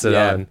 like pass it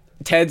on.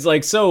 Ted's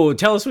like, so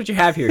tell us what you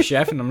have here,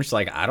 chef. And I'm just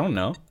like, I don't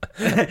know.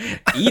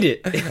 Eat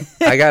it.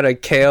 I got a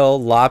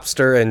kale,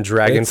 lobster, and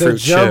dragon fruit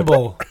chip.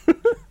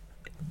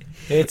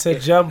 It's a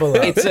jumble.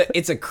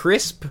 It's a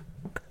crisp.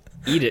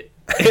 Eat it.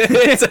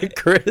 It's a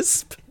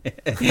crisp.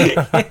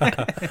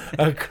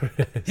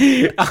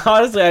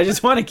 Honestly, I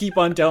just want to keep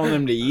on telling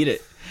them to eat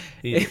it.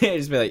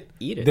 Just be like,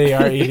 eat it. They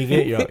are eating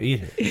it. Yo,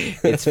 eat it.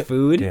 It's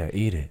food. Yeah,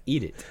 eat it.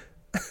 Eat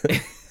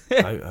it.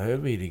 I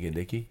am eating it,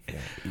 Nikki.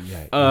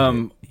 Yeah.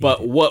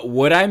 But what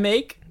would I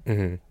make?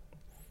 Mm-hmm.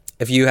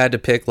 If you had to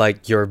pick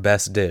like your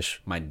best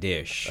dish, My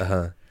dish.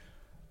 let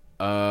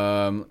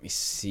me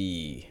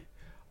see.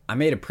 I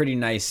made a pretty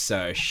nice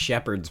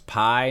shepherd's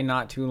pie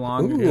not too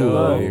long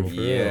ago.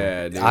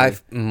 Yeah,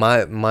 dude.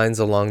 Mine's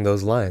along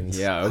those lines.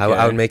 Yeah, okay.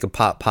 I would make a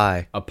pot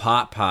pie. A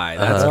pot pie.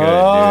 That's good,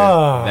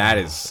 dude. That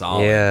is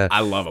solid. Yeah. I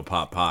love a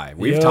pot pie.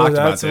 We've talked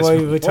about this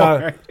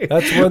before.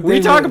 That's one thing. We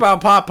talk about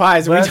pot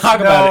pies and we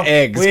talk about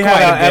eggs. We quite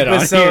had a an bit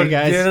episode on here,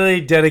 guys.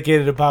 literally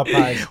dedicated to pot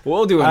pies.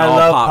 We'll do an I all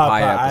love pot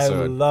pie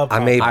episode. I love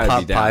pot I made I would pot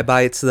be down. pie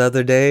bites the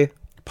other day.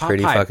 Pot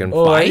Pretty pie fucking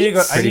Oh, I bites? need to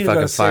go, Pretty to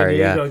fucking San fire,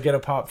 Diego yeah. and get a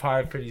pot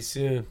pie pretty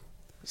soon.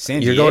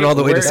 San You're going all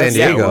the way to Where- San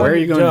yeah, Diego. where are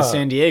you going Yeah. to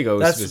San Diego?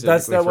 That's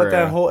specifically not what for,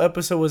 that whole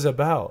episode was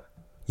about.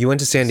 You went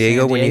to San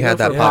Diego when you had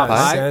that for pot pot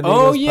pie? San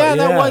Oh Diego's yeah, pot-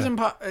 that yeah. wasn't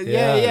pot.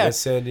 Yeah. The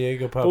San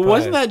Diego pot But pie.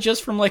 wasn't that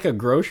just from like a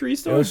grocery It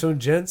store? was from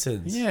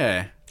Jensen's.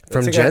 Yeah.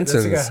 From That's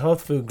Jensen's. like a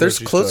health food. There's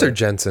grocery closer store.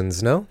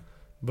 Jensen's, no?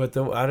 But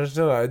I don't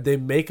know. They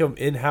make them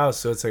in house,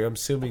 so it's like I'm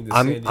assuming.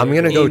 I'm San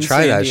gonna Diego- go In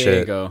try San that shit.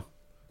 Diego.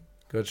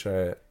 Go try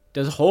it.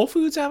 Does Whole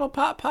Foods have a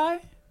pot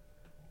pie?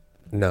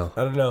 No.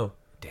 I don't know.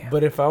 Damn.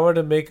 But if I were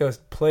to make a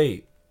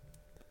plate,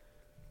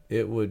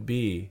 it would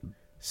be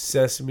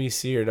sesame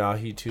seared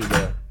ahi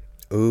tuna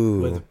Ooh.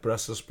 with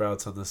Brussels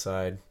sprouts on the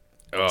side.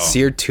 Oh.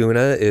 Seared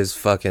tuna is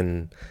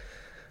fucking...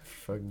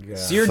 Fucking God.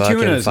 Seared Fucking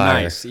tuna is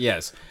fire. nice.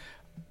 Yes.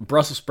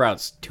 Brussels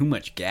sprouts, too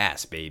much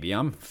gas, baby.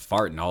 I'm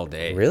farting all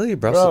day. Really?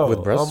 Bro,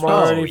 With Brussels I'm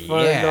sprouts? already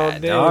farting yeah, all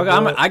day, dog.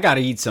 bro. I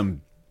gotta eat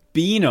some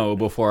Beano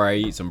before I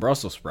eat some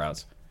Brussels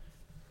sprouts.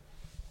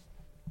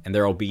 And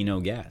they're all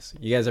Beano gas.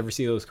 You guys ever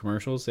see those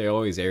commercials? They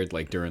always aired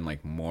like during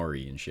like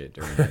Maury and shit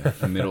during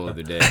the middle of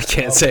the day. I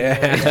can't say I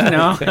have.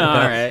 No, all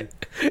right.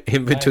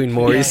 In between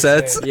Maury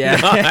sets?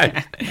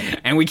 Yeah,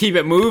 and we keep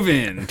it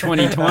moving.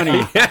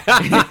 2020.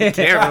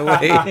 Can't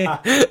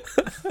relate.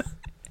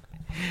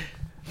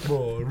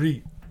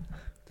 Maury.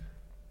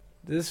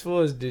 This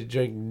fool did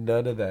drink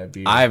none of that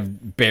beer.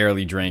 I've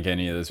barely drank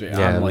any of this. Yeah,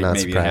 I'm I'm like not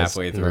maybe surprised.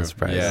 halfway I'm through. not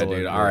surprised. Yeah,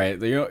 dude. All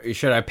right.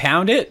 Should I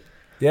pound it?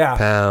 yeah.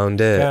 Pound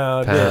it.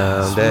 Pound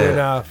Pound it. it.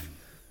 Enough.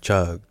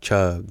 Chug,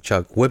 chug,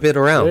 chug. Whip it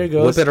around. There it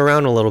goes. Whip it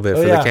around a little bit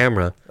Oh, for yeah. the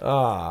camera.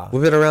 Ah,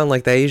 Whip it around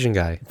like the Asian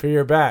guy. for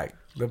your back,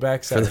 the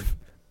back side.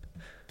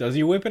 Does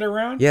he whip it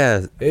around?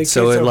 Yeah. It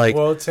so gets it a like...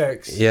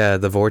 vortex. Yeah,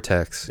 the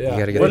vortex. Yeah. You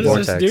gotta get What the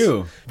does vortex. this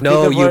do?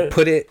 No, Get the you vor-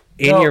 put it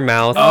in No. your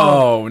mouth.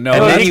 Oh no!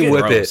 and no, then he you can-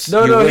 whip gross. it.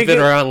 No, you no, whip he it can-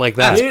 around like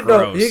that. That's No,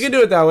 gross. you can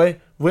do it that way.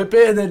 Whip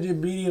it and then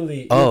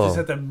immediately. Oh. You just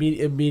have to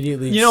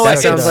immediately. You know That what?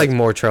 suck it sounds up. like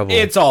more trouble.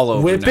 It's all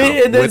over Whip now.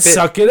 it and then Whip it.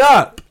 suck it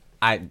up.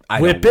 I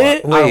Whip don't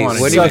it. Want, I don't Wait, want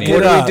to what, do are suck you, anything.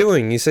 what it are you up.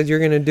 doing? You said you're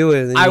gonna do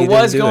it. And I you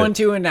was didn't do going it.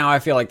 to, and now I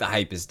feel like the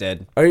hype is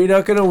dead. Are you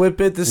not gonna whip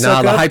it to Nah,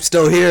 suck the up hype's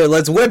still here.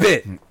 Let's whip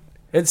it.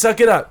 and suck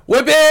it up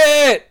Whip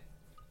it.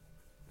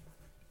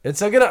 and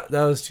suck it up?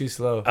 That was too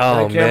slow.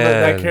 Oh that camera,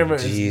 man, that camera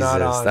Jesus, is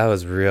not on. that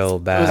was real It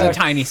was a bad.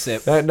 tiny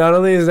sip. That not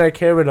only is that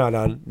camera not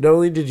on, not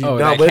only did you Oh,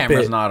 not that whip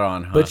camera's it, not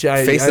on, huh? but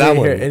I Face didn't that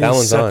hear one. any That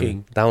one's sucking.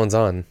 on. That one's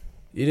on.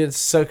 You didn't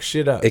suck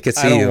shit up. It can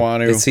see I don't you.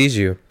 want to. It sees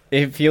you.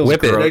 It feels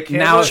Whip it. gross. The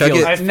Now camera- it Chug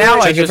feels. it. Now I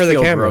Chug it just for the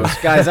feel camera. gross,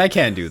 guys. I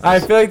can't do this. I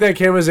feel like that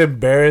camera's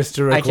embarrassed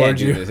to record I can't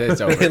do you. this. It's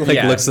over. It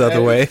like looks the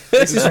other way.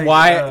 This is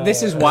why.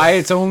 This is why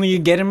it's only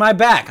getting my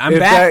back. I'm If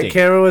backing. that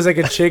camera was like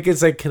a chick,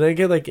 it's like, can I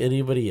get like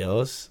anybody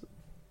else?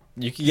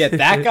 You can get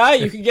that guy.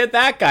 You can get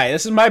that guy.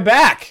 This is my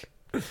back.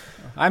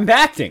 I'm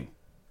backing.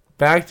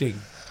 Backing.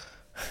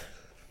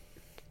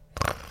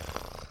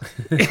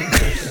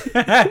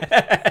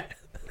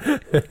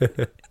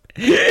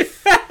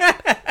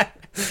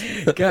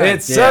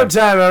 It's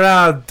sometime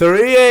around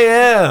 3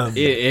 a.m.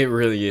 It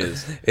really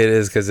is. It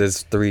is because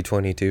it's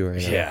 3:22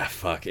 right now. Yeah,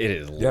 fuck. It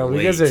is. Yeah, late.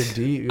 you guys are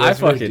deep. You I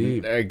guys are fucking.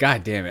 deep.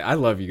 God damn it! I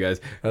love you guys.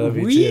 I love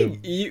you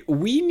too.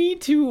 We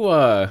need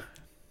to.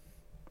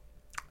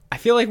 I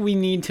feel like we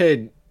need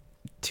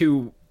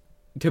to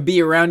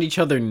be around each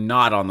other,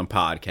 not on the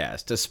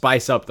podcast, to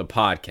spice up the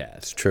podcast.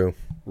 It's true.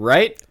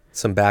 Right?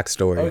 Some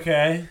backstory.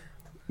 Okay.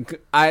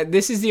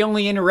 This is the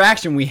only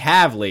interaction we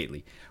have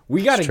lately.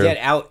 We got to get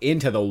out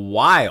into the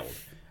wild.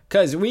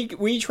 Because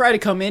we try to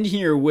come in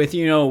here with,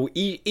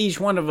 each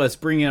one of us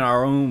bringing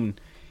our own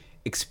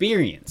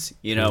experience,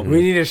 We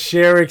need to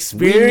share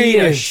experience. We need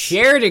a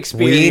shared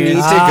experience We need to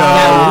go.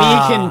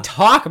 that we can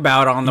talk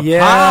about on the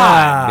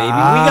pod, baby.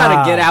 We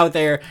got to get out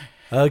there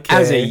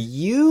as a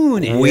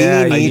unit. We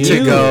need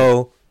to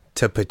go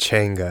to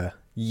Pachanga.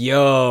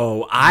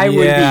 Yo, I would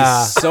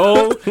be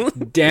so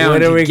down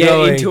to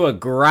get into a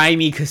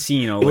grimy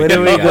casino. When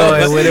are we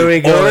going? When are we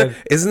going? Or,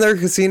 isn't there a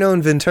casino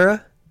in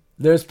Ventura?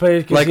 There's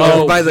Players Like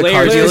Casino. by the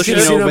car Players dealership?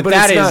 Casino, but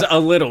that is a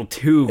little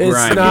too It's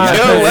grimy. not.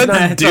 Yo, let's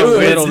That's do a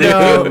it. little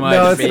No, too much,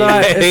 no, it's baby.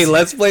 not. Hey,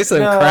 let's play some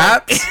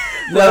craps.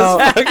 No.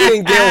 Let's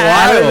fucking get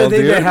I don't even wild,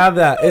 think dude. they have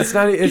that. It's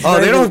not. It's Oh, not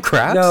they even, don't have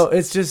craps?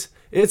 No,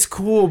 it's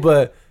cool,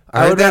 but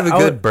I heard they have a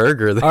good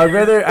burger there. I'd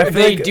rather. I feel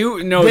They like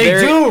do. No, they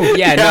they're- do.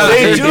 Yeah, no,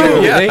 they do.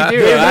 Yeah, they do.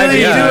 They really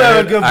do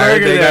have a good I heard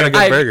burger they got there. a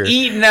good burger. I've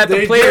eaten at the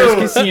They Players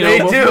do. Casino They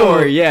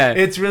before. do. Yeah,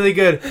 It's really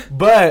good,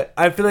 but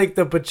I feel like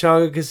the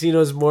Pachanga Casino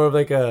is more of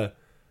like a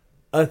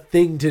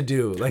thing to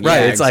do. Like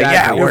Right, Yeah, it's like,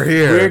 exactly. yeah, we're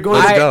here. We're going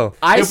Let's to go.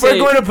 if we're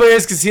going to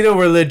Players Casino,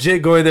 we're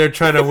legit going there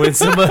trying to win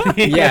some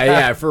money.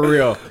 yeah, for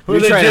real. We're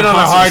You're trying legit to on a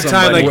hustle hard time.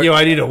 somebody. Like, yo,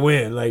 I need to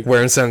win. Like,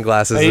 Wearing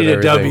sunglasses I and need a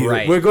everything. W.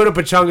 Right. We're going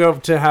to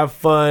Pachanga to have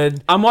fun.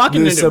 I'm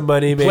walking lose into some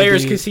money. Maybe.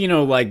 Players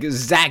Casino like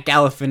Zach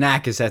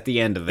Galifianakis at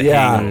the end of the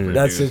Yeah, Hangover,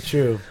 that's dude. it.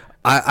 True.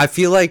 I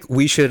feel like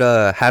we should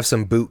have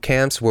some boot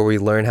camps where we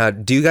learn how.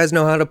 Do you guys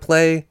know how to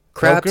play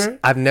craps? Poker?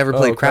 I've never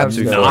played craps craps,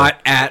 before. no. Not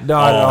at No,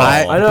 all. no.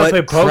 I know how to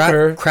play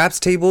poker. Craps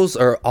tables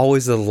are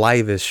always the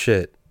livest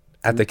shit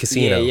at the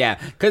casino. Yeah,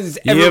 because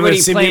You ever everybody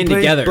seen me playing play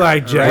together.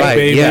 blackjack? Right.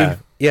 baby.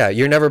 Yeah.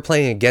 You're never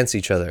playing against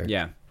each other.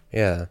 Yeah.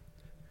 Yeah.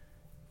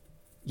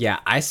 Yeah,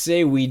 I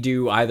say we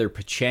do either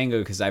Pachanga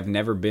because I've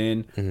never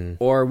been,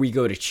 or we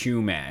go to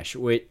Chumash,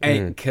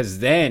 because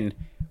then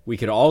we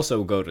could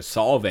also go to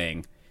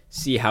Solvang,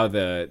 see how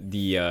the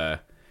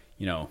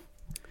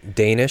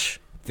Danish.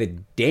 the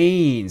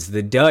Danes,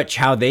 the Dutch,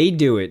 how they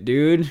do it,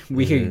 dude.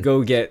 We could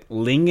go get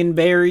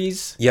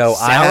lingonberries,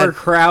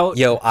 sauerkraut,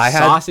 I had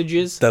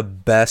sausages. the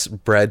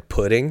best bread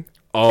pudding.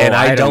 Oh, and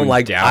I don't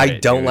like doubt I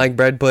it, don't dude. like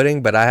bread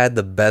pudding, but I had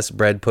the best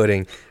bread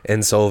pudding in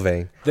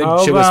Solvang. The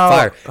How shit was about-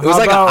 fire. It was how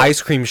like about- an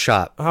ice cream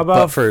shop. How about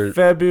but for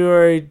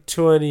February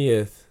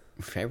 20th?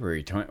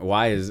 February 20.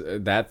 Why is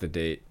that the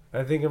date?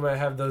 I think I might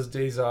have those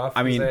days off.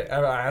 I mean- 'cause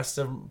I asked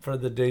them for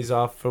the days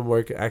off from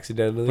work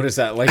accidentally. What is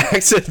that like?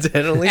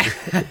 accidentally?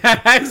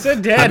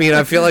 Accident. I mean,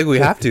 I feel like we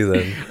have to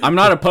then. I'm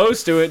not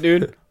opposed to it,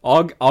 dude.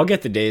 I'll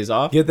get the days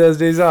off. Get those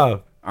days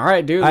off. All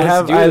right, dude. I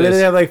Let's do literally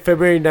this. have like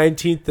February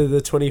 19th to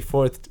the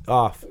 24th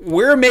off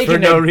We're making for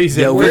no a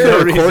reason. Yeah, we For can no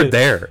record reason.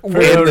 there For no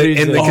in the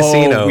reason.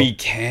 casino. Oh, we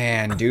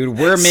can, dude.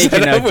 We're making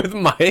Set up a with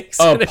mics.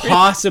 a and everything.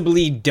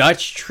 possibly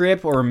Dutch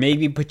trip or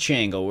maybe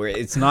Pachanga, where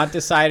it's not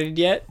decided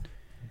yet.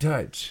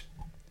 Dutch.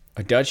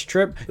 A Dutch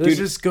trip, Let's dude.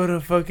 just go to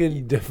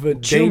fucking Danish.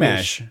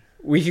 Chumash.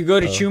 We could go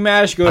to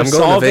Chumash. Go I'm to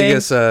going Solvang. to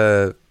Vegas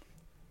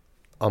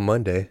on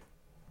Monday.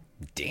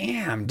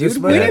 Damn, This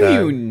dude. When Monday?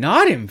 are you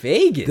not in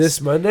Vegas?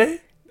 This Monday?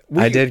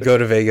 I did go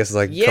to Vegas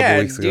like a couple yeah,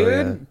 weeks dude.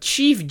 ago.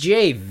 Chief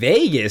J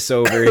Vegas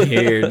over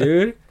here,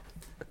 dude.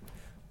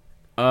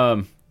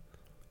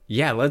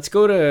 Yeah, let's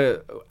go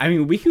to. I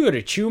mean, we could go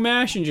to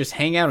Chumash and just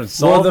hang out in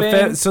Well,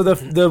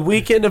 Solvang. the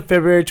weekend of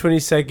February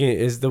 22nd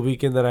is the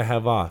weekend that I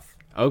have off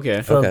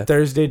Okay. from Okay.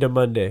 Thursday to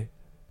Monday.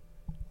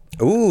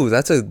 Ooh,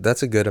 that's a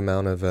good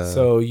amount of.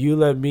 So you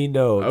let me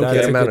know. Okay. That's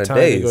Good a amount good of time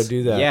to days. go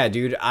do that. Yeah,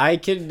 dude. I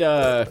could.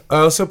 I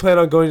also plan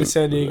on going to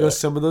San Diego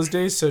some of those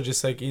days, so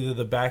just like either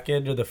the back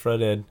end or the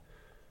front end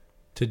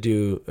to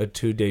do a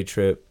 2-day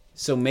trip.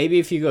 So maybe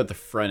if you go at the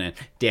front end.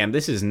 Damn,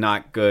 this is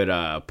not good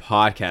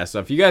podcast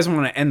stuff. You guys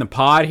want to end the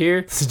pod here?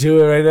 Let's do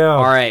it right now.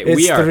 All right, it's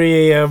we are-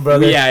 3 a.m.,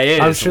 brother. Yeah,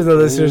 it I'm is sure the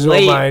listeners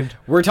late. won't mind.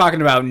 We're talking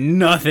about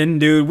nothing,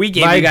 dude. We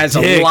gave My you guys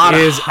a dick lot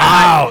of is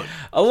hot, out.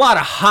 a lot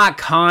of hot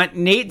content.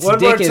 Nate's One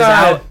more dick is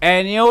time. out,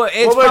 and you know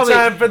it's One more probably.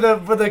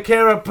 time for the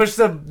camera. Push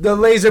the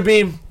laser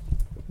beam,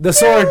 the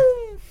sword.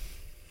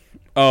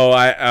 Oh,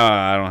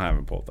 I don't have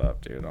it pulled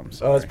up, dude. I'm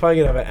sorry. Oh, it's probably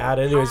gonna have an ad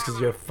anyways because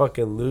you're a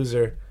fucking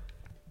loser.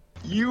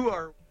 You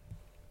are.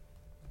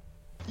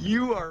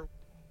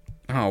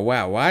 Oh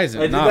wow, why is it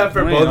I did not that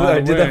for playing both. all I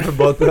the did way? that for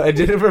both. I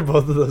did it for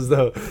both of those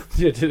though.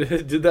 Yeah,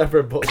 did that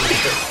for both.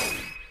 Of them.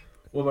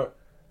 One more.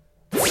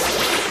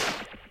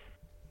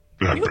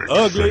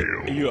 Ugly.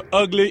 You're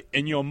ugly,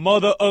 and your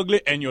mother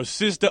ugly, and your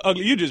sister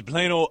ugly. You're just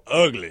plain old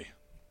ugly.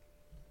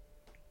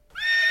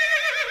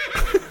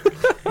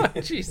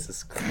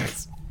 Jesus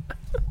Christ.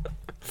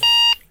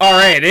 All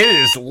right, it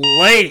is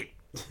late.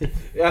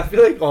 Yeah, I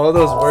feel like all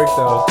those work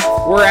though.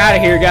 We're out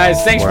of here,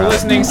 guys. Thanks for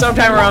listening.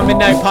 Sometime around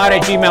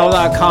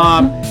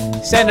midnightpod@gmail.com.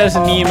 Send us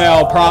an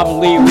email,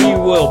 probably. We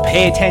will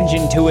pay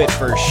attention to it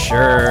for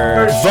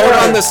sure. Vote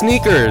on the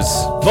sneakers.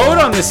 Vote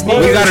on the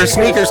sneakers. We got our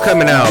sneakers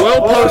coming out.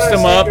 We'll post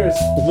them up.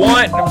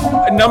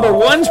 Number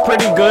one's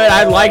pretty good.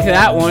 I liked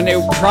that one.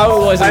 It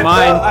probably wasn't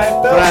mine,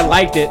 but I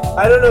liked it.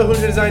 I don't know who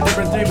designed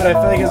number 3, but I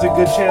feel like there's a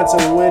good chance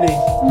of winning.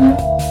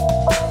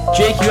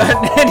 Jake, you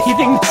got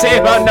anything to say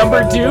about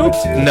number 2?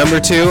 Number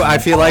 2, I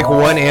feel like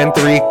 1 and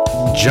 3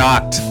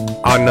 jocked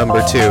on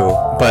number 2,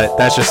 but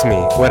that's just me.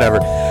 Whatever.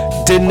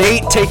 Did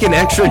Nate take an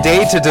extra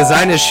day to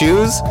design his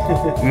shoes?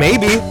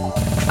 Maybe.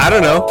 I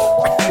don't know.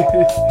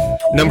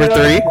 Number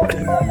 3.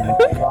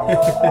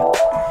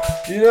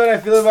 Do you know what I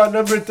feel about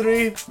number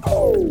 3?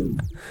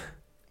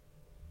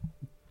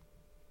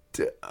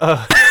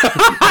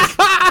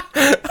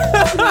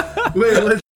 Wait,